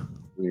 Yeah.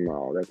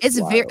 No, it's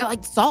wild. very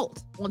like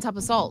salt on top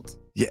of salt.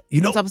 Yeah, you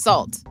know, on top of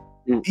salt.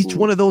 Each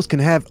one of those can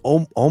have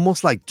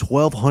almost like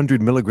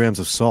 1,200 milligrams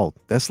of salt.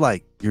 That's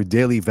like your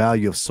daily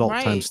value of salt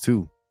times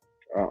 2.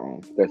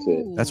 That's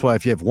it. That's why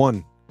if you have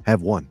one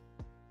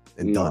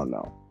and done.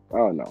 No.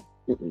 Oh no.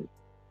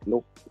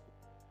 Nope.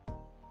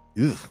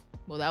 Ugh.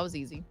 Well, that was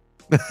easy.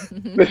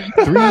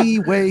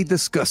 3-way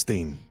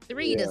disgusting.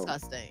 Three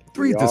disgusting.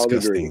 3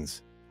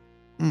 disgustings.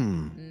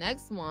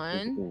 Next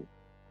one.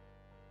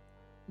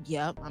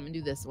 Yep, I'm gonna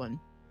do this one.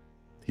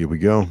 Here we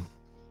go.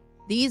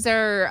 These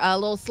are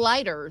little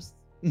sliders.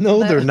 No,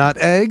 they're not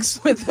eggs.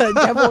 With the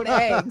deviled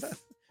eggs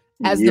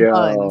as the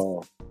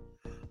buns.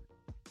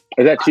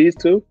 Is that cheese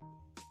too?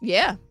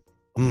 Yeah.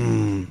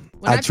 When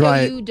I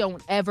tell you,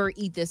 don't ever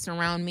eat this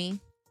around me.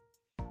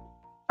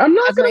 I'm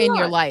not ever gonna in lie.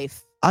 your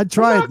life. I'd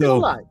try it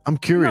though. I'm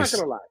curious. I'm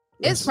not gonna lie.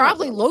 It's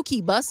probably low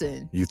key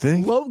bussin'. You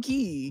think? Low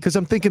key. Because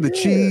I'm thinking the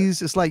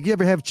cheese. It's like you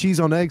ever have cheese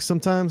on eggs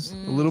sometimes, a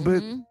little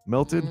bit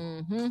melted.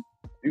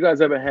 You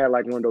guys ever had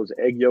like one of those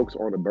egg yolks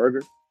on a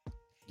burger?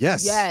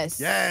 Yes.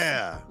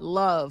 Yeah.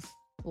 Love.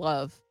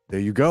 There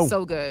you go.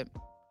 So good.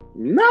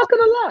 Not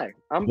gonna lie.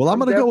 I'm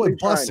gonna go with definitely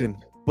trying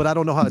bussin', but I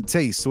don't know how it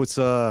tastes, so it's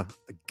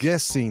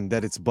guessing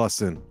that it's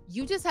bussin'.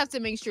 You just have to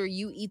make sure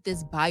you eat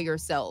this by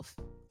yourself,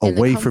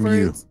 Away from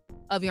you,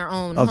 of your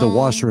own of the home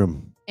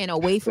washroom, and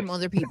away from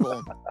other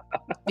people,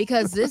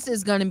 because this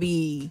is gonna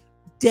be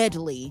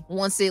deadly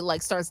once it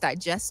like starts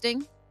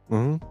digesting.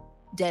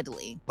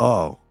 Deadly.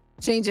 Oh.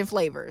 Changing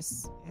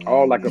flavors.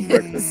 Oh, like a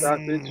breakfast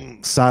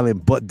sausage.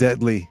 Silent but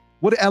deadly.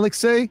 What did Alex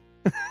say?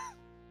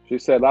 She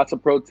said lots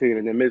of protein,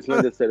 and then Miss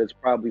Linda said it's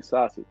probably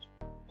sausage.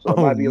 So it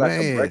might be like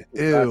a breakfast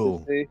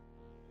sausage thing.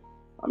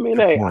 I mean,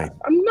 Good hey, point.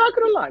 I'm not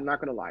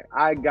gonna lie.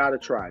 I gotta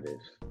try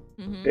this.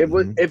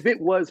 If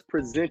it was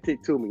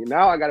presented to me,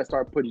 now I gotta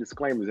start putting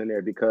disclaimers in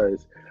there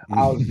because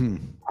I'll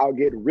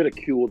get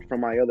ridiculed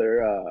from my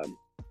other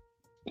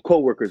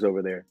co-workers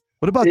over there.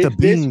 What about the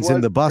beans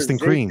and the Boston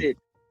cream?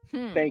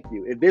 Thank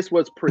you. If this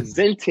was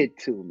presented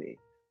to me,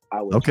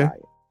 I would try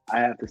it. I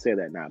have to say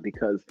that now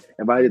because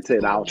if I did say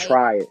it, I'll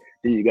try it.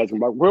 Then you guys will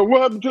be like, well,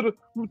 what happened to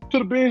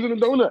the beans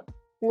and the donut?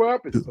 What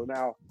happened? So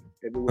now,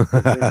 if it was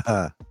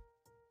presented,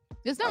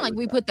 it's not like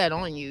we put that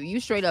on you.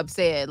 You straight up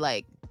said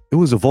like, it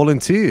was a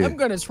volunteer. I'm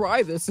gonna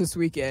try this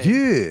weekend.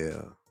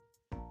 Yeah.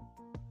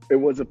 It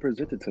wasn't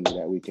presented to me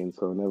that weekend,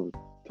 so it never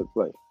took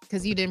place.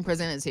 Because you didn't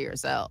present it to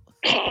yourself.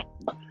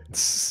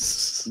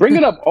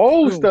 Bringing up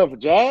old stuff,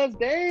 Jazz.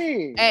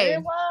 Dang. Hey.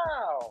 Man,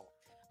 wow.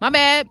 My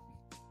bad.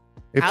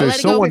 If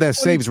there's someone that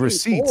saves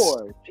receipts.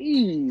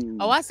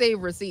 Oh, I save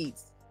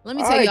receipts. Let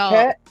me All tell right, y'all.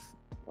 Kat.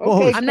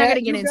 Okay, I'm not Kat,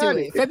 gonna get you into got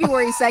it.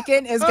 February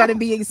 2nd is gonna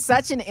be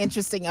such an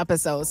interesting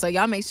episode. So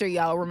y'all make sure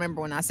y'all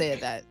remember when I said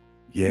that.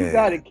 Yeah. You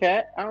got it,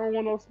 Kat. I don't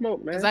want no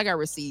smoke, man. Because I got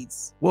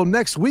receipts. Well,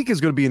 next week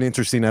is going to be an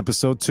interesting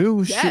episode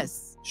too.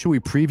 Yes. Should we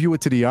preview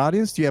it to the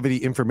audience? Do you have any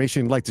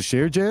information you'd like to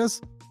share,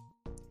 Jazz?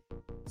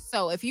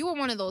 So if you were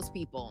one of those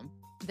people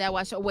that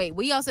watch,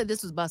 we all said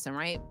this was bussin',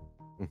 right?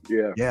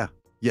 Yeah. Yeah.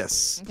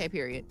 Yes. Okay,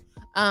 period.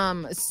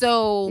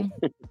 So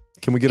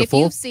can we get a if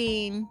full? you've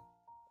seen,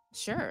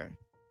 sure.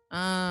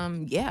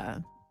 Yeah.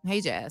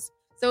 Hey, Jazz.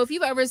 So if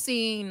you've ever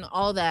seen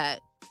all that,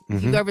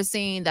 if you've ever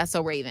seen That's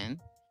So Raven,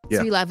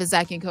 Sweet Life of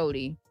Zach and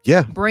Cody.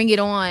 Yeah. Bring It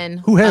On.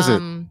 Who has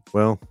it?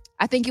 Well,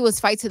 I think it was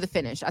Fight to the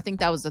Finish. I think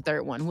that was the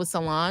third one with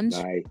Solange.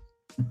 Nice.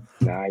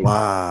 Nice.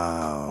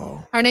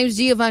 Wow. Her name's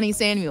Giovanni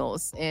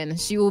Samuels, and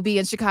she will be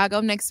in Chicago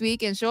next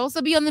week, and she'll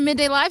also be on the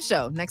Midday Live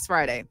show next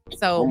Friday.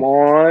 So come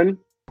on.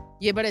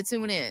 You better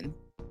tune in.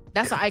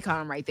 That's an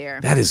icon right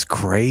there. That is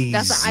crazy.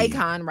 That's an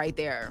icon right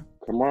there.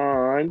 Come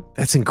on.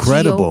 That's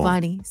incredible.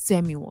 Giovanni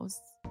Samuels.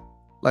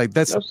 Like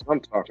that's what I'm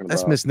talking about.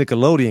 That's Miss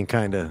Nickelodeon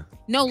kind of.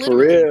 No,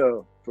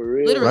 literally. For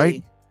real. Literally.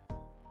 Right?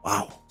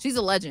 Wow. She's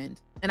a legend.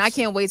 And I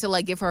can't wait to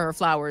like give her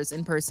flowers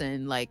in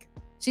person. Like,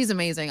 she's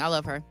amazing. I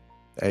love her.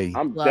 Hey.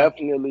 I'm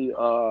definitely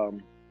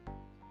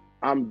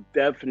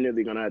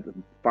gonna have to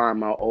find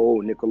my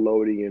old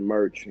Nickelodeon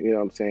merch. You know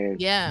what I'm saying?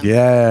 Yeah.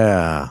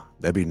 Yeah.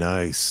 That'd be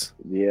nice.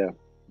 Yeah.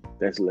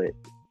 That's lit.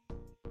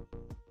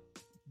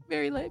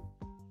 Very lit.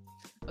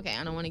 Okay,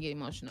 I don't want to get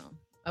emotional.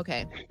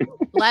 Okay.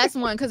 Last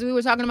one, because we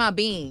were talking about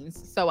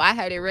beans. So I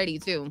had it ready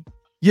too.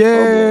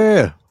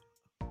 Yeah.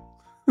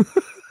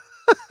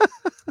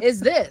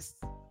 Is this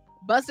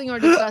busting or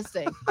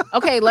disgusting?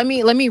 Okay, let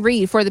me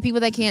read for the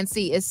people that can't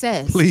see. It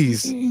says,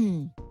 please.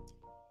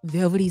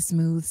 Velvety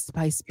smooth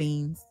spice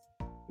beans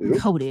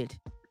coated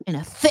in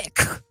a thick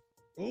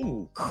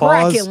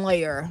cracking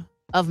layer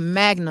of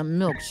Magnum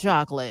milk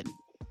chocolate.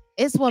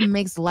 It's what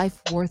makes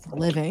life worth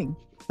living.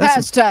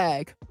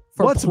 Hashtag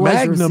for what's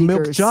pleasure Magnum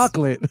milk seekers.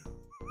 chocolate?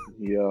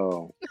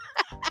 Yo.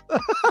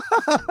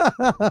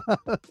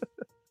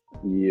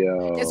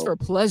 Yo. It's for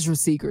pleasure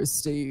seekers,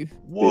 Steve.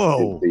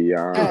 Whoa.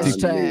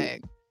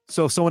 Hashtag.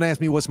 So someone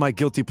asked me what's my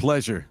guilty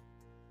pleasure.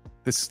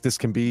 This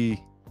can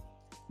be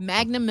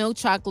Magnum milk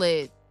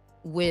chocolate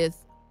with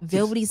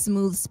velvety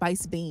smooth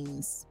spice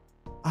beans.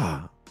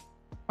 Why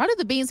do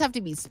the beans have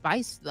to be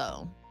spiced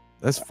though?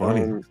 That's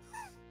funny.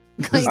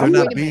 Because Like, they're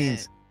not wait a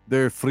beans.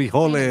 They're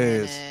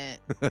frijoles.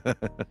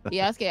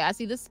 Yeah, okay. I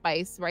see the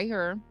spice right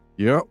here.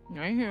 Yep.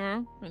 Right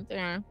here. Right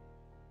there.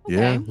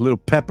 Yeah. Little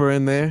pepper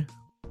in there.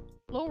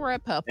 Little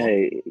red pepper.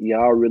 Hey,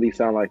 y'all really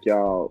sound like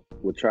y'all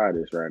would try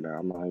this right now.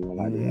 I'm not even gonna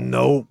lie to you.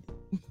 Nope.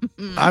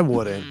 I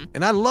wouldn't.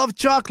 And I love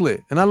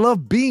chocolate. And I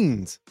love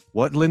beans.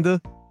 What,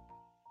 Linda?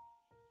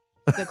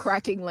 The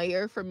cracking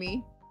layer for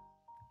me.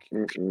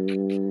 Hey,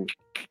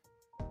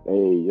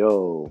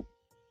 yo.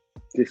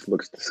 This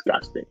looks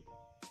disgusting.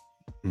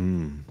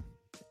 I'm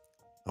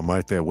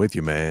right there with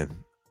you, man.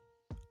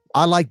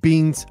 I like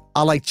beans.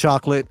 I like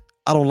chocolate.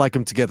 I don't like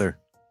them together.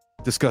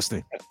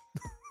 Disgusting.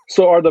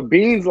 So are the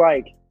beans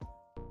like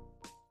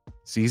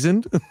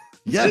seasoned?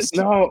 Yes.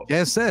 No.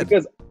 Yes, said.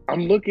 Because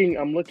I'm looking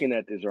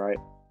at this, right?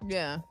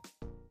 Yeah.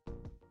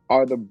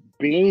 Are the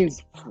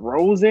beans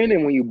frozen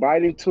and when you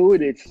bite into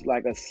it, it's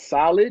like a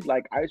solid,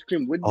 like ice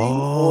cream would be?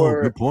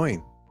 Oh, good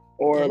point.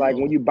 Or like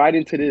when you bite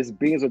into this,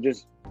 beans are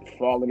just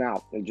falling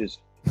out and just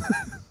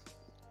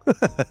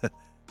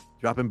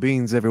dropping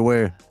beans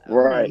everywhere.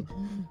 Right.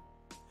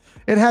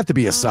 It'd have to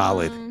be a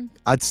solid.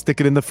 I'd stick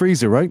it in the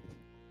freezer, right?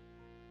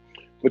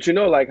 But you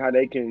know, like how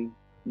you can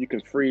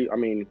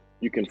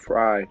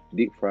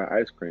deep fry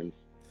ice cream.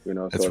 You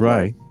know, That's so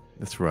right. Like,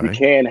 That's right. you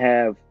can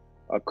have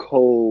a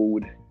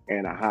cold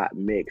and a hot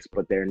mix,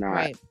 but they're not.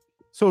 Right.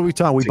 So what are we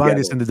talking? We buy together.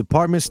 this in the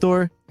department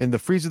store, in the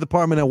freezer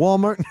department at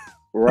Walmart?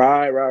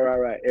 Right.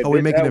 If Are we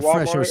it's making at it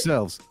fresh Walmart,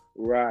 ourselves?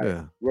 Right.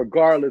 Yeah.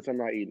 Regardless, I'm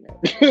not eating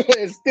that.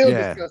 It's still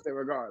Yeah. disgusting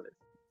regardless.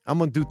 I'm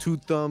gonna do 2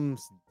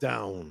 thumbs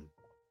down.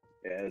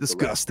 Yeah, it's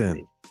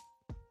disgusting.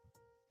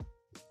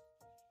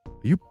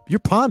 You're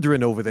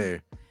pondering over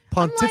there,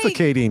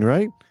 pontificating,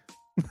 right?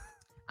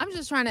 I'm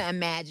just trying to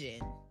imagine,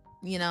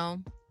 you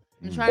know?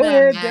 I'm trying Go to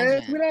ahead,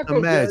 imagine. Jazz. We're not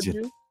gonna judge Imagine.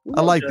 you. We're I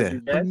not like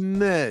judging that. Jazz.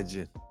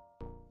 Imagine.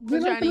 We're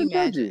I'm not trying to gonna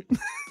judge you.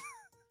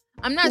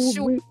 I'm not We-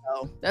 sure we-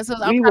 though. That's what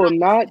We I'm will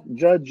not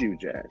judge you,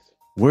 Jazz.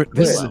 This But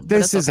is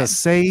that's a okay.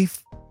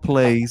 safe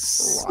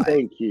place.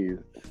 Thank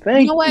you.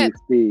 Thank know what?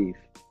 Steve.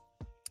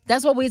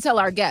 That's what we tell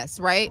our guests,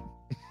 right?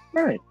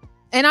 Right.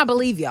 And I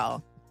believe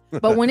y'all.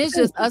 But when it's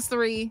just us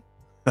three,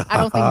 I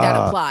don't think that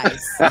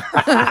applies.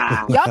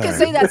 Y'all can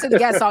say that to the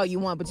guests all you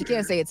want, but you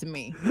can't say it to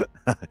me.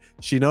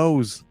 She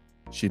knows.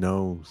 She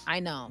knows. I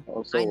know.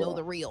 Also, I know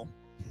the real.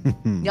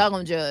 Y'all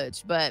gonna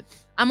judge, but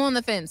I'm on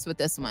the fence with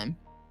this one.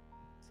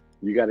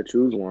 You got to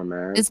choose one,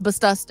 man. It's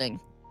disgusting.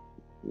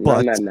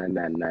 But-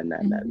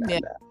 Yeah.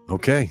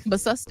 Okay.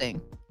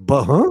 Disgusting.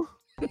 But huh?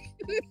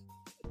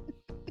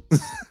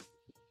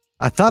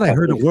 I thought I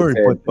heard a word,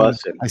 said but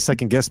bussin'. I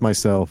second guessed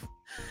myself.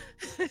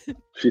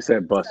 She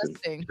said bussin'.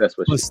 Disgusting. That's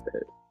what she Bus-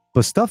 said.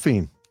 But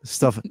stuffing.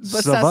 Stuffing.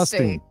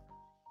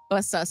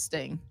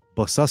 Busting.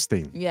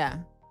 Busting. Yeah.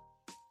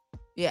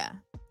 Yeah.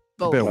 You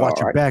Both. better watch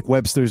your Alright. back,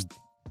 Webster's.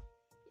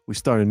 We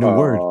start a new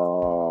word.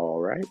 All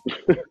right.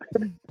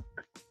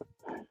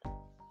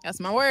 That's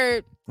my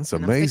word. That's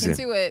and amazing. I'm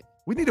sticking to it.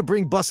 We need to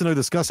bring busting or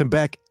discussing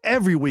back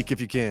every week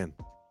if you can.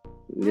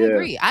 I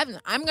agree. I'm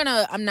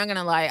not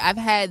gonna lie. I've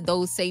had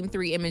those same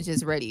 3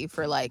 images ready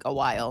for like a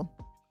while.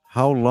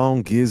 How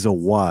long is a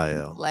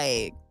while?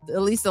 Like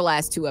at least the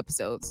last 2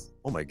 episodes.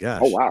 Oh my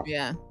gosh. Oh wow.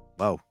 Yeah.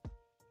 Wow.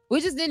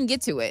 We just didn't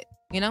get to it,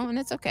 you know, and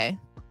it's okay.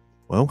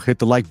 Well, hit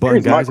the like button,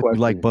 Here's my guys, if you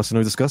question. like busting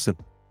or discussing.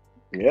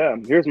 Yeah.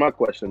 Here's my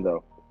question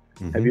though.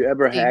 Mhm. Have you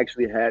ever Yeah.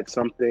 actually had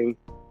something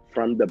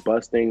from the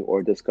busting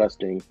or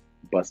disgusting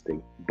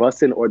busting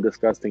or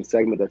disgusting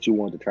segment that you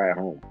want to try at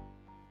home?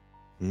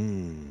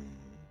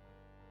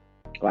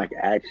 Like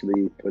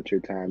actually put your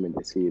time in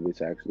to see if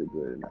it's actually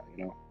good or not,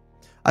 you know?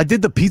 I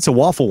did the pizza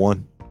waffle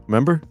one.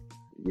 Remember?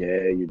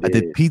 Yeah, you did. I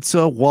did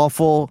pizza,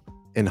 waffle,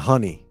 and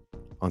honey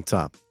on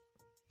top.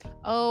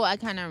 Oh, I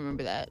kind of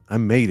remember that. I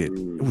made it.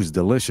 It was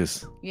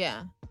delicious.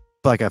 Yeah.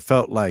 Like I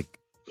felt like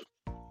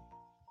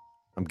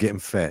I'm getting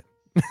fat.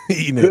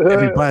 Eating it.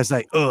 Everybody's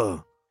like,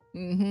 ugh.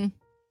 Mm-hmm.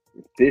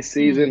 This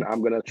season, I'm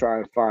going to try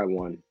and find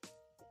one.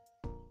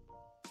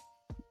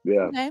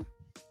 Yeah. Okay.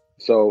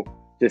 So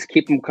just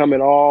keep them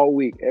coming all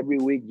week. Every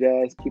week,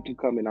 Jazz, keep them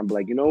coming. I'm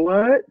like, you know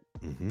what?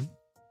 I'm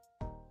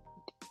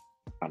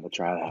going to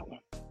try that one.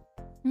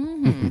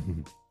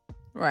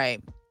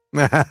 Right.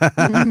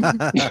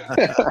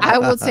 I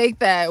will take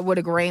that with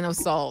a grain of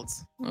salt.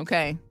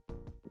 Okay.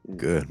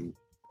 Good.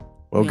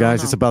 Well,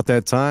 guys, it's about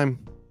that time.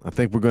 I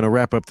think we're going to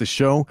wrap up the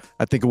show.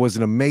 I think it was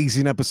an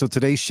amazing episode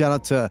today. Shout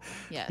out to,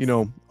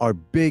 our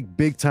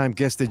big time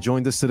guest that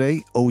joined us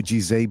today, OG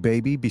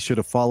ZAYBABY. Be sure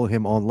to follow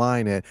him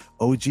online at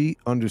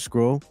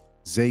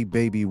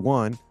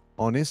OG_ZAYBABY1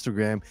 on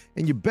Instagram.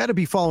 And you better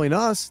be following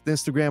us, the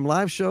Instagram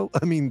live show.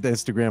 The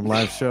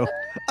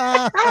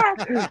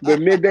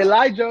Midday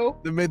Live Show.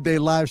 The Midday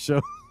Live Show.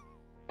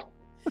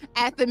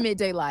 At the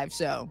Midday Live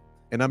Show.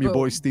 And I'm your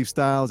boy, Steve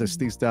Styles at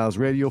Steve Styles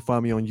Radio.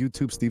 Find me on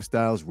YouTube, Steve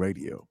Styles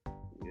Radio.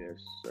 Yes,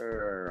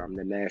 sir. I'm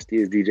the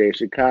nastiest DJ in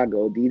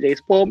Chicago. DJ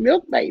Spoiled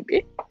Milk,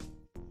 baby.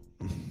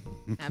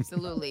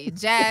 Absolutely.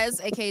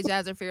 Jazz, aka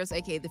Jazzer Fierce,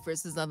 aka the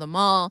fiercest of them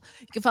all.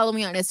 You can follow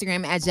me on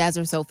Instagram at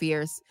Jazzer So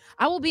Fierce.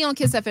 I will be on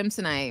Kiss FM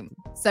tonight,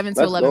 7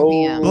 to 11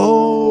 p.m.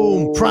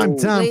 Boom! Prime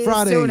time Please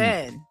Friday. Tune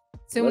in.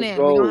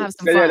 We're gonna have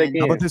some fun.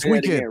 How about this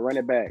weekend? Run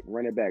it back.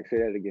 Say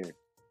that again.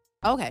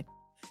 Okay.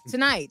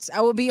 Tonight,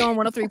 I will be on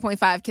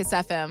 103.5 Kiss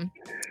FM.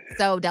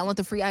 So download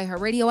the free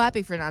iHeartRadio app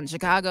if you're not in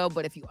Chicago.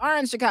 But if you are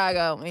in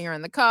Chicago and you're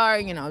in the car,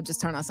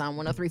 just turn us on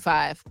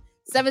 103.5.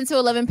 7 to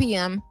 11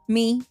 p.m.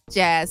 Me,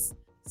 Jazz,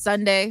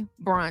 Sunday,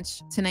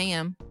 brunch, 10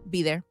 a.m.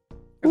 Be there.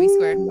 Be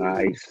squared.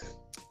 Nice.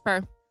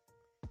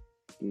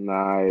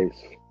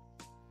 Nice.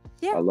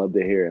 Yeah. I love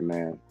to hear it,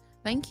 man.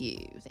 Thank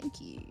you.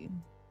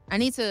 I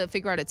need to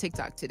figure out a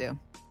TikTok to do.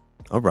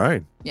 All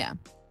right. Yeah.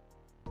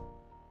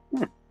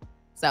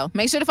 So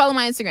make sure to follow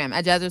my Instagram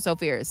at Jazzer So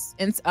Fierce.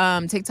 And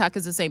TikTok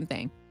is the same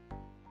thing.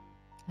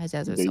 At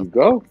Jazzer there you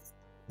go.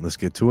 Let's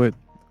get to it.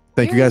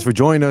 Thank you guys for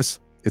joining us.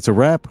 It's a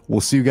wrap. We'll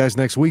see you guys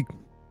next week.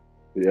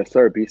 Yes,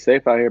 sir. Be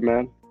safe out here,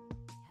 man.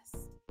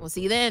 Yes. We'll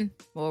see you then.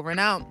 Over and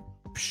out.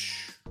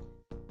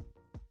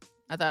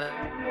 I thought